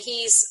when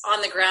he's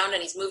on the ground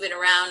and he's moving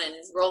around and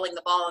rolling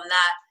the ball, and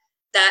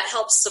that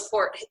helps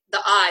support the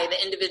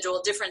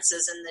individual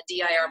differences in the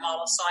DIR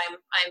model. So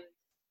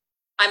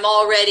I'm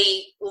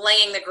already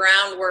laying the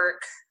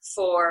groundwork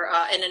for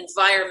an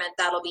environment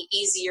that'll be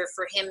easier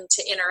for him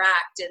to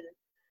interact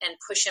and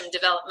push him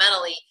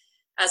developmentally,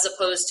 as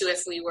opposed to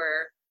if we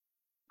were,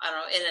 I don't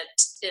know, in a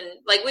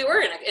we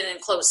were in an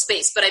enclosed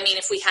space, but I mean,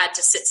 if we had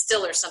to sit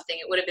still or something,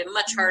 it would have been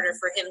much harder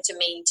for him to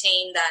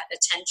maintain that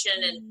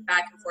attention and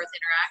back and forth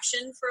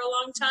interaction for a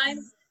long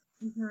time.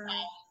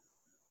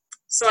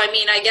 So, I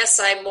mean, I guess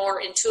I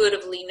more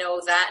intuitively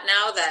know that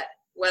now, that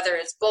whether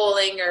it's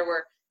bowling or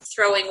we're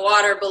throwing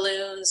water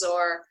balloons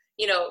or,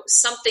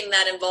 something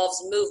that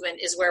involves movement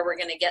is where we're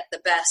going to get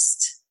the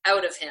best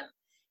out of him.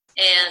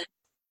 And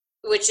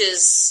which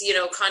is,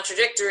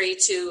 contradictory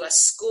to a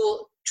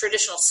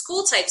traditional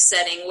school type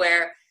setting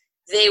where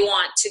they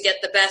want to get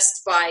the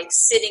best by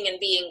sitting and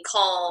being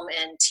calm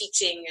and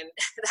teaching and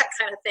that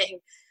kind of thing.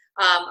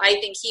 I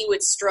think he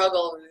would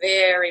struggle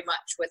very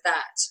much with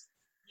that.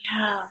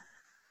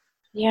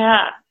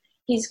 Yeah.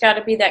 He's got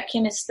to be that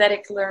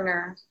kinesthetic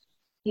learner.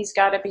 He's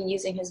got to be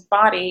using his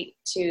body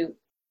to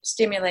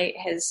stimulate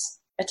his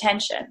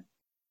attention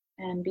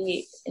and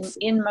be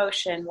in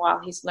motion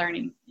while he's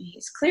learning.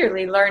 He's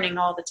clearly learning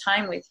all the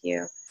time with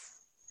you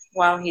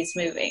while he's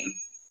moving.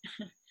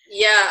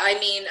 Yeah, I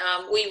mean,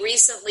 we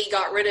recently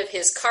got rid of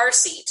his car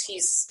seat.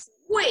 He's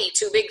way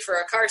too big for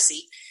a car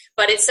seat,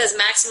 but it says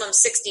maximum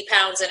 60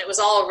 pounds, and it was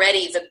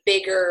already the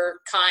bigger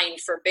kind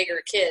for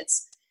bigger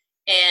kids.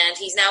 And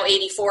he's now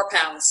 84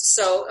 pounds.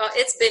 So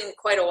it's been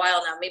quite a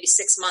while now, maybe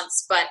 6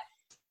 months, but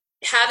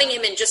having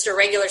him in just a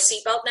regular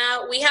seatbelt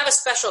now, we have a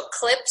special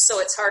clip,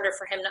 so it's harder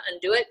for him to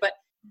undo it. But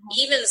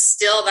even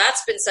still,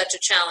 that's been such a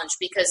challenge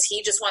because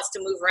he just wants to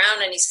move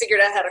around, and he's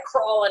figured out how to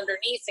crawl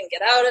underneath and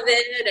get out of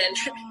it. And,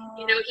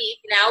 he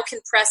now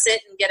can press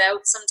it and get out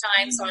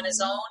sometimes on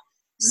his own.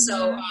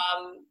 So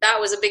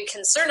that was a big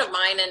concern of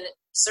mine, and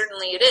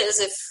certainly it is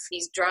if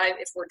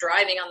we're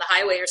driving on the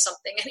highway or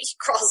something and he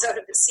crawls out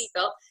of his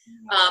seatbelt.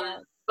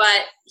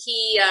 But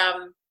he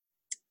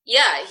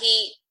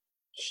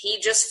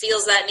just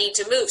feels that need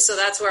to move. So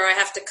that's where I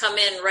have to come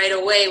in right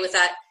away with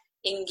that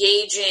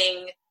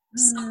engaging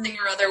something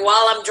or other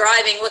while I'm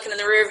driving, looking in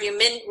the rearview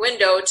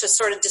window to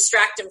sort of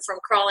distract him from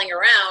crawling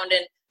around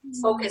and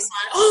focus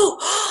on,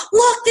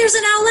 look, there's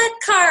an Owlette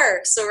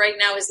car. So right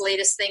now his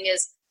latest thing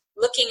is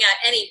looking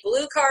at any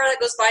blue car that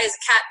goes by as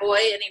a cat boy,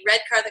 any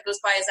red car that goes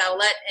by as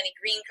Owlette, any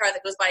green car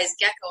that goes by as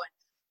Gecko.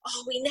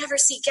 And, we never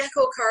see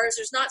Gecko cars.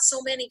 There's not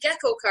so many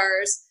Gecko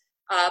cars.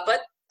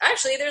 But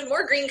actually, there's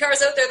more green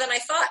cars out there than I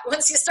thought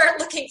once you start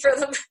looking for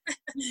them.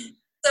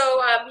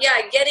 So,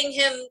 getting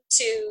him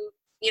to,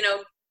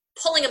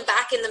 pulling him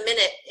back in the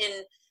minute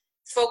in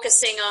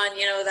focusing on,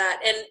 that.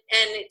 And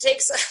it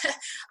takes,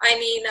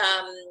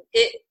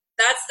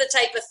 that's the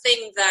type of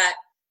thing that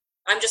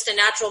I'm just a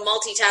natural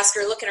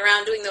multitasker looking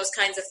around doing those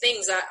kinds of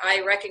things.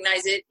 I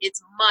recognize it.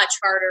 It's much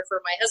harder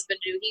for my husband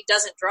to do. He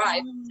doesn't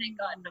drive. Thank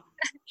God.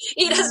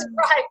 He doesn't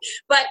drive.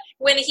 But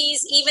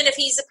even if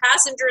he's a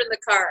passenger in the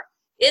car,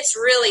 it's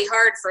really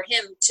hard for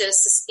him to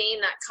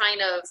sustain that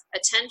kind of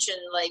attention.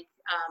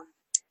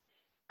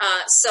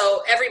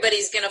 So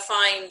everybody's going to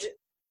find,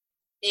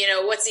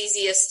 what's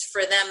easiest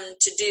for them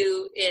to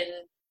do in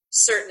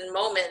certain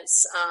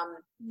moments.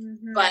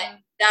 But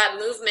that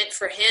movement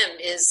for him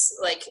is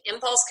like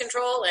impulse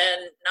control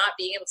and not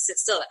being able to sit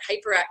still. That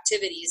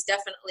hyperactivities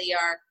definitely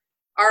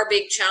are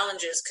big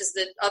challenges because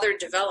the other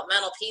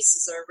developmental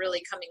pieces are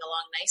really coming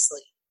along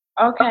nicely.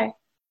 Okay.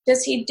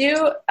 Does he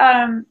do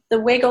the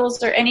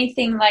wiggles or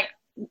anything like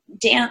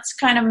dance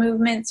kind of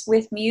movements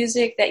with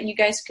music that you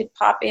guys could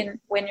pop in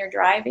when you're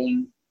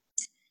driving?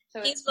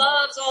 So he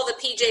loves all the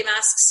PJ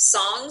Masks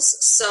songs,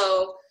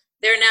 so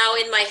they're now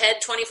in my head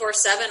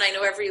 24/7. I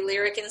know every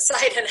lyric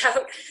inside and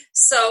out.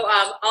 So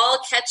I'll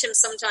catch him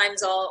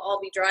sometimes. I'll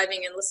be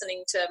driving and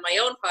listening to my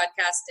own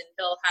podcast, and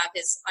he'll have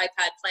his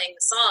iPad playing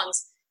the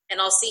songs,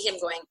 and I'll see him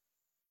going,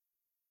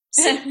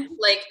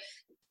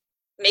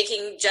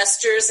 making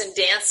gestures and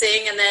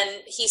dancing, and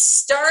then he's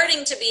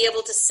starting to be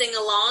able to sing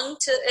along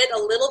to it a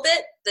little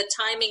bit. The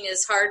timing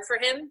is hard for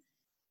him,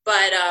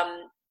 but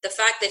the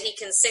fact that he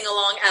can sing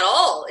along at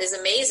all is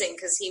amazing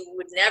because he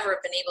would never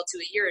have been able to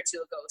a year or two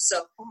ago.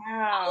 So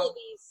all of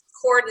these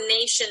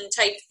coordination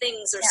type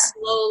things are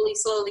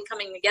slowly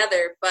coming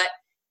together. But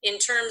in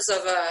terms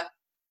of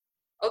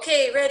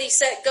okay, ready,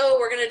 set, go,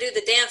 we're going to do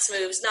the dance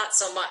moves, not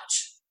so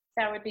much.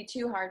 That would be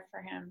too hard for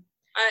him.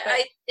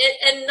 I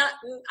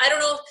don't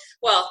know.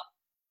 Well,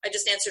 I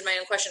just answered my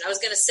own question. I was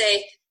going to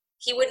say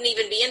he wouldn't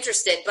even be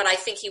interested, but I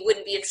think he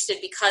wouldn't be interested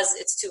because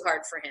it's too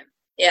hard for him.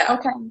 Yeah.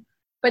 Okay.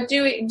 But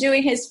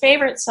doing his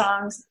favorite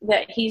songs,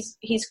 that he's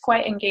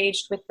quite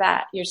engaged with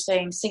that. You're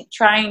saying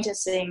trying to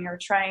sing or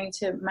trying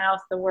to mouth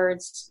the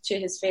words to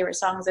his favorite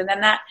songs, and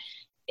then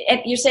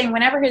you're saying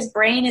whenever his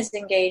brain is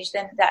engaged,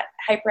 then that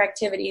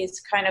hyperactivity is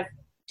kind of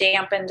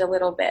dampened a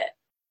little bit.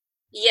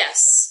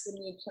 Yes. You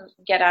need to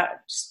get out,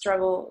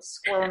 struggle,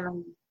 squirm,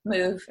 and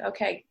move.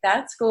 Okay,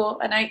 that's cool.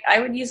 And I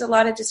would use a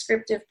lot of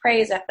descriptive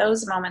praise at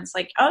those moments,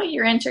 like, oh,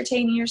 you're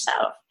entertaining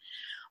yourself.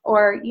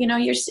 Or,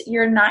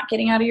 you're not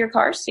getting out of your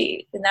car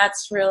seat, and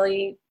that's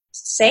really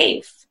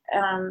safe.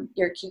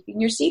 You're keeping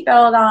your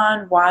seatbelt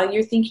on while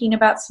you're thinking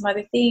about some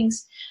other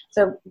things.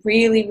 So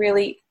really,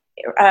 really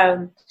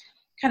kind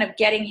of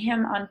getting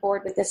him on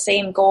board with the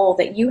same goal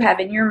that you have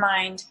in your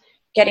mind,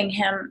 getting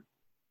him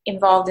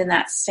involved in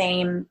that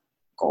same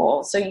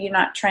goal. So you're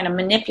not trying to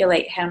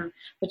manipulate him,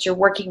 but you're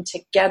working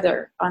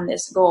together on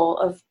this goal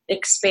of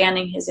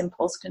expanding his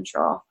impulse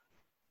control.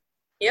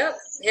 Yep.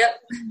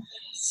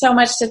 So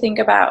much to think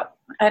about.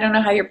 I don't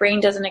know how your brain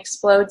doesn't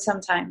explode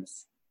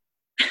sometimes.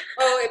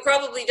 Oh, it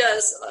probably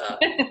does.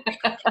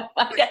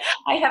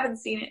 I haven't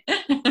seen it.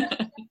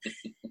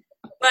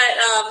 But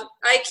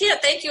I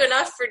can't thank you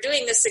enough for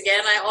doing this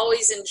again. I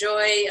always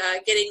enjoy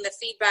getting the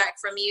feedback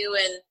from you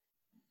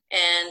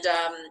and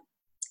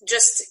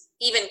just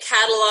even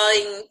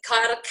cataloging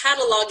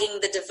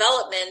the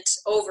development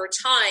over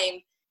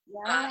time.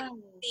 Yeah.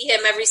 See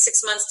him every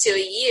 6 months to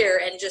a year,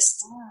 and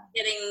just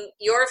getting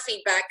your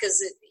feedback,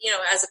 because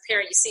as a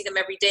parent you see them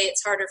every day.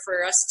 It's harder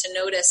for us to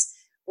notice,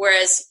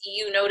 whereas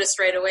you notice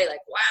right away,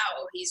 like,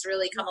 wow, he's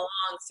really come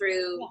along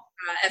through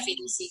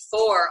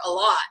FEDC4 a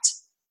lot.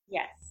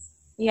 Yes.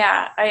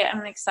 Yeah,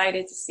 I'm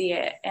excited to see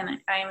it, and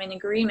I'm in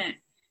agreement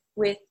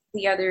with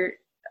the other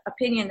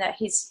opinion that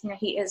he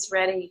is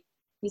ready.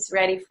 He's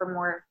ready for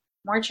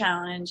more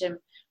challenge and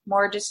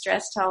more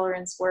distress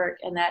tolerance work,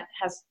 and that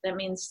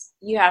means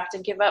you have to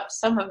give up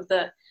some of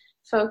the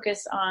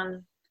focus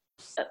on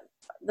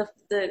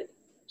the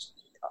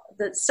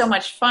so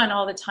much fun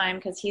all the time,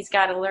 because he's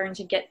got to learn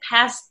to get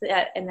past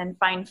that and then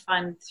find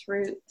fun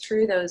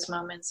through those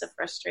moments of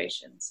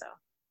frustration. So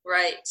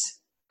right.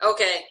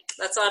 Okay,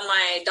 that's on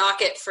my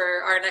docket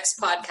for our next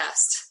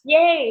podcast.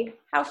 Yay!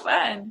 How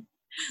fun.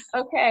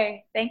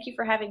 Okay, thank you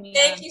for having me.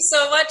 Thank you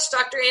so much,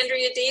 Dr.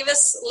 Andrea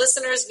Davis.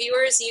 Listeners,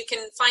 viewers, you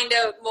can find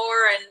out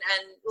more and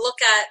look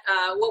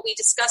at what we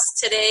discussed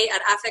today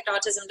at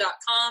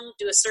affectautism.com.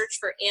 Do a search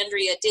for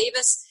Andrea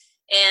Davis,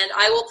 and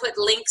I will put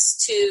links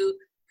to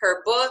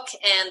her book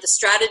and the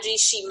strategies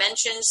she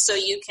mentioned, so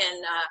you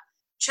can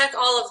check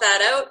all of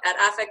that out at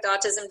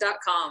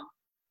affectautism.com.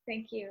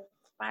 Thank you.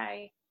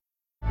 Bye.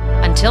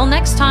 Until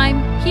next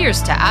time,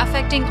 here's to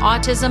affecting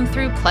autism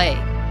through play.